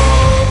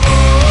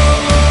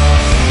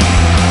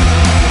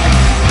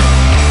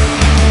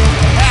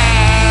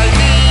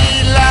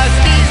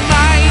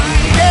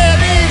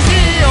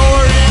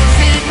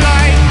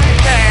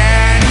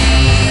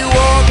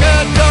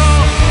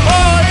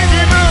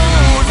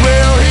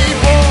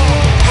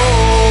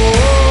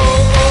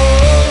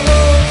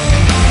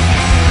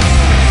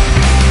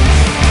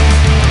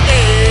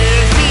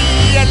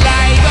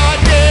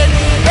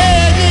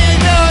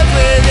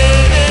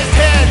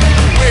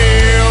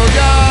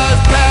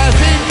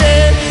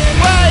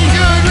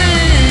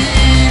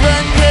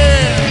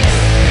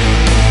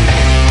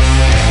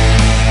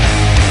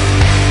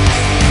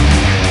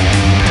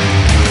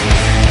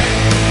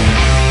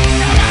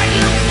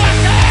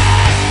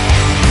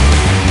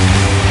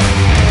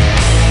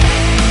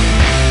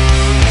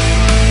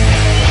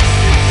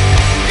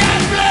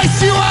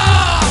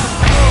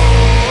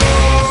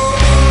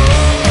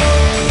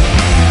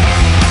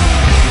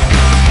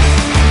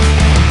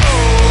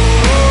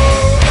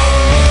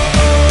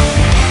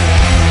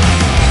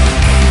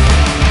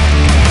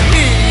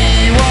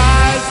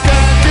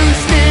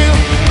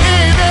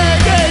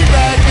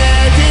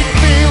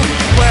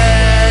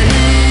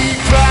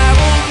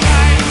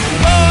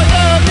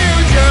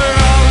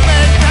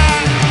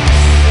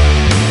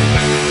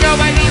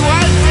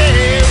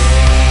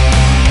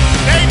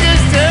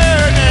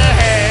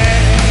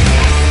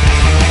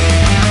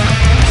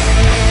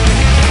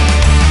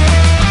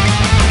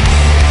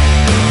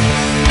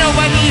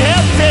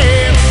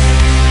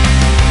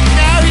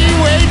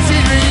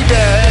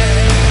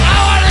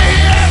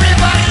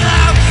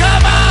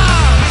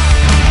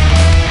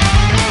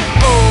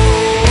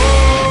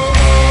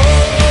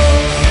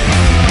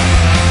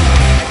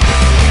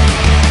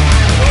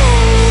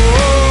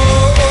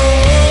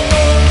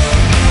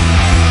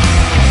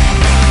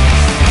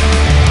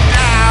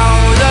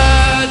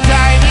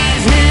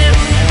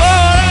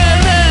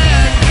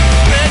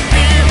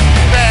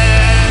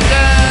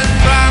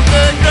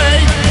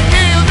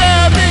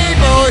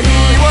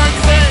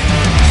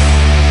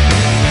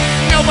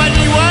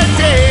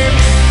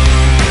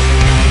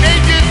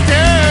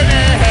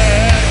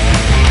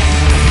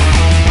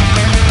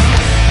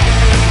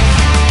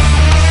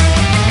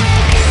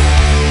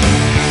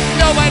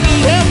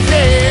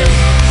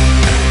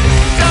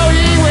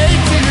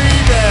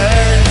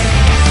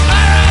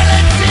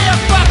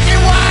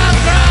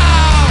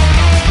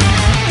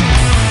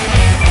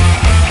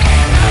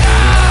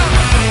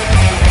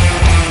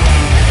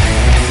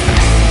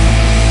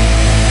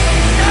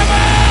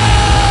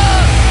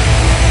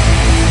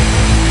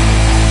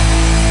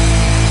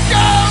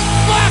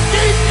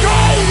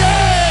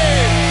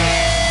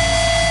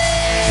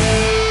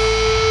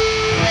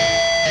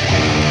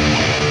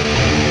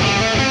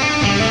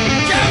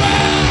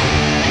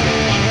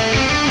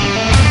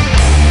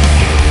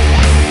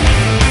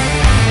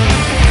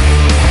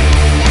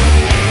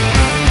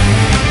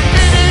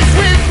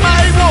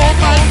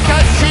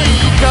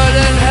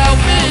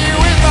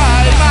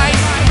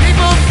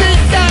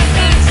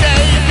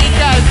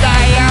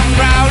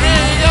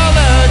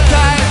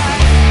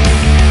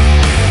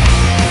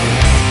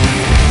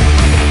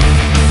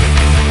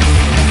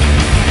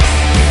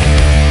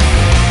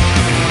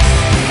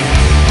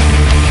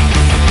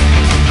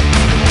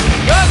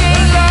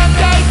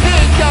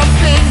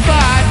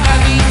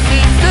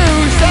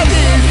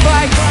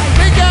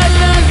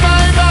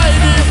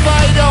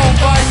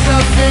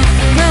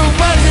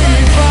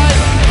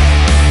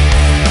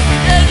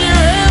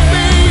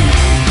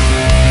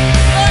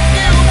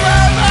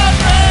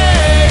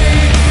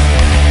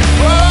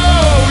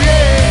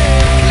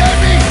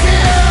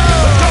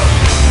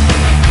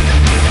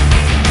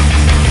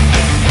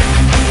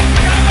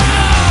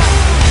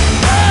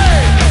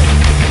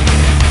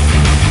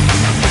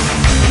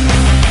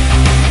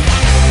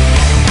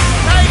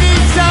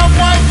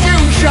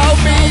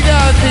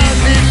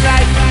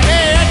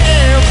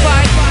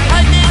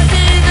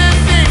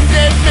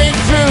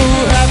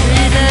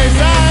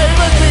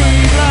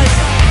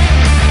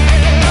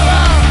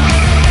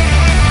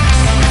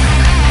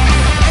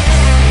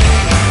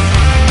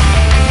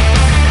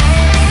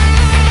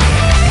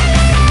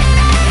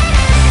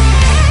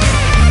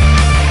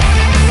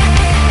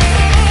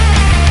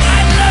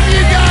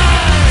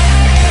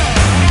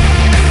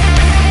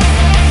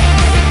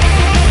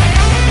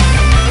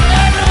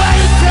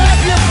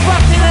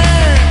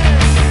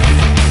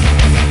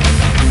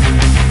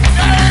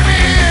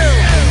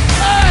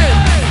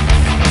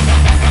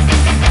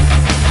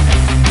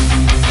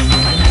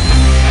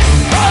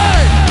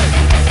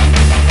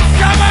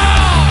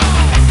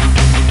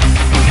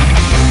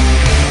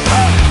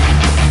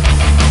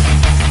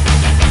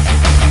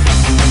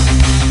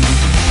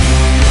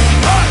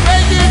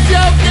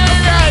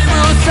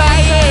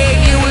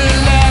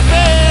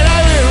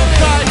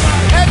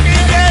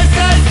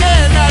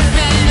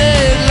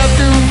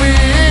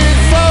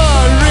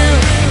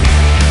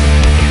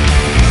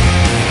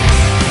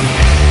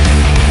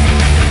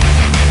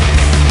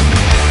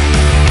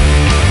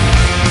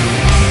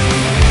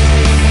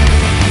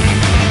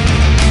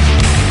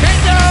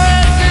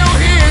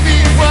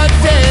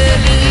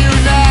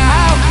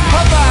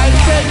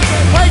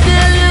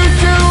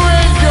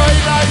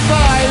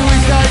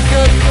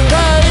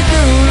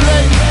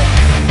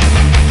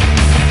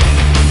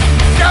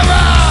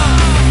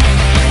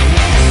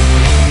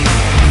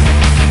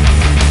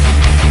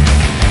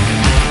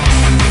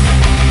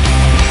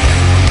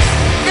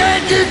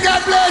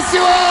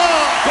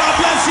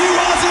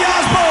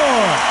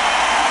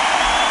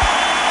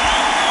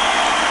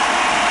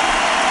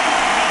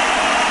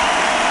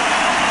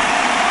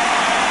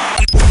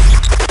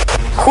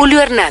 Julio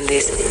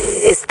Hernández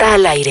está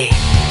al aire.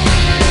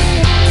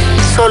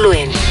 Solo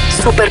en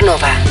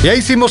Supernova. Ya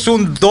hicimos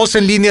un 2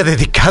 en línea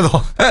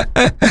dedicado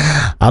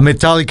a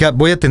Metallica.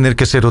 Voy a tener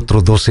que hacer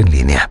otro 2 en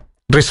línea.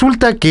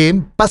 Resulta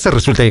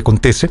y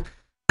acontece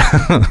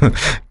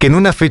que en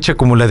una fecha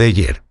como la de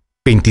ayer,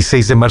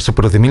 26 de marzo,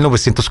 pero de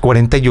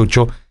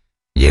 1948,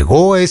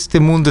 llegó a este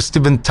mundo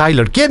Steven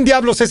Tyler. ¿Quién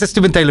diablos es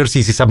Steven Tyler?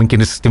 Sí, saben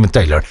quién es Steven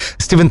Tyler.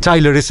 Steven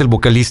Tyler es el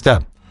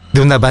vocalista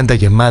de una banda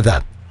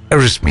llamada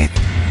Aerosmith.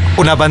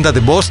 Una banda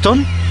de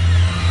Boston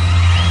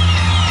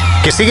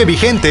que sigue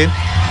vigente.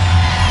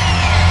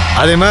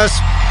 Además,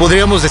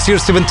 podríamos decir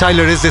Steven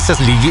Tyler es de esas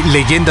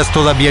leyendas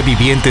todavía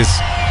vivientes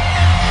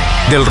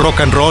del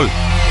rock and roll.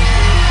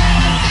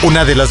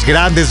 Una de las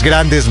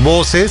grandes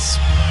voces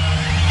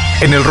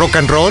en el rock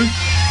and roll.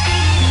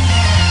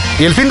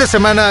 Y el fin de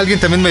semana alguien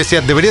también me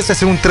decía, deberías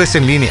hacer un 3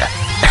 en línea.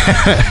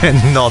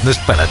 No es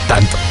para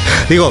tanto.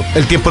 Digo,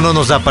 el tiempo no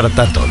nos da para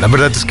tanto. La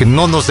verdad es que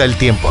no nos da el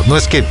tiempo. No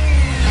es que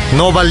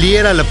no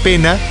valiera la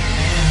pena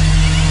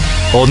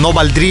o no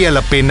valdría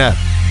la pena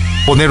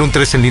poner un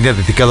 3 en línea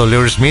dedicado a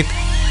Aerosmith,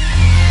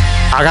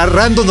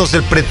 agarrándonos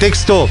del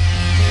pretexto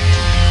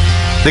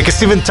de que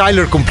Steven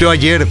Tyler cumplió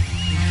ayer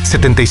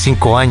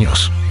 75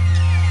 años.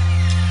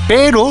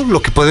 Pero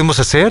lo que podemos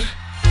hacer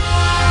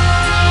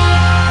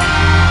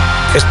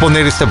es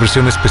poner esta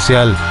versión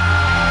especial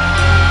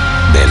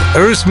del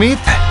Aerosmith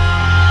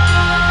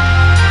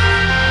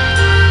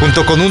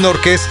junto con una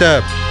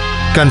orquesta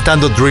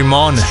cantando Dream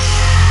On.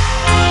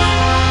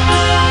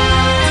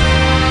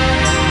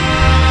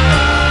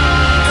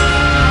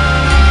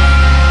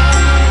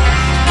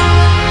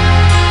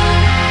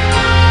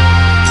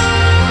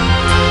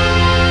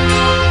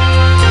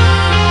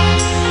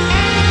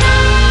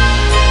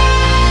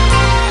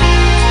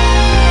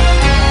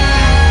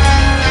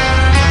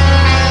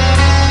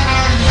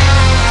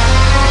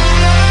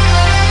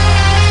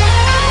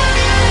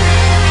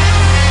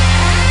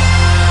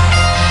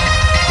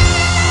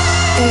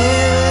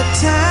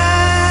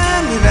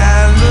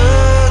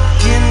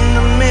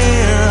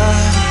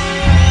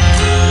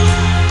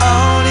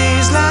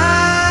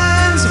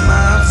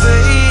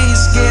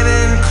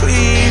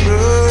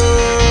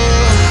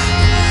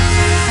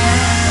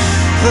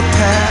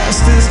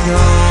 Past is gone.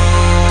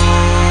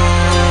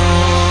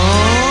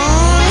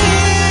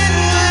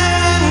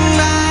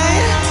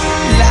 Night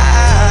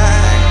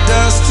like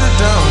dust to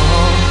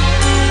dawn.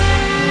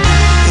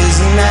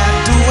 Isn't that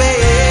the way?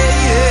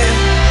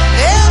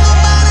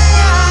 Everybody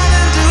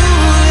gotta do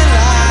it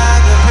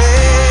like a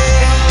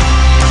pay.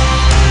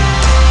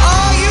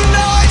 Oh, you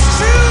know it's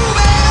true,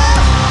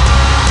 baby.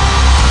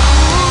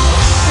 Ooh,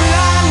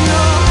 I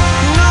know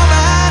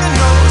nobody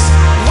knows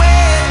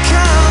where it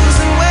comes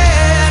and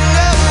where it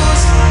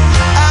goes.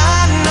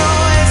 I know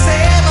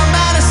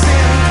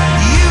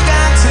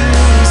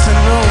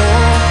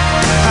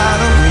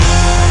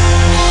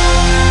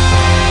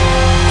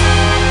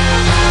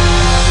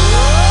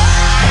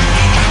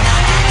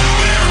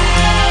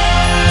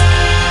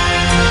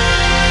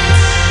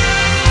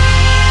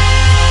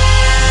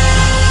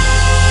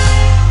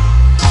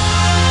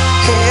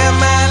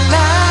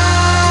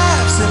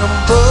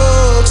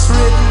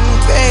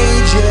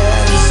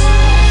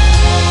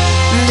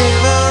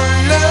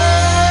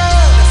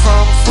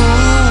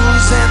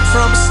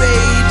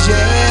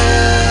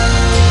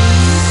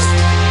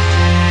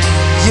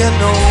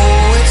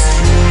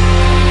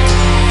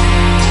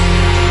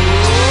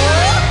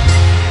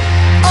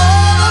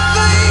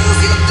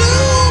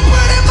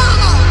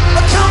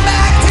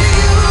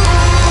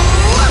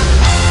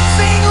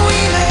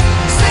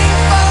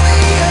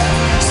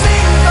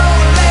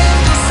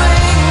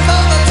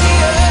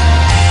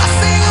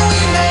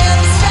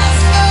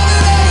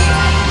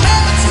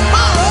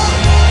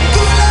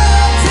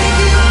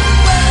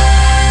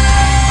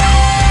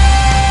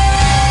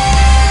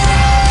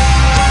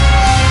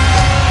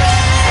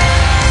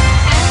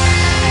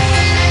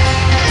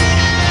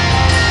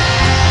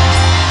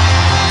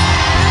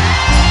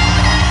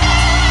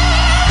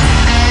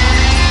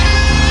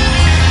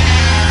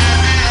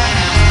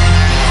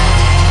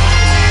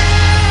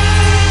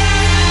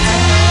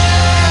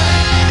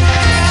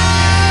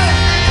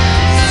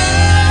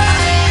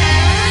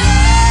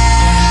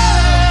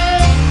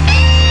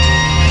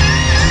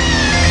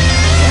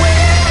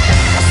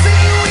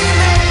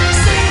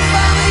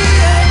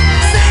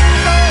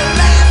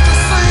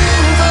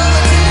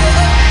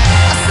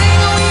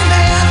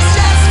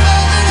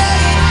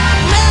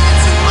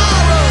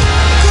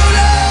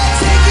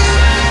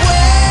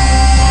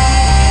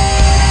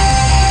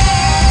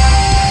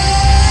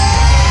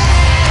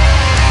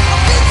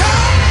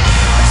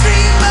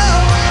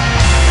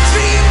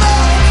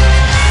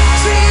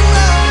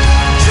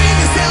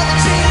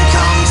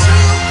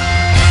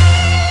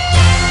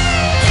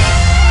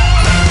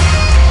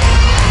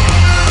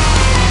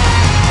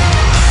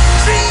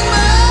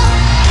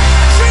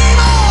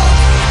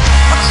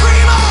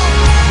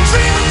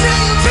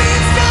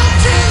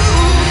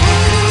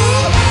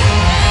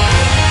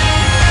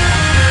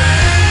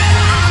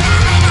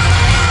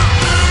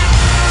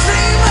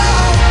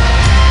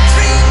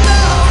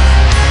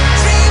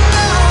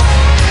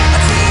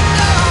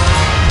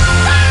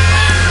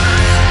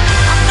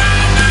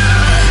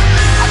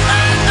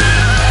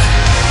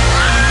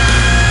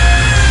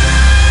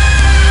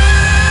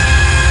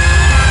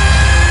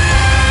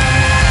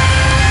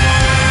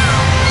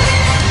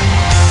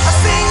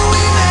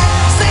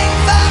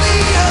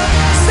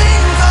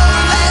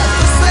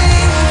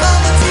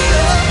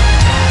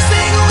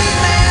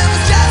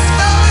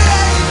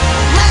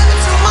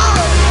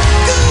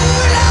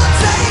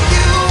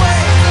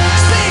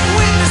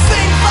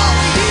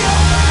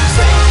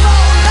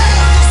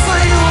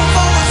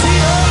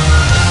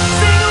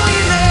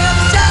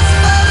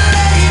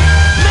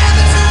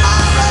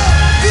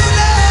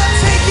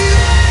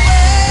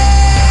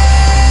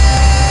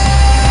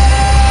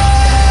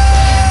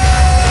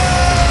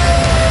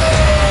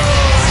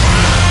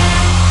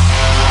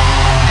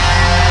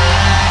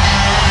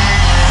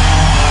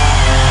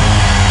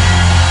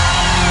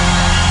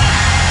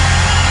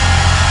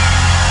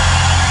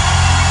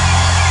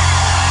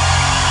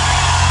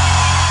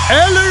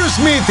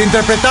Aerosmith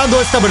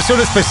interpretando esta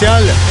versión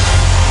especial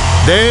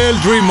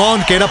del Dream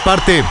On, que era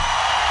parte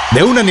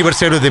de un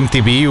aniversario de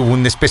MTV,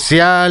 un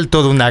especial,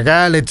 toda una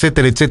gala,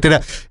 etcétera,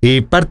 etcétera.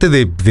 Y parte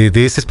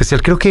de ese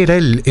especial, creo que era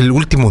el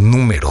último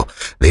número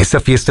de esa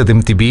fiesta de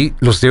MTV,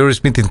 los de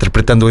Aerosmith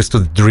interpretando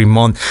esto de Dream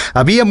On.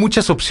 Había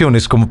muchas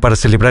opciones como para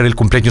celebrar el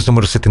cumpleaños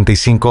número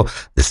 75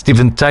 de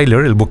Steven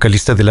Tyler, el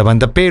vocalista de la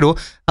banda, pero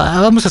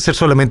vamos a hacer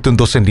solamente un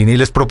 2 en línea y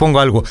les propongo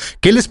algo.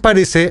 ¿Qué les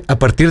parece a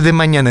partir de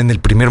mañana en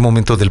el primer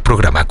momento del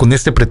programa, con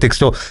este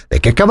pretexto de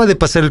que acaba de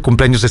pasar el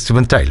cumpleaños de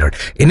Steven Tyler,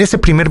 en ese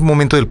primer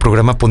momento del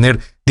programa poner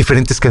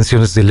diferentes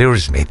canciones de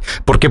Aerosmith?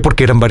 ¿Por qué?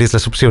 Porque eran varias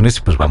las opciones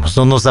y pues vamos,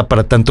 no nos da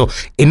para tanto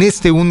en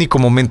este único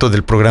momento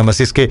del programa.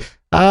 Así es que,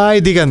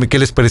 díganme qué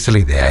les parece la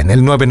idea en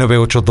el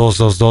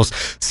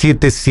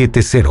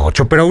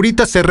 998-222-7708. Pero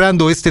ahorita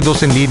cerrando este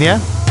 2 en línea,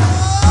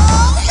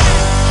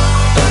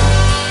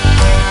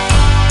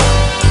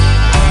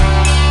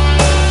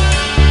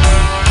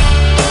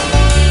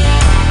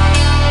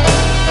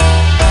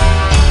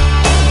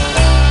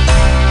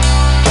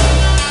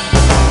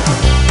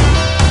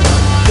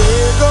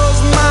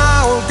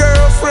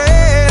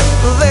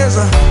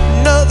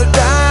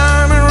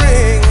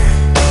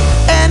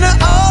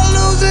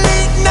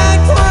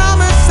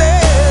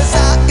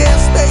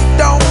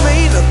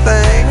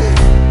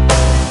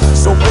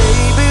 So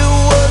baby,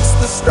 what's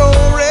the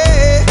story?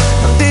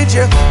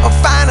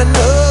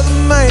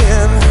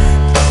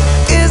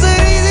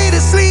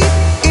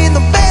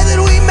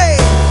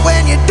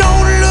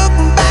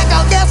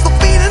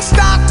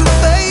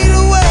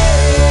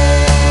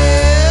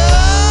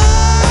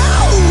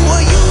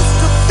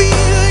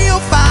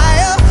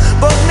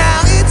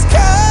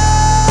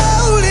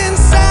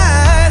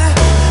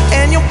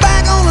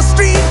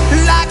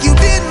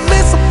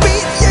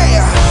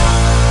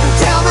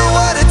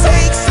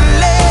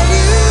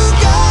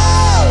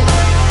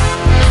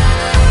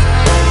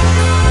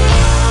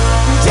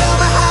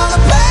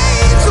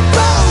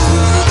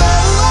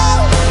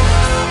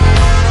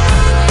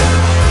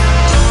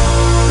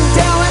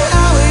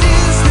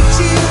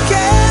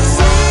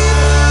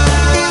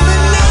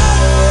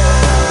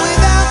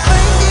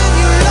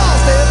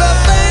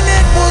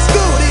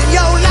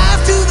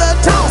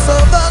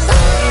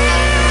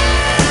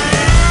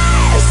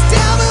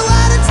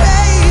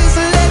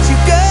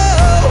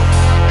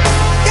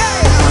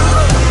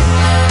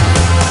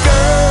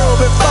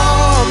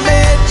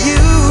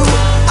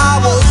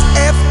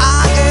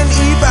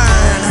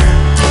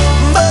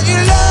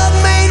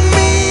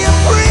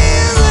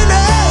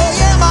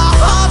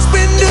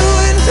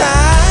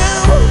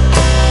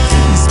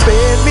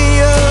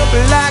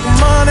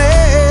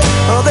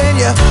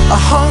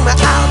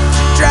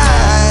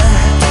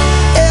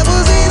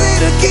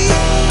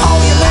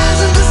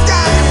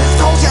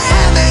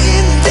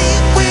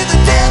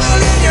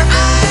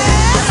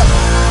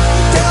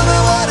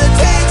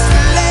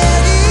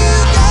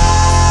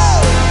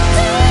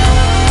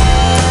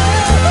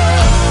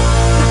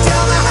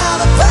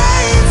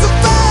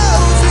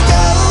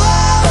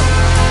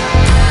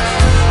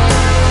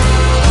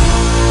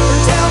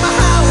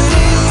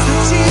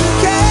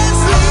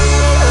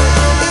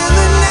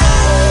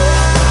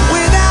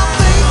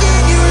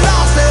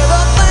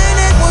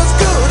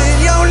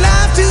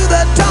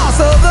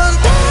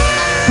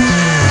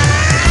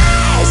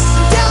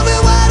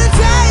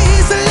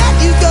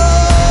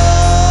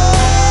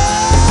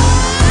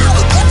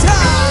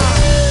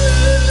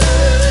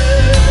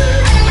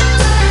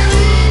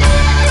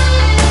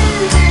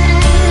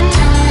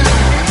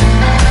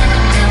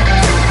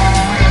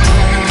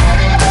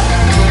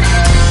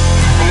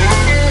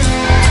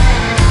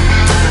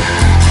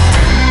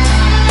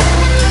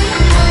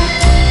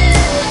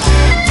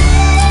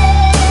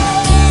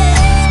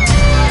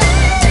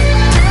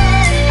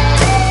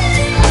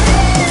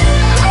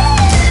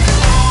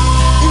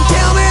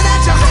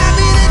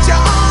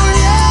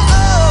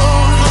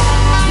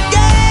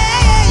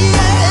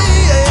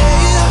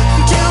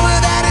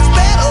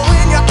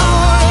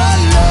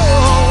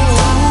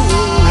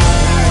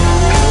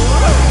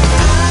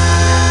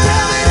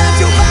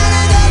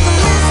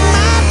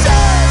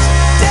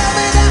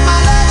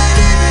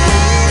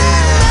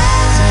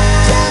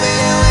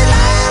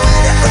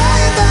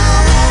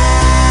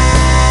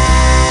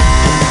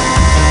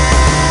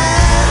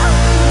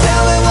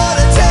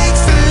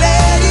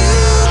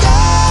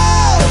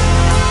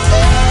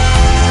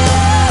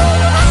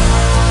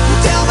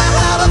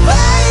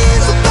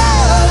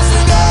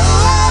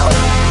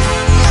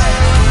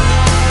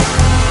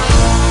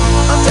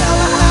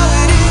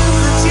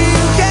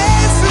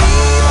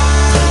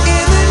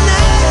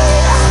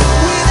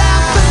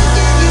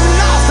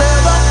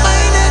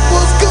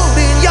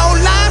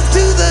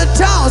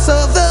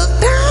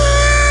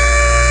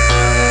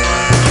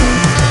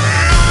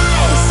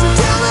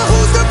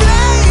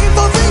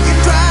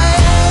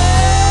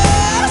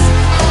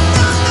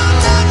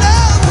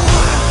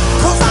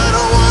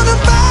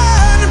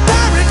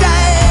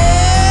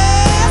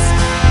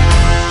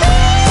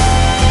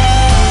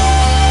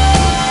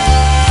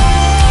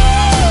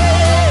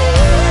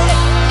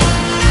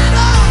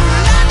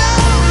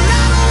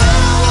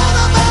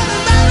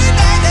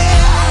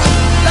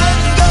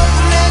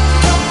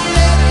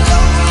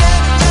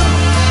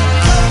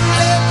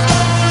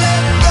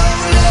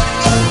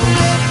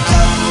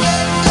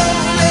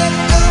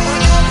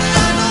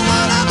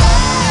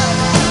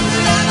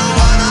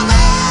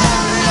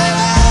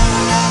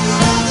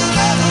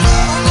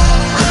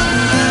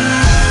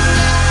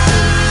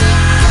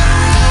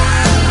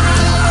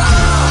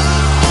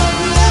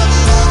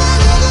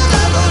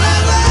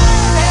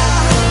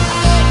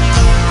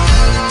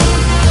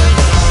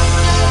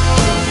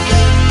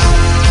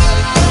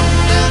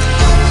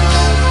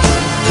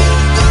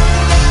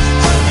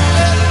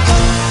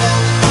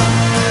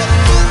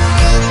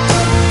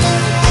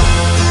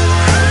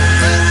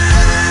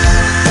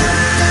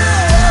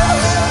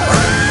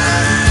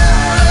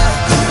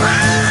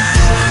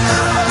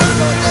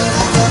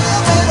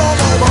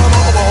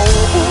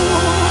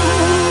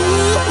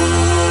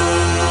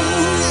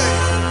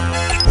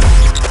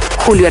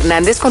 Julio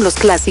Hernández con los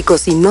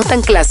clásicos y no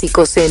tan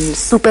clásicos en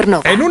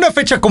Supernova. En una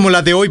fecha como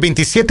la de hoy,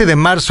 27 de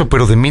marzo,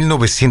 pero de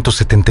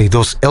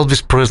 1972,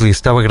 Elvis Presley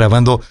estaba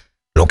grabando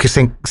lo que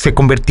se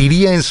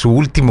convertiría en su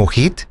último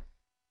hit,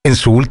 en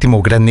su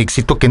último gran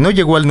éxito, que no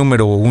llegó al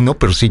número 1,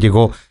 pero sí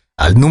llegó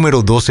al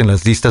número 2 en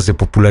las listas de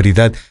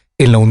popularidad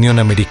en la Unión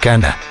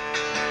Americana.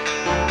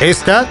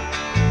 Esta,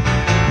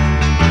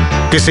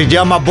 que se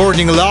llama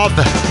Burning Love.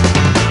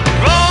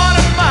 Lord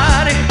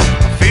Almighty,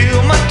 I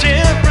feel my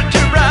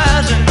temperature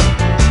rising.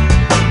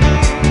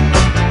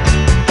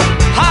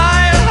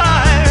 Higher,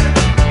 higher,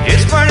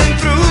 it's burning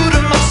through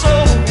to my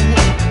soul.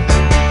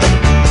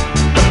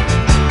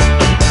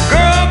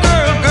 Girl,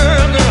 girl,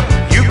 girl, girl,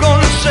 you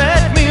gonna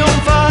set me on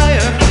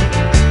fire.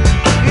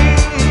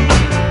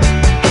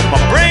 My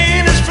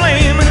brain is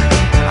flaming,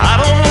 I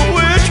don't know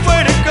which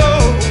way to go.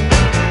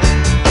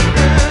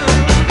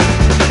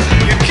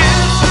 Your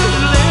kisses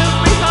lift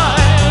me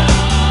higher,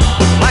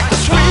 like the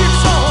sweet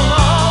song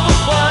of a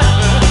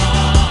choir.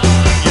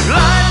 You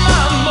light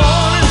my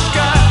morning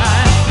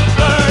sky,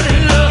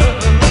 burning love.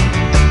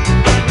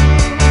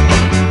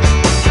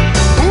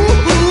 Ooh,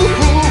 ooh,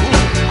 ooh,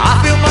 I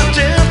feel my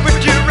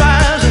temperature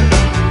rising.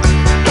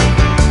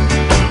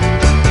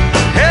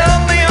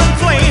 Healthy and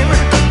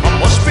flaming, I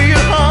must be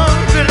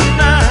 109.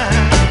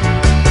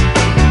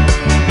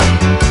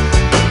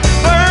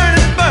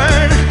 Burning,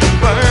 burning,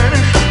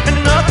 burning, and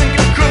nothing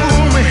can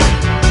cool me.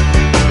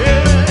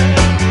 Yeah.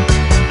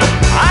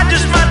 I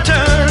just might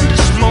turn to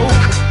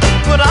smoke,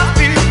 but I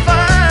feel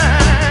fine.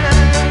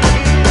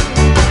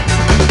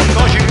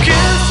 'Cause your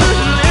kisses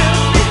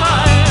lift me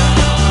higher,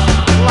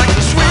 like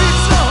the sweet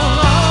song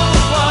of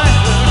a choir.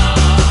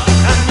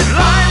 And you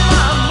light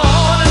my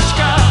morning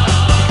sky,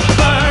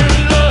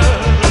 burning love.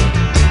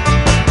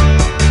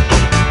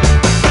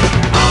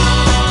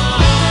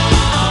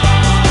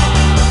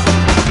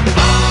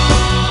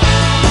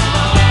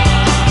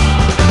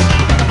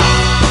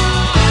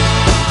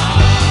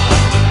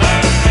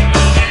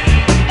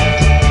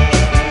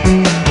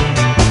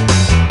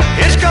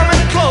 It's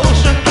coming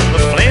closer, the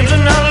flames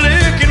are now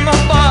licking my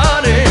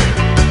body.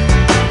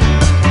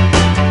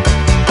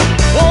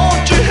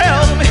 Won't you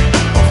help me?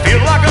 I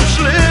feel like I'm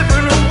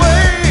slipping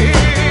away.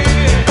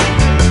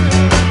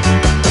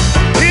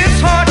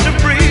 It's hard to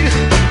breathe,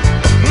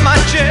 my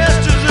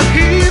chest is a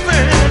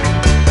heaving.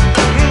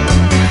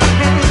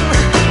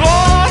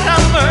 Lord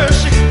have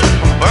mercy,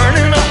 I'm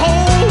burning a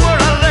hole where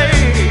I lay.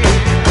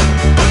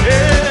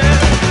 Yeah.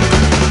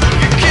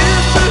 Your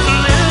kisses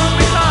lift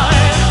me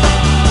higher,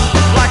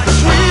 like the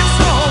sweet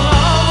song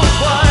of a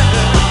choir.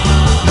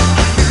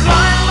 You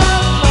light my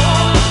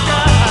morning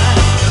sky,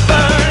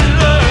 burning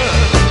love,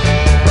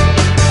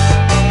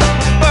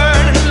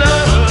 burning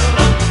love,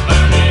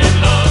 burning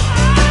love.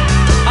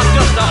 I'm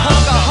just a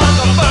hunk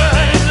of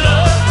burning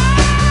love,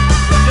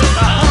 just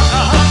a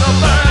hunk of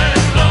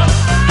burning love,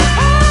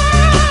 hunk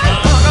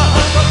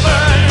of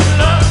burning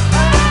love,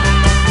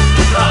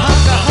 a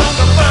hunk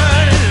of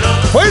burning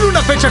love. Fue en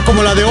una fecha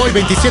como la de hoy,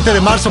 27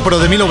 de marzo, pero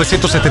de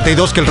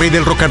 1972, que el rey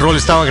del rock and roll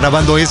estaba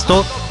grabando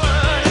esto,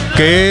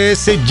 que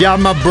se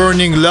llama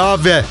Burning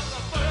Love.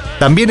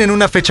 También en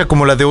una fecha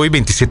como la de hoy,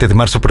 27 de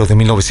marzo, pero de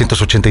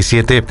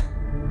 1987,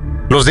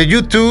 los de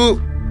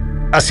YouTube,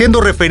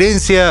 haciendo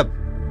referencia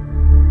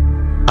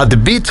a The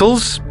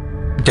Beatles,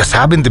 ya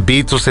saben, The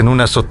Beatles en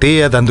una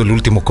azotea dando el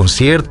último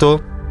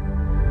concierto.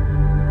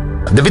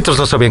 The Beatles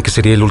no sabían que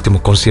sería el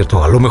último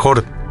concierto, a lo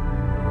mejor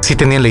sí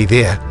tenían la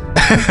idea.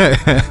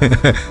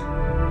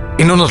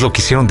 Y no nos lo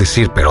quisieron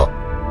decir, pero...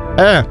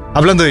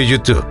 hablando de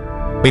YouTube,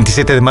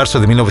 27 de marzo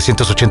de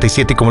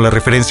 1987, como la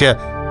referencia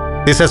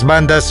de esas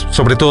bandas,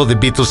 sobre todo The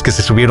Beatles, que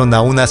se subieron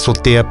a una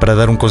azotea para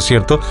dar un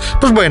concierto,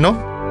 pues bueno,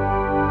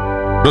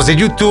 los de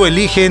YouTube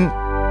eligen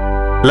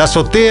la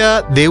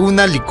azotea de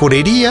una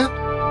licorería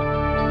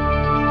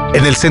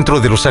en el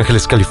centro de Los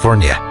Ángeles,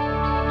 California.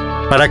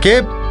 ¿Para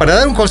qué? ¿Para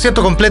dar un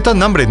concierto completo?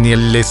 No, hombre, ni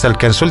les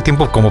alcanzó el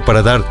tiempo como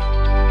para dar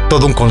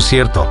todo un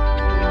concierto.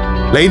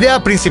 La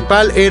idea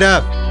principal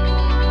era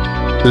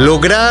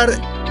lograr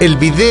el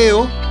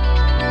video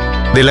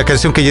de la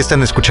canción que ya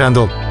están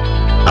escuchando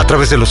a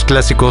través de los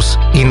clásicos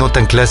y no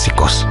tan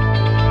clásicos.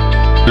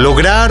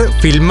 Lograr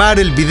filmar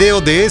el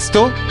video de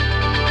esto,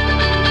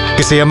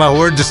 que se llama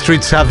Where the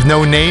Streets Have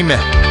No Name.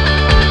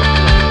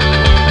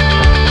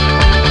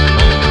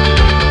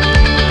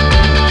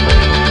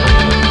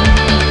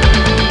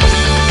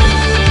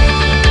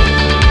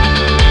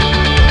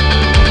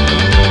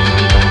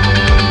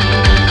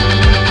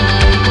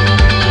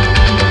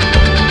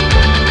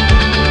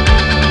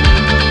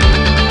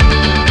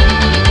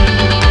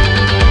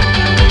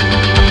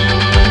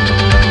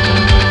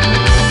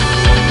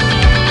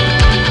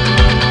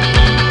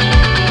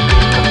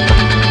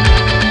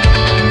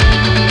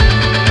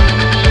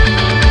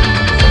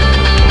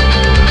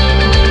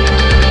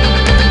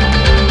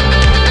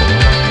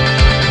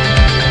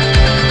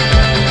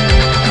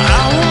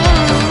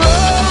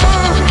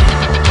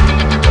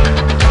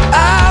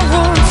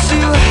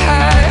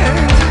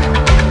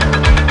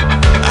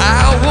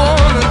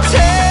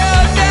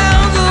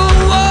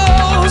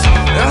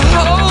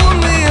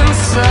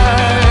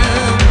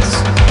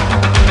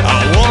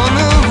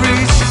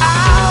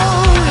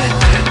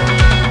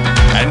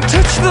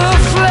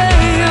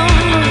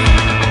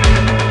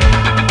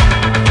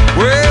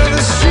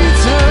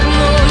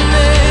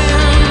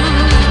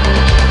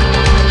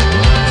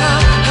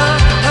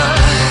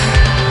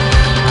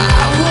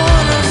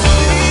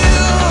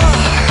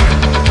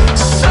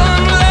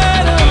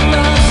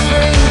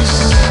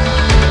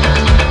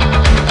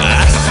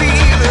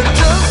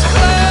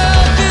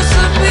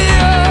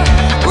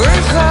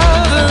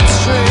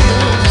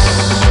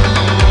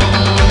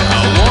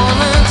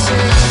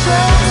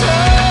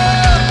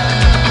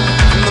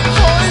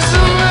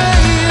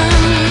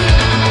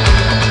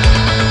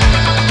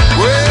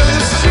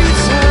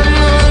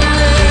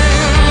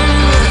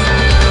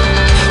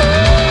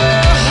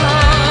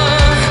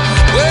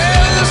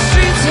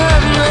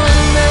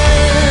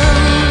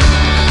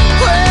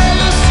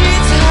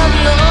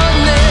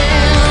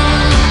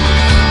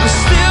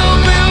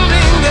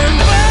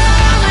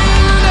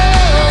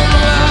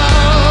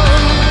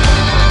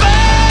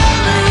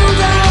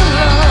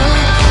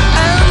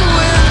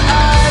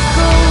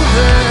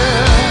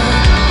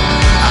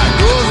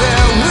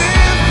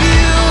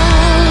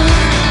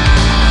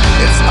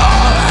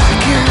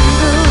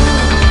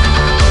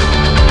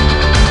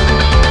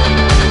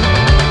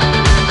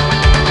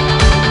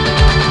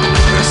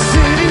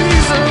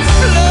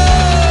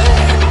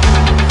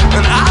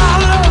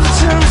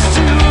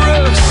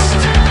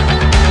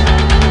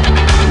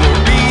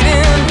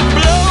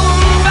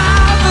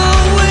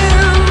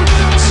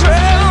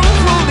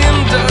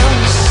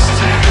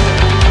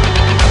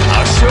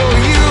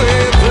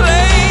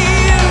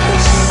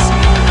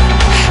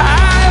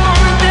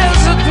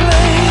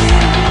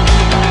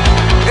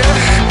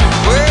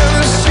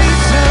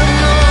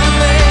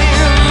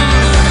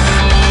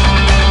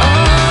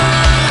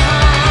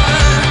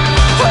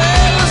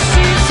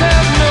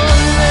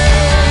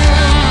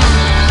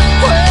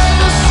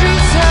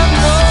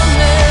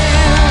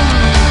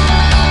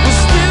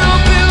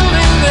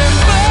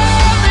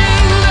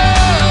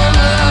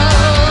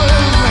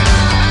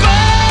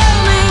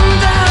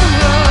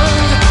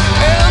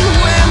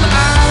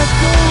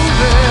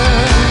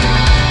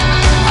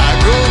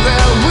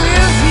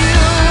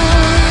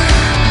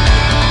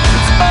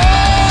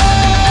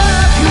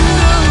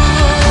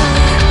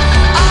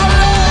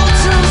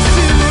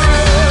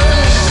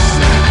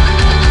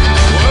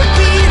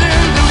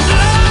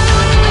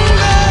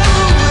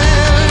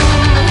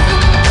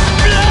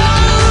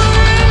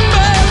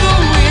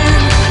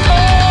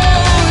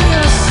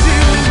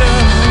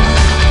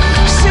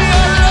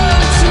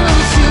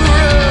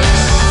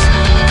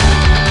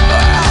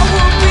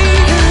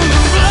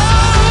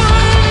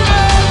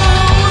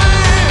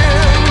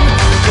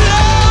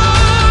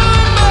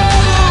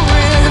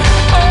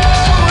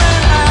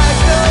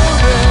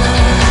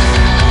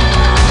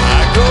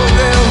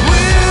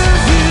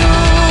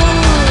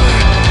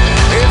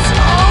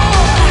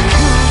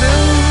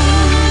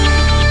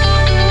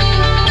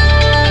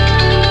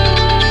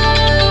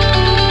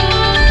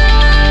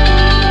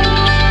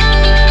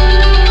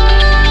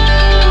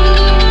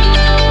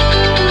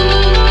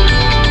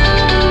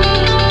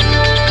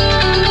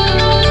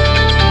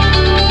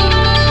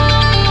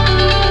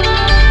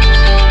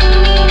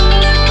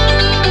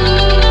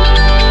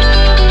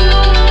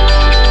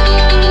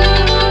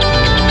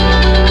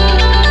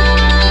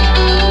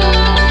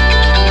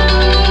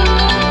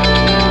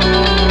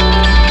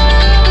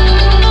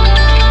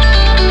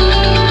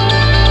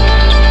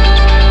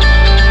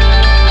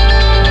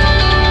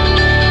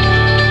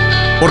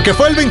 Porque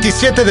fue el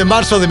 27 de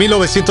marzo de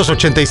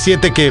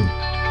 1987 que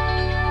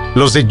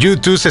los de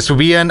YouTube se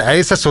subían a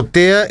esa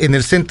azotea en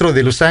el centro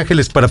de Los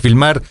Ángeles para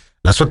filmar,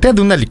 la azotea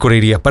de una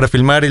licorería, para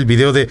filmar el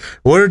video de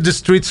Where the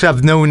Streets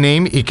Have No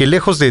Name, y que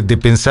lejos de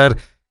pensar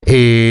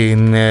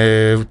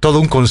en todo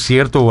un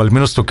concierto o al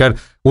menos tocar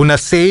unas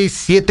 6,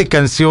 7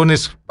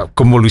 canciones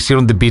como lo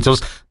hicieron The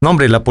Beatles, no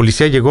hombre, la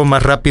policía llegó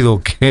más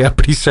rápido que a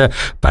prisa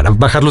para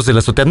bajarlos de la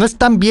azotea. No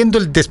están viendo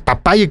el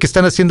despapalle que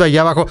están haciendo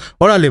allá abajo.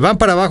 Órale, van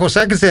para abajo,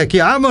 sáquense de aquí,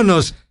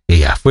 vámonos. Y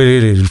ya fue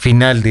el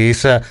final de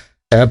esa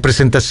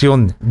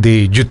presentación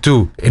de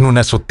YouTube en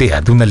una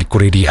azotea de una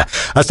licorería.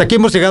 Hasta aquí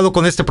hemos llegado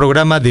con este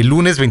programa de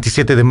lunes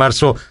 27 de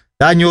marzo,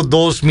 año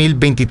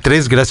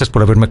 2023. Gracias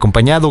por haberme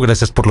acompañado,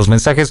 gracias por los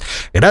mensajes,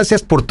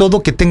 gracias por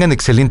todo. Que tengan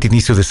excelente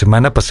inicio de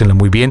semana, pásenla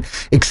muy bien,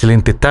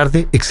 excelente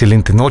tarde,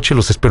 excelente noche.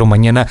 Los espero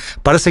mañana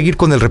para seguir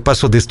con el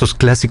repaso de estos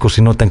clásicos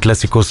y no tan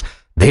clásicos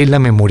de la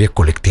memoria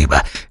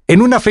colectiva.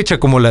 En una fecha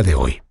como la de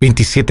hoy,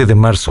 27 de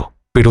marzo,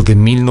 pero de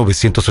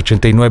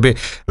 1989,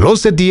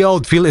 los de The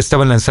Outfield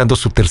estaban lanzando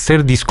su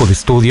tercer disco de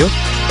estudio,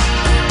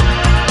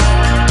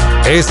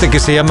 este que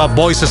se llama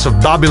Voices of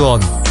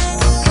Babylon.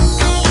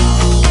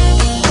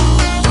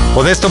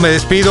 Con esto me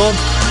despido.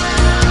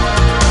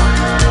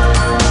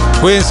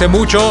 Cuídense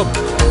mucho.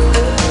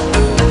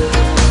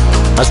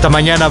 Hasta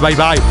mañana, bye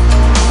bye.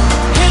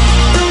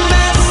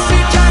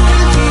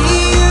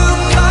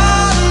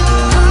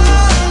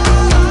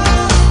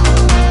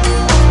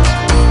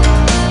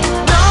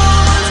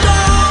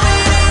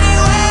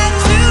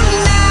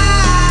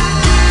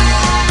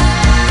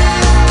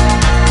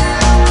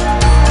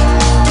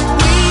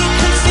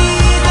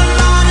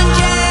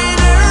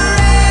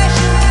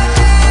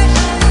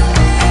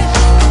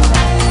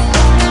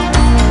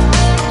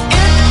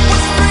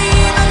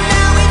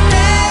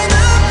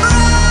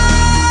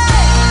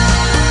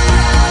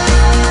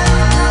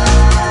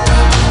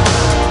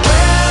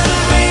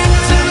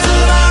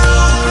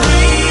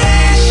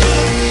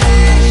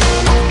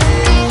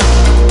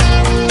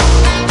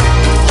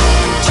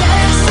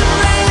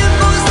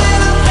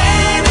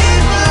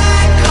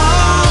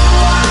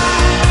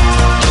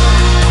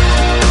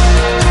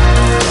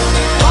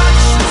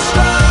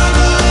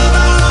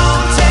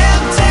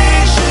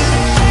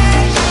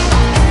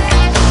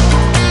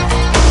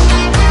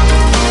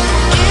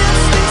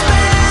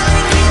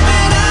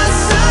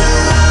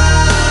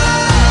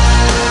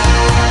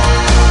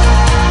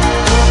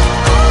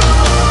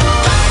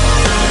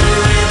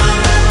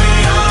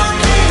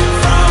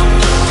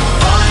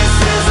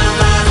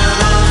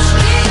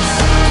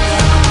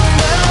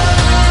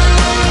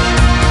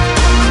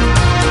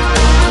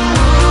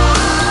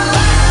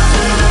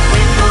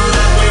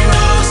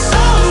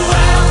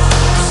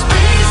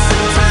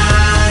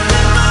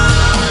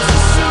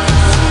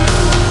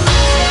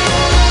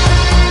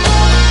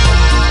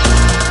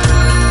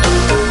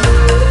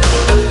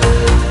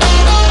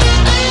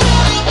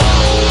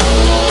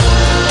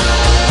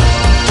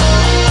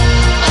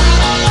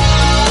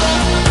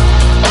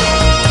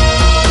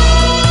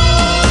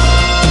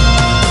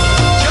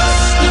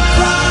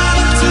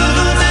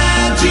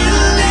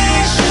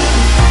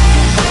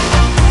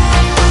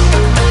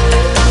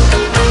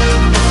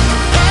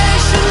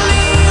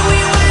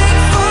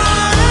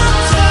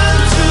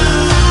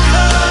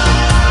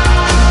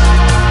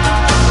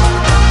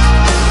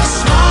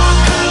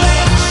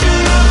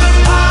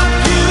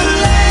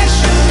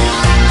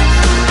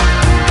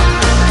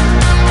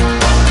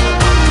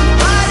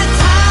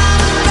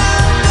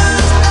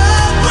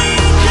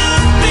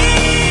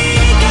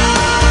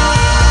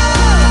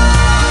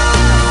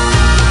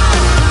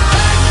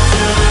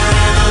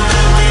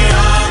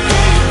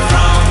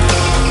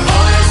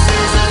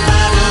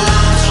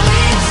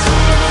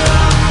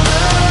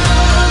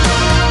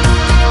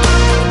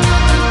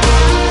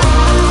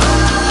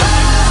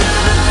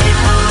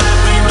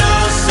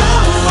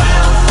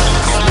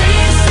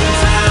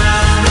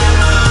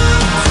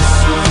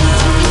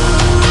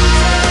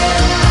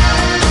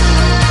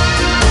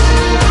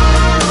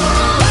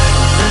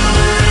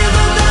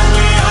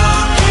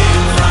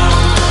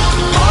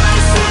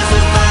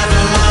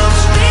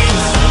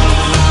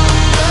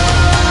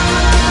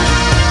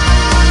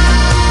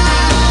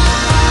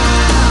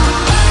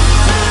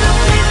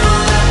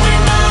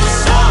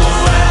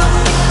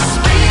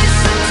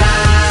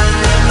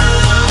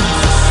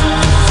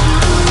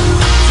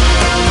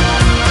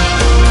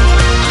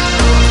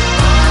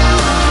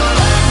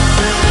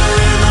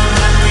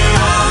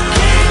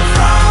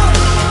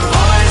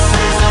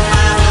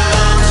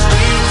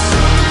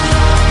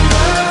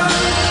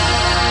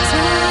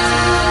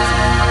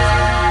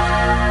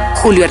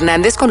 Julio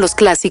Hernández con los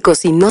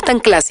clásicos y no tan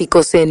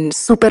clásicos en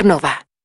Supernova.